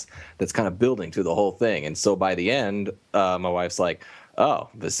sense that's kind of building to the whole thing. And so by the end, my wife's like, oh,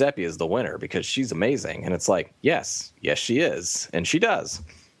 Vesepi is the winner because she's amazing. And it's like, yes, she is. And she does.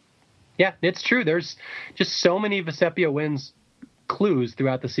 Yeah, it's true. There's just so many Vesepia wins clues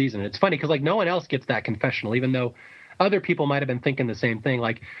throughout the season. It's funny because like no one else gets that confessional, even though other people might have been thinking the same thing.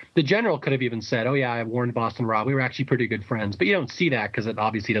 Like the general could have even said, oh yeah, I warned Boston Rob. We were actually pretty good friends. But you don't see that because it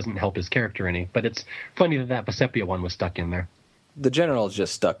obviously doesn't help his character any. But it's funny that Vesepia one was stuck in there. The general is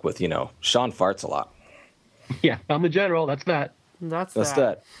just stuck with, Sean farts a lot. Yeah, I'm the general. That's that. That's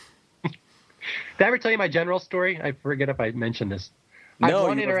that. Did I ever tell you my general story? I forget if I mentioned this.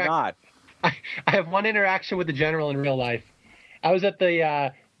 No, you have not. I have one interaction with the general in real life. I was at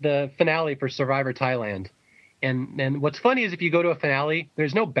the finale for Survivor Thailand. And what's funny is if you go to a finale,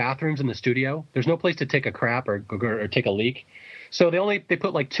 there's no bathrooms in the studio. There's no place to take a crap or take a leak. So they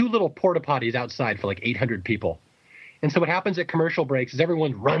put like 2 little porta potties outside for like 800 people. And so what happens at commercial breaks is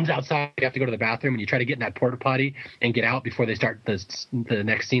everyone runs outside. You have to go to the bathroom and you try to get in that porta potty and get out before they start the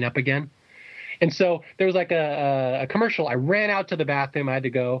next scene up again. And so there was like a commercial. I ran out to the bathroom. I had to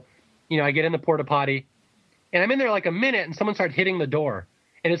go. I get in the porta potty and I'm in there like a minute and someone started hitting the door.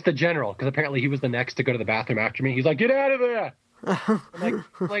 And it's the general, because apparently he was the next to go to the bathroom after me. He's like, get out of there. I'm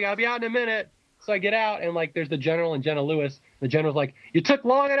like, I'll be out in a minute. So I get out, and like, there's the general and Jenna Lewis. The general's like, you took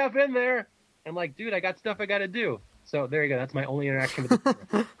long enough in there. I'm like, dude, I got stuff I got to do. So there you go. That's my only interaction with the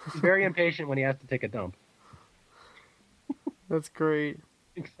general. He's very impatient when he has to take a dump. That's great.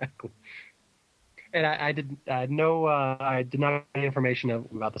 Exactly. And I did not have any information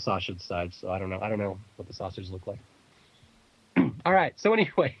about the sausage side, so I don't know what the sausages look like. All right. So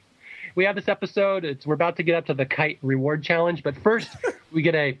anyway, we have this episode. We're about to get up to the kite reward challenge, but first we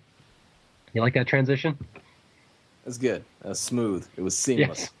get you like that transition? That's good. That's smooth. It was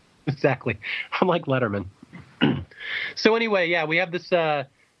seamless. Yes, exactly. I'm like Letterman. So anyway, yeah, we have this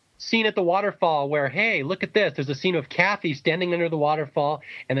scene at the waterfall where, hey, look at this. There's a scene of Kathy standing under the waterfall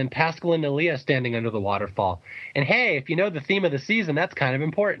and then Pascal and Nalia standing under the waterfall. And hey, if you know the theme of the season, that's kind of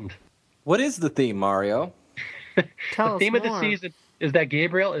important. What is the theme, Mario? The theme of the season is that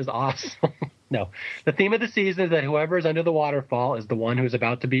Gabriel is awesome. No, the theme of the season is that whoever is under the waterfall is the one who is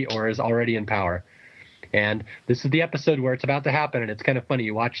about to be or is already in power. And this is the episode where it's about to happen, and it's kind of funny.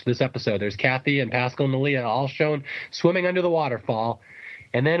 You watch this episode. There's Kathy and Pascal and Nalia all shown swimming under the waterfall.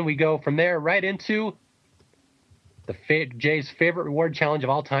 And then we go from there right into Jay's favorite reward challenge of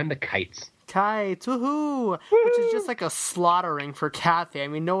all time, the kites. Kites, woohoo! Which is just like a slaughtering for Kathy. I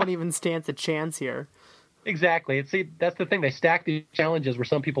mean, no one even stands a chance here. Exactly. See, that's the thing. They stack these challenges where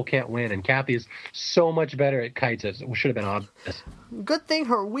some people can't win, and Kathy is so much better at kites. It should have been obvious. Good thing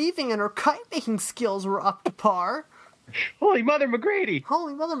her weaving and her kite-making skills were up to par. Holy Mother McGrady!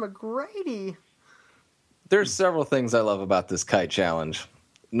 Holy Mother McGrady! There's several things I love about this kite challenge.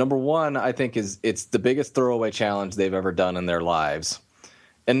 Number one, I think it's the biggest throwaway challenge they've ever done in their lives.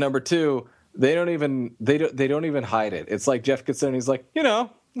 And number two, they don't even hide it. It's like Jeff gets in and he's like,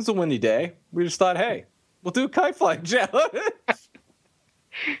 it's a windy day. We just thought, hey, we'll do a kite flying challenge.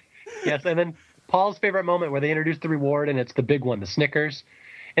 Yes, and then Paul's favorite moment where they introduce the reward, and it's the big one, the Snickers.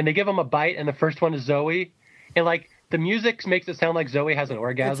 And they give him a bite, and the first one is Zoe. And, like, the music makes it sound like Zoe has an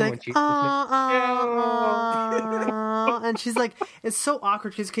orgasm when she eats the Snickers. And she's like, it's so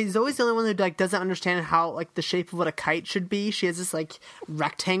awkward because Zoe's the only one who like doesn't understand how like the shape of what a kite should be. She has this like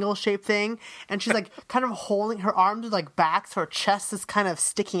rectangle shaped thing, and she's like kind of holding her arms with like back, so her chest is kind of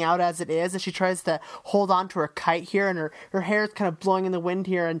sticking out as it is, and she tries to hold on to her kite here, and her hair is kind of blowing in the wind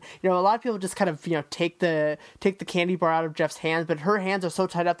here, and a lot of people just kind of take the candy bar out of Jeff's hands, but her hands are so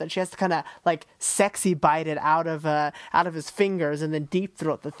tied up that she has to kind of like sexy bite it out of his fingers and then deep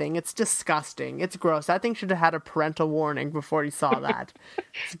throat the thing. It's disgusting. It's gross. I think should have had a parental warning before he saw that.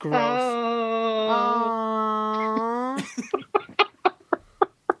 It's gross. I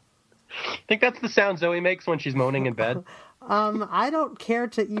think that's the sound Zoe makes when she's moaning in bed. I don't care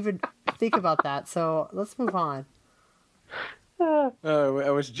to even think about that, so let's move on. I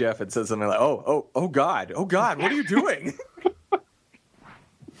wish Jeff had said something like, oh God, what are you doing?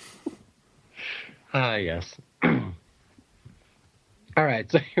 Yes. All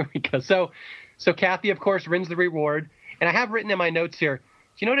right, so here we go. So Kathy, of course, wins the reward. And I have written in my notes here, do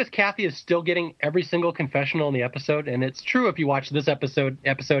you notice Kathy is still getting every single confessional in the episode? And it's true if you watch this episode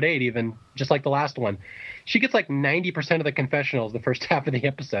 8 even, just like the last one. She gets like 90% of the confessionals the first half of the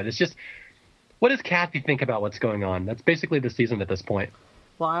episode. It's just, what does Kathy think about what's going on? That's basically the season at this point.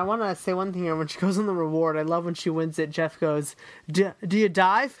 Well, I want to say one thing here. When she goes on the reward, I love when she wins it. Jeff goes, do you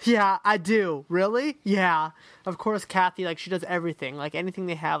dive? Yeah, I do. Really? Yeah. Of course, Kathy, like, she does everything. Like, anything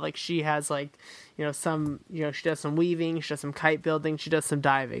they have, like, she has, like, she does some weaving, she does some kite building, she does some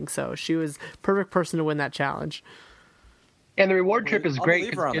diving. So she was perfect person to win that challenge. And the reward trip is great. I'll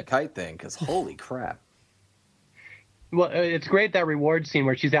leave her on the kite thing, because holy crap. Well, it's great, that reward scene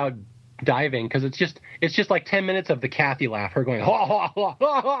where she's out diving, because it's just like 10 minutes of the Kathy laugh, her going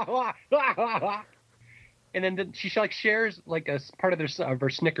and then she like shares like a part of her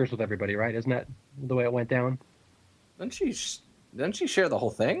Snickers with everybody, right? Isn't that the way it went down? Doesn't she share the whole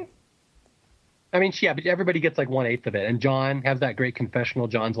thing? I mean, but everybody gets like 1/8 of it, and John has that great confessional.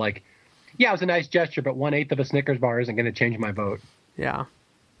 John's like, yeah, it was a nice gesture, but 1/8 of a Snickers bar isn't going to change my vote. Yeah.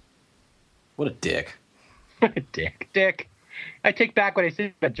 What a dick. What a dick. I take back what I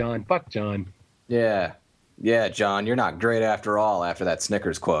said about John. Fuck John. Yeah, John, you're not great after all after that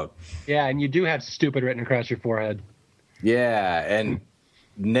Snickers quote. Yeah, and you do have stupid written across your forehead. Yeah, and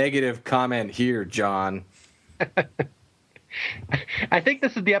negative comment here, John. I think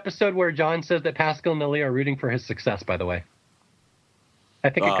this is the episode where John says that Pascal and Lily are rooting for his success, by the way. I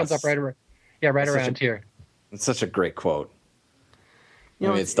think it comes up right around here. It's such a great quote.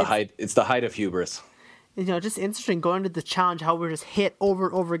 It's the height of hubris. Just interesting going to the challenge, how we're just hit over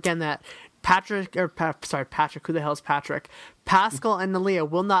and over again that Patrick, who the hell is Patrick? Pascal and Nalia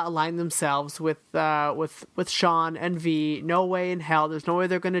will not align themselves with Sean and V. No way in hell. There's no way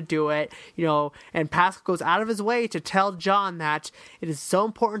they're going to do it. And Pascal goes out of his way to tell John that it is so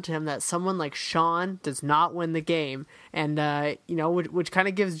important to him that someone like Sean does not win the game. And, which kind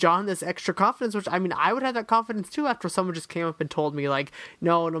of gives John this extra confidence, which, I mean, I would have that confidence too after someone just came up and told me, like,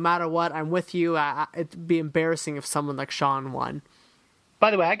 no matter what, I'm with you. It'd be embarrassing if someone like Sean won. By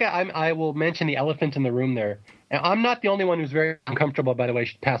the way, I will mention the elephant in the room there. And I'm not the only one who's very uncomfortable, by the way.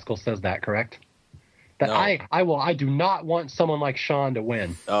 Pascal says that, correct? That no. I do not want someone like Sean to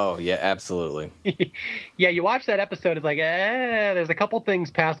win. Oh, yeah, absolutely. Yeah, you watch that episode, it's like, there's a couple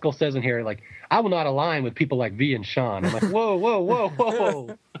things Pascal says in here, like, I will not align with people like V and Sean. I'm like,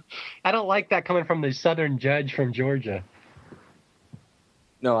 whoa. I don't like that coming from the Southern judge from Georgia.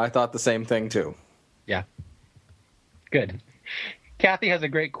 No, I thought the same thing, too. Yeah. Good. Kathy has a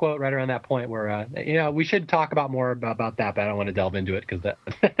great quote right around that point where, we should talk about more about that, but I don't want to delve into it because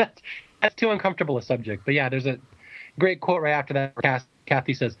that's too uncomfortable a subject. But yeah, there's a great quote right after that where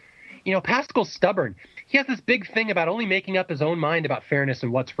Kathy says, Pascal's stubborn. He has this big thing about only making up his own mind about fairness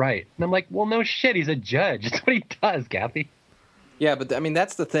and what's right. And I'm like, well, no shit, he's a judge. That's what he does, Kathy. Yeah, but I mean,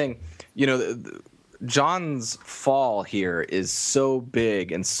 that's the thing. John's fall here is so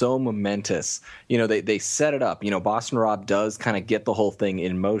big and so momentous. They set it up. Boston Rob does kind of get the whole thing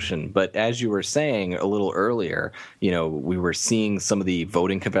in motion. But as you were saying a little earlier, we were seeing some of the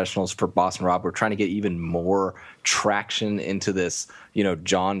voting confessionals for Boston Rob. We're trying to get even more traction into this,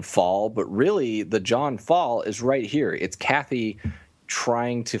 John fall. But really, the John fall is right here. It's Kathy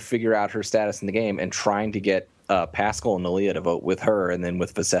trying to figure out her status in the game and trying to get Pascal and Nalia to vote with her, and then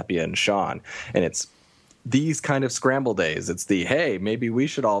with Vesepia and Sean. And it's these kind of scramble days. It's hey, maybe we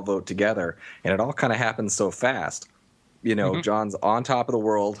should all vote together. And it all kind of happens so fast. John's on top of the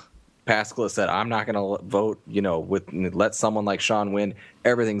world. Pascal has said, I'm not going to vote, let someone like Sean win.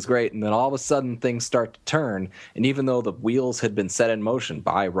 Everything's great. And then all of a sudden things start to turn. And even though the wheels had been set in motion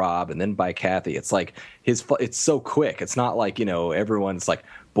by Rob and then by Kathy, it's like it's so quick. It's not like, everyone's like,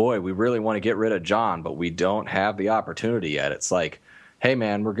 boy, we really want to get rid of John, but we don't have the opportunity yet. It's like, hey,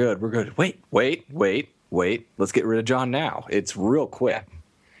 man, we're good. Wait. Let's get rid of John now. It's real quick.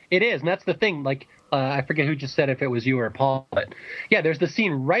 It is. And that's the thing. Like, I forget who just said if it was you or Paul, but yeah, there's the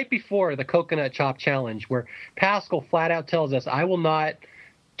scene right before the coconut chop challenge where Pascal flat out tells us, I will not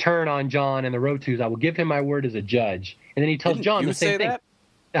turn on John and the Rotus. I will give him my word as a judge. And then he tells John the same thing.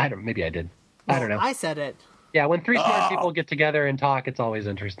 Maybe I did. I don't know. I said it. Yeah, when three smart people get together and talk, it's always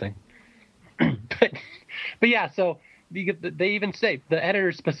interesting. but yeah, so they even say, the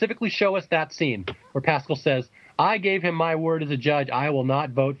editors specifically show us that scene where Pascal says, I gave him my word as a judge. I will not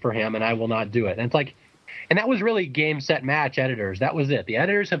vote for him, and I will not do it. And it's like, and that was really game, set, match editors. That was it. The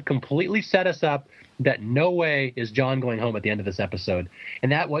editors have completely set us up that no way is John going home at the end of this episode.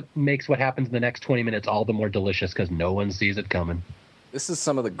 And that what makes what happens in the next 20 minutes all the more delicious because no one sees it coming. This is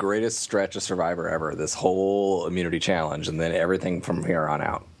some of the greatest stretch of Survivor ever, this whole immunity challenge, and then everything from here on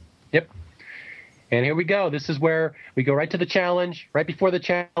out. Yep. And here we go. This is where we go right to the challenge. Right before the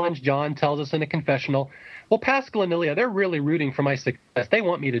challenge, John tells us in a confessional, well, Pascal and Nalia, they're really rooting for my success. They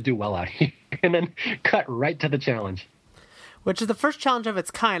want me to do well out here. And then cut right to the challenge. which is the first challenge of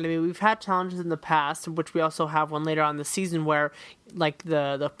its kind. I mean, we've had challenges in the past, which we also have one later on in the season where, like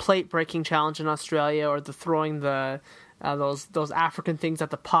the plate breaking challenge in Australia, or the throwing those African things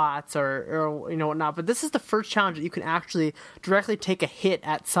at the pots, or whatnot. But this is the first challenge that you can actually directly take a hit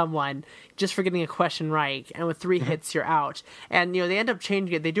at someone just for getting a question right, and with 3 hits you're out. And they end up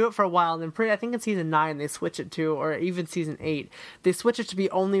changing it. They do it for a while, and then I think in season 9 they switch it to, or even season 8, they switch it to be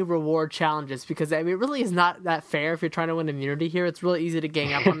only reward challenges, because it really is not that fair if you're trying to win immunity here. It's really easy to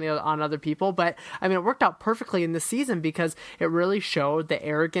gang up on other people, but it worked out perfectly in this season because it really showed the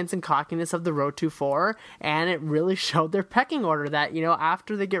arrogance and cockiness of the Road to 4, and it really showed their pecking order that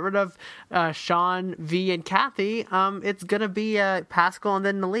after they get rid of Sean, V, and Kathy, it's gonna be Pascal and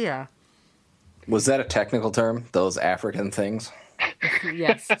then Nalia. Was that a technical term? Those African things?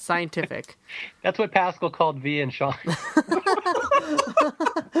 Yes, scientific. That's what Pascal called V and Sean.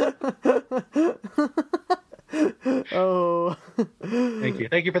 Oh.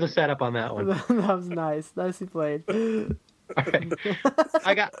 Thank you for the setup on that one. That was nice. Nicely played. All right.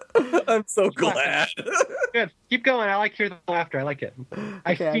 I'm so glad. Good. Keep going. I like hearing the laughter. I like it.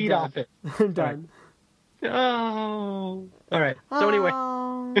 I feed off it. I'm done. Oh. All right. So anyway,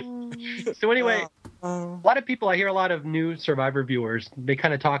 a lot of people, I hear a lot of new Survivor viewers, they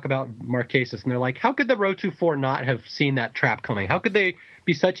kind of talk about Marquesas, and they're like, how could the Road to 4 not have seen that trap coming? How could they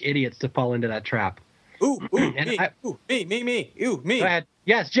be such idiots to fall into that trap? Me. Go ahead.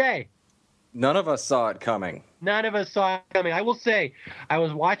 Yes, Jay. None of us saw it coming. None of us saw it coming. I will say, I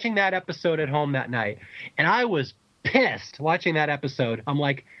was watching that episode at home that night, and I was pissed watching that episode. I'm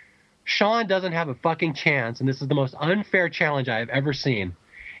like, Sean doesn't have a fucking chance, and this is the most unfair challenge I have ever seen.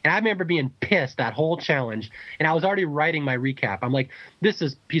 And I remember being pissed that whole challenge, and I was already writing my recap. I'm like, this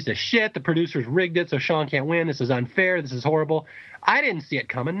is a piece of shit. The producers rigged it so Sean can't win. This is unfair. This is horrible. I didn't see it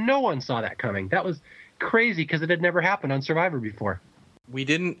coming. No one saw that coming. That was crazy because it had never happened on Survivor before. We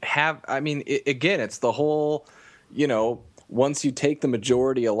didn't have, again, it's the whole, once you take the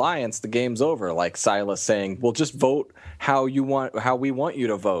majority alliance, the game's over. Like Silas saying, well, just vote how we want you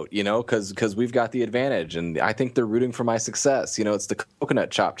to vote, because we've got the advantage. And I think they're rooting for my success. It's the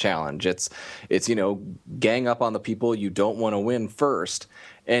coconut chop challenge. It's gang up on the people you don't want to win first.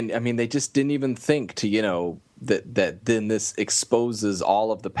 And they just didn't even think to, that then this exposes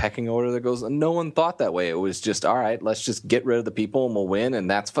all of the pecking order that goes. No one thought that way. It was just, all right, let's just get rid of the people and we'll win. And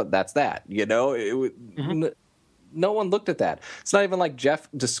that's that, No one looked at that. It's not even like Jeff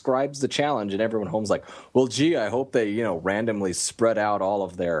describes the challenge and everyone home's like, well, gee, I hope they, randomly spread out all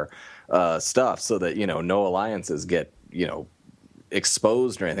of their stuff so that, no alliances get,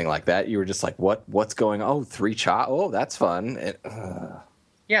 exposed or anything like that. You were just like, what's going on? Oh, 3 chop. Oh, that's fun.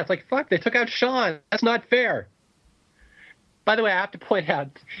 Yeah, it's like, fuck, they took out Sean. That's not fair. By the way, I have to point out,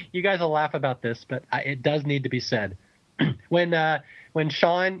 you guys will laugh about this, but it does need to be said. When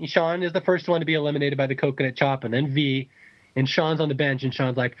Sean is the first one to be eliminated by the coconut chop, and then V, and Sean's on the bench, and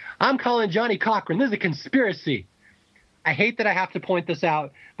Sean's like, I'm calling Johnny Cochran. This is a conspiracy. I hate that I have to point this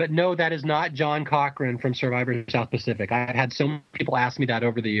out, but no, that is not John Cochran from Survivor South Pacific. I've had so many people ask me that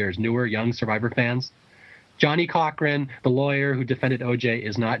over the years, newer, young Survivor fans. Johnny Cochran, the lawyer who defended OJ,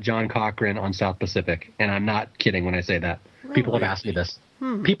 is not John Cochran on South Pacific. And I'm not kidding when I say that. Really? People have asked me this.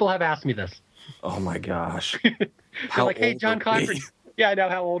 People have asked me this. Oh, my gosh. They're like, hey, John Cochran. Yeah, I know.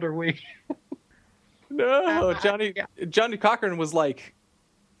 How old are we? No, Johnny Cochran was like,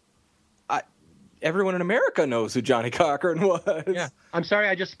 everyone in America knows who Johnny Cochran was. Yeah. I'm sorry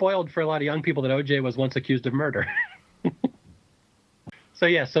I just spoiled for a lot of young people that OJ was once accused of murder.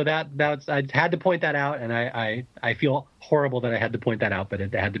 So that's I had to point that out, and I feel horrible that I had to point that out, but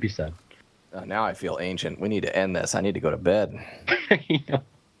it had to be said. Now I feel ancient. We need to end this. I need to go to bed.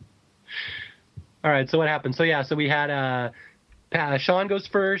 All right, so what happened? So we had Sean goes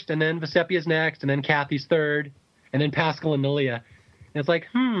first, and then Vesepia's next, and then Kathy's third, and then Pascal and Nalia. And it's like,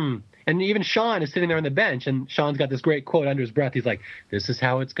 And even Sean is sitting there on the bench, and Sean's got this great quote under his breath. He's like, this is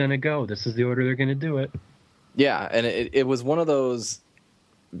how it's going to go. This is the order they're going to do it. Yeah, and it was one of those.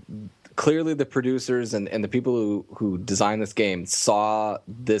 Clearly the producers and the people who designed this game saw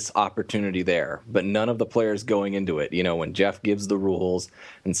this opportunity there, but none of the players going into it, when Jeff gives the rules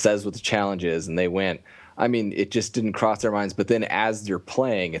and says what the challenge is and they went, it just didn't cross their minds. But then as you're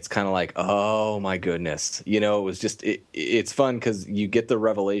playing, it's kind of like, oh my goodness, it was just, it's fun because you get the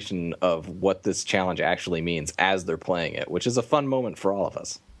revelation of what this challenge actually means as they're playing it, which is a fun moment for all of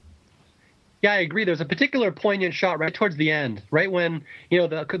us. Yeah, I agree. There's a particular poignant shot right towards the end, right when,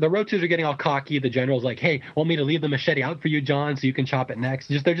 the Road 2s are getting all cocky. The general's like, hey, want me to leave the machete out for you, John, so you can chop it next?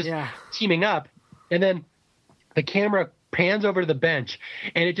 They're just teaming up. And then the camera pans over to the bench,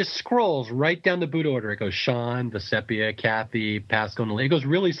 and it just scrolls right down the boot order. It goes Sean, Vesepia, Kathy, Pascal, and it goes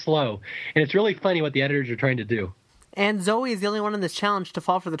really slow, and it's really funny what the editors are trying to do. And Zoe is the only one in this challenge to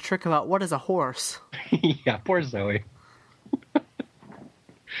fall for the trick about what is a horse. Yeah, poor Zoe.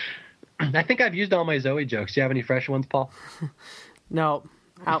 I think I've used all my Zoe jokes. Do you have any fresh ones, Paul? No,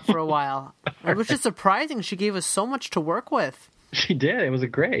 out for a while. It was just surprising she gave us so much to work with. She did. It was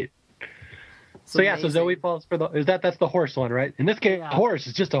great. So yeah, so Zoe falls for that's the horse one, right? In this case, yeah. Horse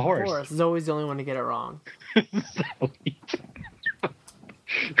is just a horse. Zoe's the only one to get it wrong. Zoe.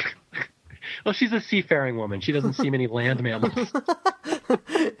 Well, she's a seafaring woman. She doesn't see many land mammals.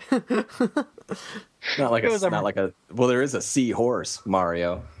 Not like a. Well, there is a seahorse,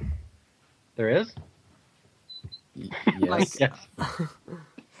 Mario. There is. Yes. Yes.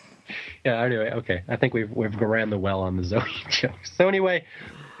 Yeah. Anyway, okay. I think we've ran the well on the Zoe jokes. So anyway,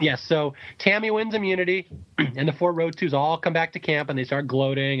 yes. So Tammy wins immunity, and the 4 Road 2s all come back to camp, and they start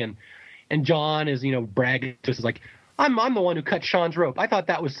gloating, and John is bragging to us, is like, I'm the one who cut Sean's rope. I thought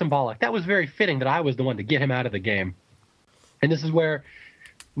that was symbolic. That was very fitting that I was the one to get him out of the game. And this is where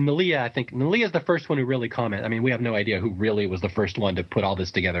Nalia, I think Nalia is the first one who really commented. I mean, we have no idea who really was the first one to put all this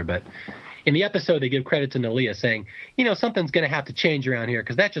together, but in the episode they give credit to Nalia saying, something's going to have to change around here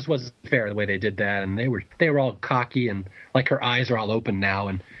because that just wasn't fair the way they did that, and they were all cocky and like her eyes are all open now.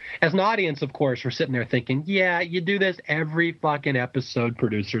 And as an audience, of course, we're sitting there thinking, yeah, you do this every fucking episode,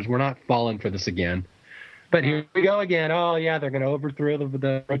 producers. We're not falling for this again. But here we go again. Oh, yeah, they're going to overthrow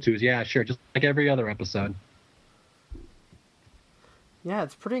the Road 2s. Yeah, sure, just like every other episode. Yeah,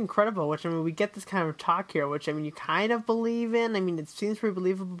 it's pretty incredible, we get this kind of talk here, which, you kind of believe in. It seems pretty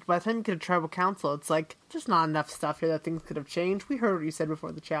believable. By the time you get a tribal council, it's like, there's not enough stuff here that things could have changed. We heard what you said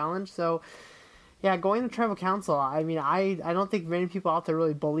before the challenge. So, yeah, going to tribal council, I don't think many people out there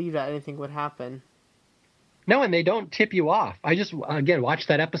really believe that anything would happen. No, and they don't tip you off. I just, again, watched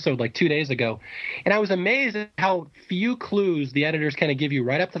that episode like 2 days ago, and I was amazed at how few clues the editors kind of give you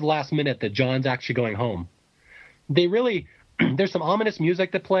right up to the last minute that John's actually going home. They really, there's some ominous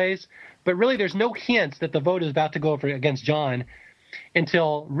music that plays, but really there's no hints that the vote is about to go against John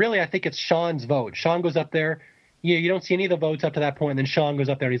until really I think it's Sean's vote. Sean goes up there. You don't see any of the votes up to that point, and then Sean goes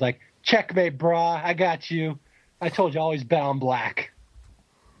up there and he's like, checkmate, brah, I got you. I told you always bet on black.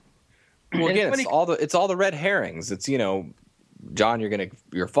 Well, again, it's all the red herrings. It's John, you're gonna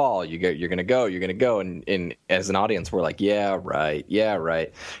go, and as an audience, we're like, yeah,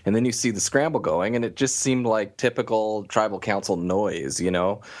 right, and then you see the scramble going, and it just seemed like typical tribal council noise,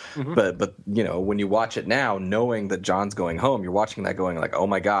 Mm-hmm. But when you watch it now, knowing that John's going home, you're watching that going like, oh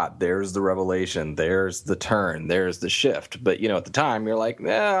my God, there's the revelation, there's the turn, there's the shift. But at the time, you're like,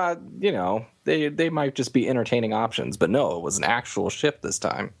 they might just be entertaining options, but no, it was an actual shift this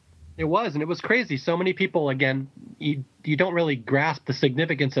time. It was, and it was crazy. So many people, again, you don't really grasp the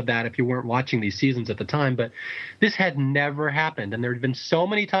significance of that if you weren't watching these seasons at the time, but this had never happened. And there had been so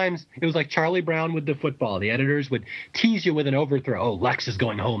many times, it was like Charlie Brown with the football. The editors would tease you with an overthrow. Oh, Lex is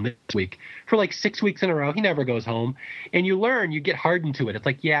going home this week. For like 6 weeks in a row, he never goes home. And you learn, you get hardened to it. It's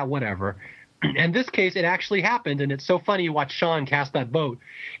like, yeah, whatever. In this case, it actually happened, and it's so funny you watch Sean cast that vote.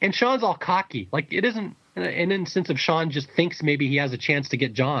 And Sean's all cocky. Like, it isn't an instance of Sean just thinks maybe he has a chance to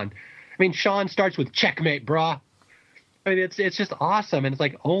get John. Sean starts with checkmate, brah. It's just awesome. And it's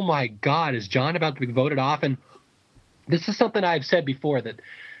like, oh my God, is John about to be voted off? And this is something I've said before, that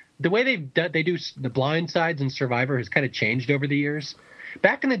the way they do the blind sides in Survivor has kind of changed over the years.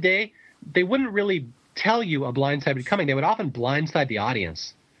 Back in the day, they wouldn't really tell you a blind side would be coming. They would often blindside the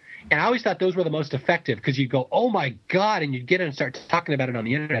audience. And I always thought those were the most effective because you'd go, oh my God, and you'd get in and start talking about it on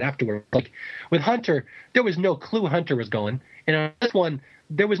the internet afterward. Like with Hunter, there was no clue Hunter was going. And on this one,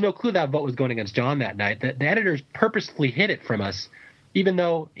 there was no clue that vote was going against John that night. The editors purposefully hid it from us, even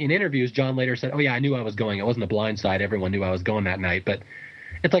though in interviews, John later said, oh yeah, I knew I was going. It wasn't a blind side. Everyone knew I was going that night. But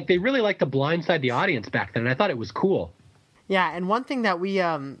it's like they really liked to blindside the audience back then, and I thought it was cool. Yeah, and one thing that we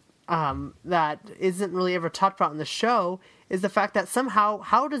that isn't really ever talked about in the show is the fact that somehow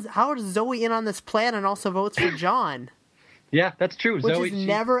how does Zoe in on this plan and also votes for John? Yeah, that's true. Which is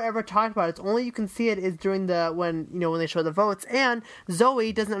never ever talked about. It's only you can see it is during when they show the votes. And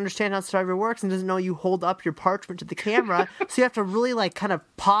Zoe doesn't understand how Survivor works and doesn't know you hold up your parchment to the camera, so you have to really kind of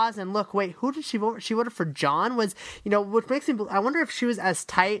pause and look. Wait, who did she vote? She voted for John. Which makes me. I wonder if she was as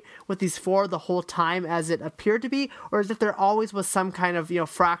tight with these 4 the whole time as it appeared to be, or is if there always was some kind of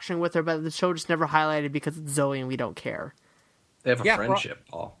fracturing with her, but the show just never highlighted because it's Zoe and we don't care. They have a friendship,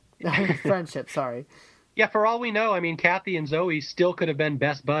 Paul. Friendship. Sorry. Yeah, for all we know, Kathy and Zoe still could have been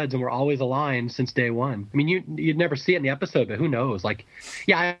best buds and were always aligned since day one. You'd never see it in the episode, but who knows? Like,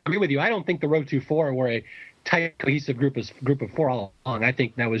 yeah, I agree with you. I don't think the Road to 4 were a tight, cohesive group of four all along. I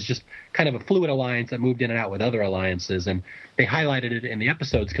think that was just kind of a fluid alliance that moved in and out with other alliances, and they highlighted it in the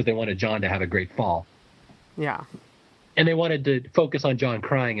episodes because they wanted John to have a great fall. Yeah. And they wanted to focus on John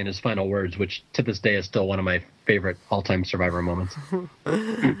crying in his final words, which to this day is still one of my favorite all-time Survivor moments.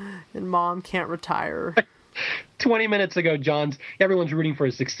 And Mom can't retire. 20 minutes ago, everyone's rooting for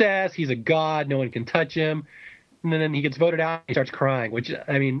his success. He's a god. No one can touch him. And then he gets voted out. He starts crying, which,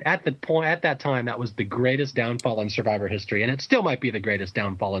 I mean, at that time, that was the greatest downfall in Survivor history. And it still might be the greatest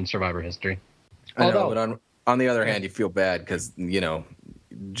downfall in Survivor history. I know, but on the other hand, you feel bad because,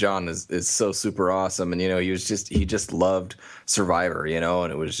 John is so super awesome, and he just loved Survivor,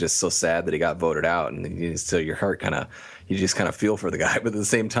 and it was just so sad that he got voted out, and so your heart you just kind of feel for the guy, but at the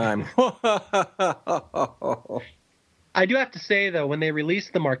same time, I do have to say though, when they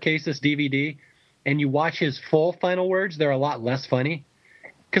released the Marquesas DVD and you watch his full final words, they're a lot less funny.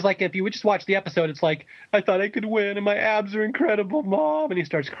 Because like if you would just watch the episode, it's like, I thought I could win, and my abs are incredible, Mom, and he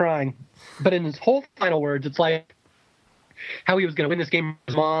starts crying. But in his whole final words, it's like how he was going to win this game with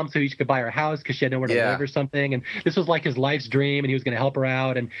his mom so he could buy her a house because she had nowhere to live or something. And this was like his life's dream, and he was going to help her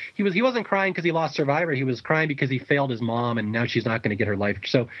out. And he wasn't crying because he lost Survivor. He was crying because he failed his mom, and now she's not going to get her life.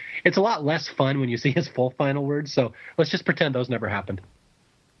 So it's a lot less fun when you see his full final words. So let's just pretend those never happened.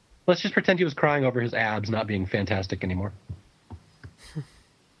 Let's just pretend he was crying over his abs not being fantastic anymore.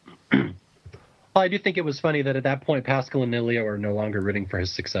 Well, I do think it was funny that at that point, Pascal and Leo are no longer rooting for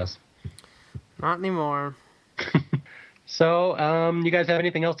his success. Not anymore. So, you guys have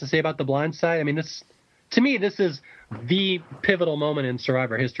anything else to say about The Blind Side? I mean, to me, this is the pivotal moment in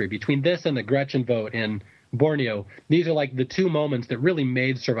Survivor history. Between this and the Gretchen vote in Borneo, these are like the two moments that really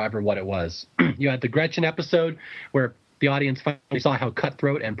made Survivor what it was. You had the Gretchen episode where the audience finally saw how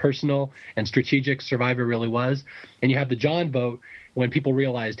cutthroat and personal and strategic Survivor really was. And you have the John vote when people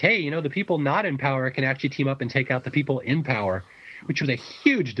realized, hey, the people not in power can actually team up and take out the people in power, which was a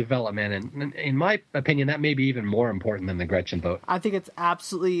huge development. And in my opinion, that may be even more important than the Gretchen vote. I think it's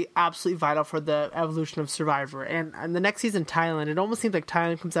absolutely vital for the evolution of Survivor. And the next season, Thailand, it almost seems like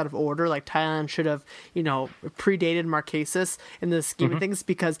Thailand comes out of order. Like Thailand should have, predated Marquesas in the scheme of things,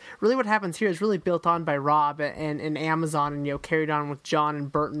 because really what happens here is really built on by Rob and Amazon and, carried on with John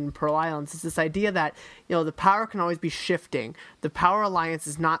and Burton and Pearl Islands. It's this idea that, the power can always be shifting. The power alliance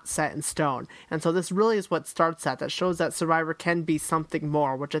is not set in stone. And so this really is what starts that shows that Survivor can be something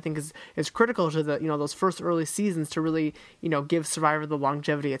more, which I think is critical to the those first early seasons to really give Survivor the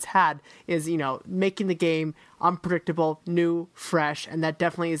longevity it's had, is making the game unpredictable, new, fresh, and that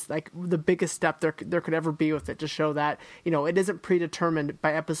definitely is like the biggest step there could ever be with it, to show that it isn't predetermined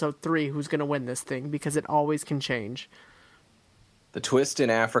by episode 3 who's going to win this thing, because it always can change. The twist in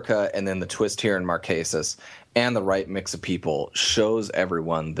Africa and then the twist here in Marquesas and the right mix of people shows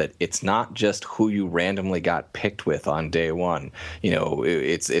everyone that it's not just who you randomly got picked with on day one.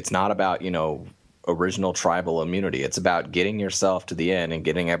 It's not about, original tribal immunity. It's about getting yourself to the end and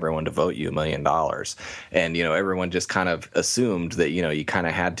getting everyone to vote you $1 million. And, everyone just kind of assumed that, you kind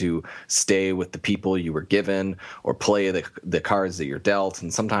of had to stay with the people you were given or play the cards that you're dealt.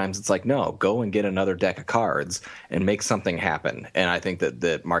 And sometimes it's like, no, go and get another deck of cards and make something happen. And I think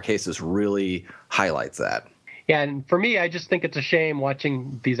that Marquesas really highlights that. Yeah, and for me, I just think it's a shame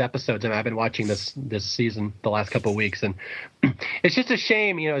watching these episodes, and I've been watching this season the last couple of weeks, and it's just a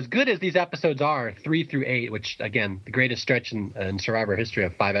shame, as good as these episodes are, 3 through 8, which, again, the greatest stretch in Survivor history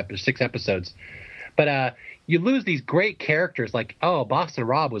of 6 episodes, but you lose these great characters like, Boston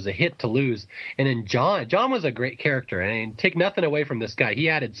Rob was a hit to lose, and then John was a great character, and take nothing away from this guy. He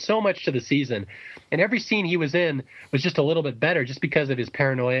added so much to the season, and every scene he was in was just a little bit better just because of his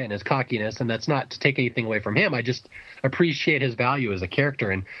paranoia and his cockiness, and that's not to take anything away from him. I just appreciate his value as a character.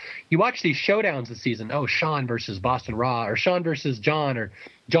 And you watch these showdowns this season, Sean versus Boston Rob, or Sean versus John, or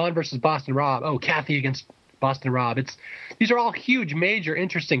John versus Boston Rob, Kathy against Boston Rob. These are all huge, major,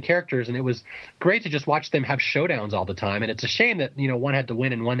 interesting characters, and it was great to just watch them have showdowns all the time. And it's a shame that, one had to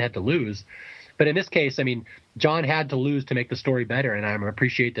win and one had to lose. But in this case, I mean, John had to lose to make the story better, and I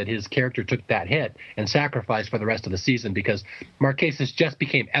appreciate that his character took that hit and sacrificed for the rest of the season, because Marquesas just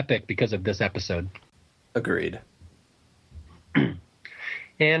became epic because of this episode. Agreed.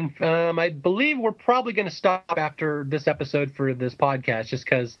 And I believe we're probably going to stop after this episode for this podcast, just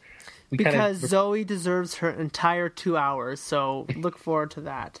because Zoe deserves her entire 2 hours, so look forward to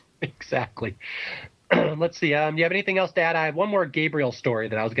that. Exactly. Let's see. Do you have anything else to add? I have one more Gabriel story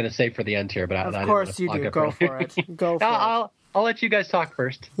that I was going to save for the end here, but of course you do. Go for it. Go for it. I'll let you guys talk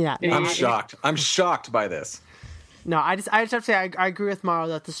first. Yeah. I'm shocked. I'm shocked by this. No, I just have to say I agree with Mario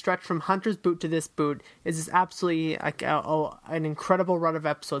that the stretch from Hunter's boot to this boot is just absolutely like an incredible run of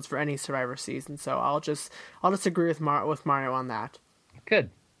episodes for any Survivor season. So I'll just agree with Mario on that.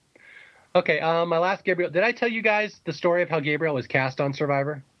 Good. Okay, my last Gabriel. Did I tell you guys the story of how Gabriel was cast on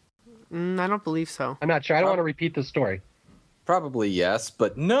Survivor? I don't believe so. I'm not sure. I don't want to repeat the story. Probably yes,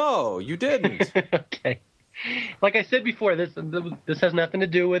 but no, you didn't. Okay. Like I said before, this has nothing to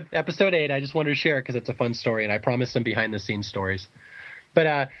do with episode 8. I just wanted to share it because it's a fun story, and I promise some behind-the-scenes stories.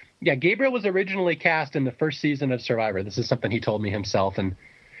 But, yeah, Gabriel was originally cast in the first season of Survivor. This is something he told me himself. And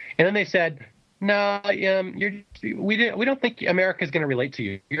then they said, no, we don't think America's going to relate to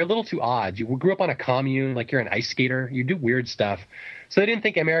you. You're a little too odd. You grew up on a commune, like you're an ice skater. You do weird stuff. So they didn't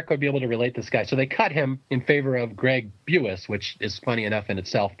think America would be able to relate to this guy. So they cut him in favor of Greg Buis, which is funny enough in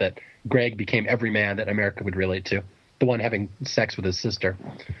itself that Greg became every man that America would relate to, the one having sex with his sister.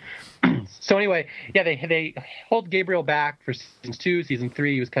 So anyway, yeah, they hold Gabriel back for season 2, season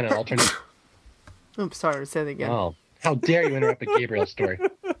 3. He was kind of an alternate. Oops, sorry, say that again. Oh, how dare you interrupt a Gabriel story?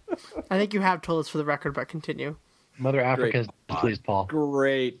 I think you have told us for the record, but continue. Mother Africa, please, Paul.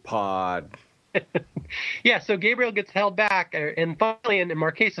 Great pod. Yeah, so Gabriel gets held back, and finally in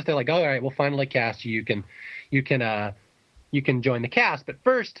Marquesas they're like, all right, we'll finally cast you. You can join the cast, but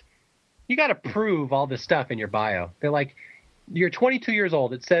first you got to prove all this stuff in your bio. They're like, you're 22 years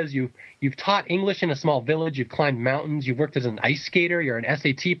old. It says you've taught English in a small village. You've climbed mountains. You've worked as an ice skater. You're an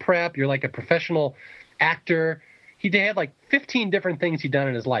SAT prep. You're like a professional actor. He had like 15 different things he'd done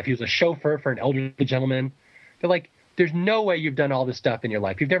in his life. He was a chauffeur for an elderly gentleman. They're like, there's no way you've done all this stuff in your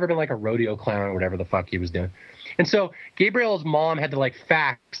life. You've never been like a rodeo clown or whatever the fuck he was doing. And so Gabriel's mom had to like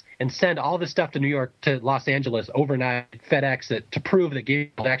fax and send all this stuff to New York, to Los Angeles overnight, FedEx it, to prove that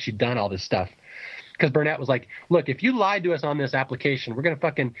Gabriel had actually done all this stuff. Because Burnett was like, look, if you lied to us on this application, we're going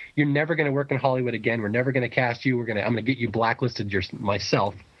to you're never going to work in Hollywood again. We're never going to cast you. I'm going to get you blacklisted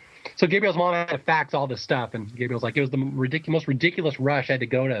myself. So Gabriel's mom had to fax all this stuff, and Gabriel's like, it was the most ridiculous rush. I had to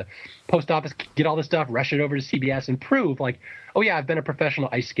go to post office, get all this stuff, rush it over to CBS, and prove, like, oh, yeah, I've been a professional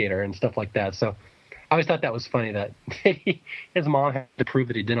ice skater and stuff like that. So I always thought that was funny that his mom had to prove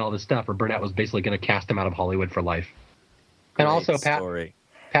that he did all this stuff, or Burnett was basically going to cast him out of Hollywood for life. And also,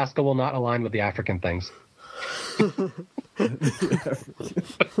 Pascal will not align with the African things.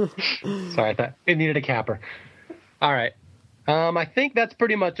 Sorry, I thought it needed a capper. All right. I think that's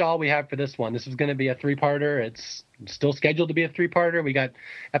pretty much all we have for this one. This is going to be a 3-parter. It's still scheduled to be a 3-parter. We got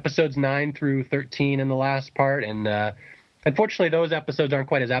episodes 9 through 13 in the last part, and unfortunately, those episodes aren't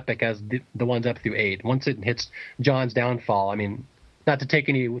quite as epic as the ones up through 8. Once it hits John's downfall, I mean, not to take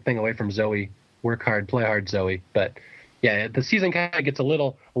anything away from Zoe, work hard, play hard, Zoe, but yeah, the season kind of gets a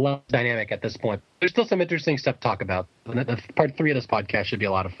little less dynamic at this point. There's still some interesting stuff to talk about. Part 3 of this podcast should be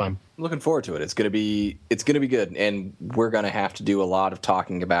a lot of fun. I'm looking forward to it. It's gonna be good, and we're gonna have to do a lot of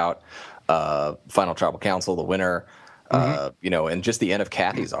talking about Final Tribal Council, the winner, and just the end of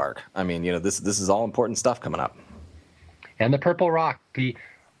Kathy's arc. I mean, this is all important stuff coming up. And the Purple Rock, the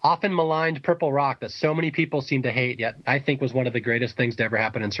often maligned Purple Rock that so many people seem to hate, yet I think was one of the greatest things to ever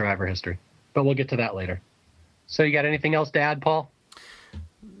happen in Survivor history. But we'll get to that later. So you got anything else to add, Paul?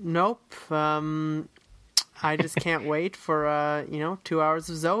 Nope. I just can't wait for 2 hours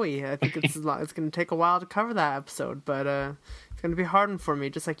of Zoe. I think it's going to take a while to cover that episode, but it's going to be hard for me.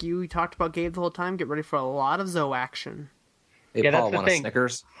 Just like you talked about Gabe the whole time, get ready for a lot of Zoe action. Hey, Paul, want a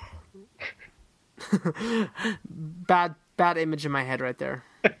Snickers? Bad image in my head right there.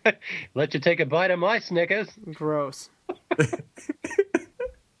 Let you take a bite of my Snickers. Gross.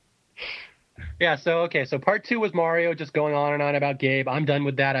 Yeah, so part 2 was Mario just going on and on about Gabe. I'm done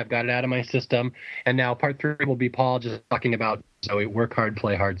with that. I've got it out of my system. And now part 3 will be Paul just talking about Zoe. Work hard,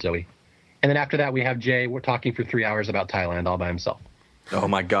 play hard, Zoe. And then after that, we have Jay. We're talking for 3 hours about Thailand all by himself. Oh,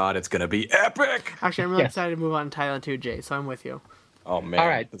 my God. It's going to be epic. Actually, I'm really excited to move on to Thailand too, Jay, so I'm with you. Oh, man. All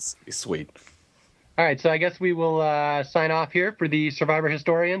right. That's sweet. All right, so I guess we will sign off here for the Survivor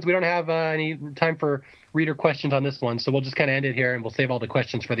Historians. We don't have any time for reader questions on this one, so we'll just kind of end it here, and we'll save all the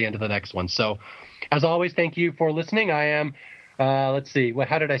questions for the end of the next one. So, as always, thank you for listening. I am, let's see,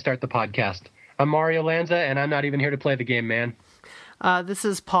 how did I start the podcast? I'm Mario Lanza, and I'm not even here to play the game, man. This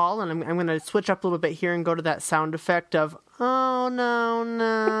is Paul, and I'm going to switch up a little bit here and go to that sound effect of, oh,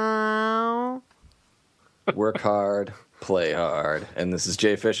 no. Work hard. Play hard. And this is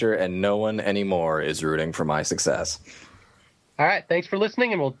Jay Fischer, and no one anymore is rooting for my success. All right. Thanks for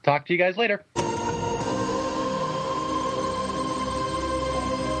listening, and we'll talk to you guys later.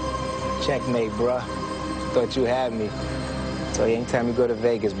 Checkmate, bruh. Thought you had me. So anytime you go to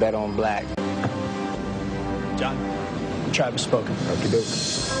Vegas, bet on black. John, the tribe has spoken. Okey-doke.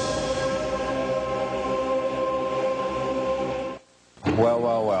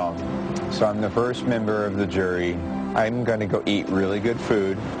 Well. So I'm the first member of the jury. I'm going to go eat really good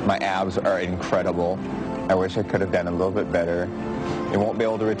food. My abs are incredible. I wish I could have done a little bit better. I won't be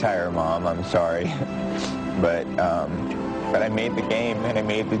able to retire, Mom. I'm sorry. But I made the game, and I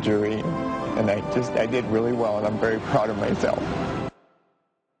made the jury, and I did really well, and I'm very proud of myself.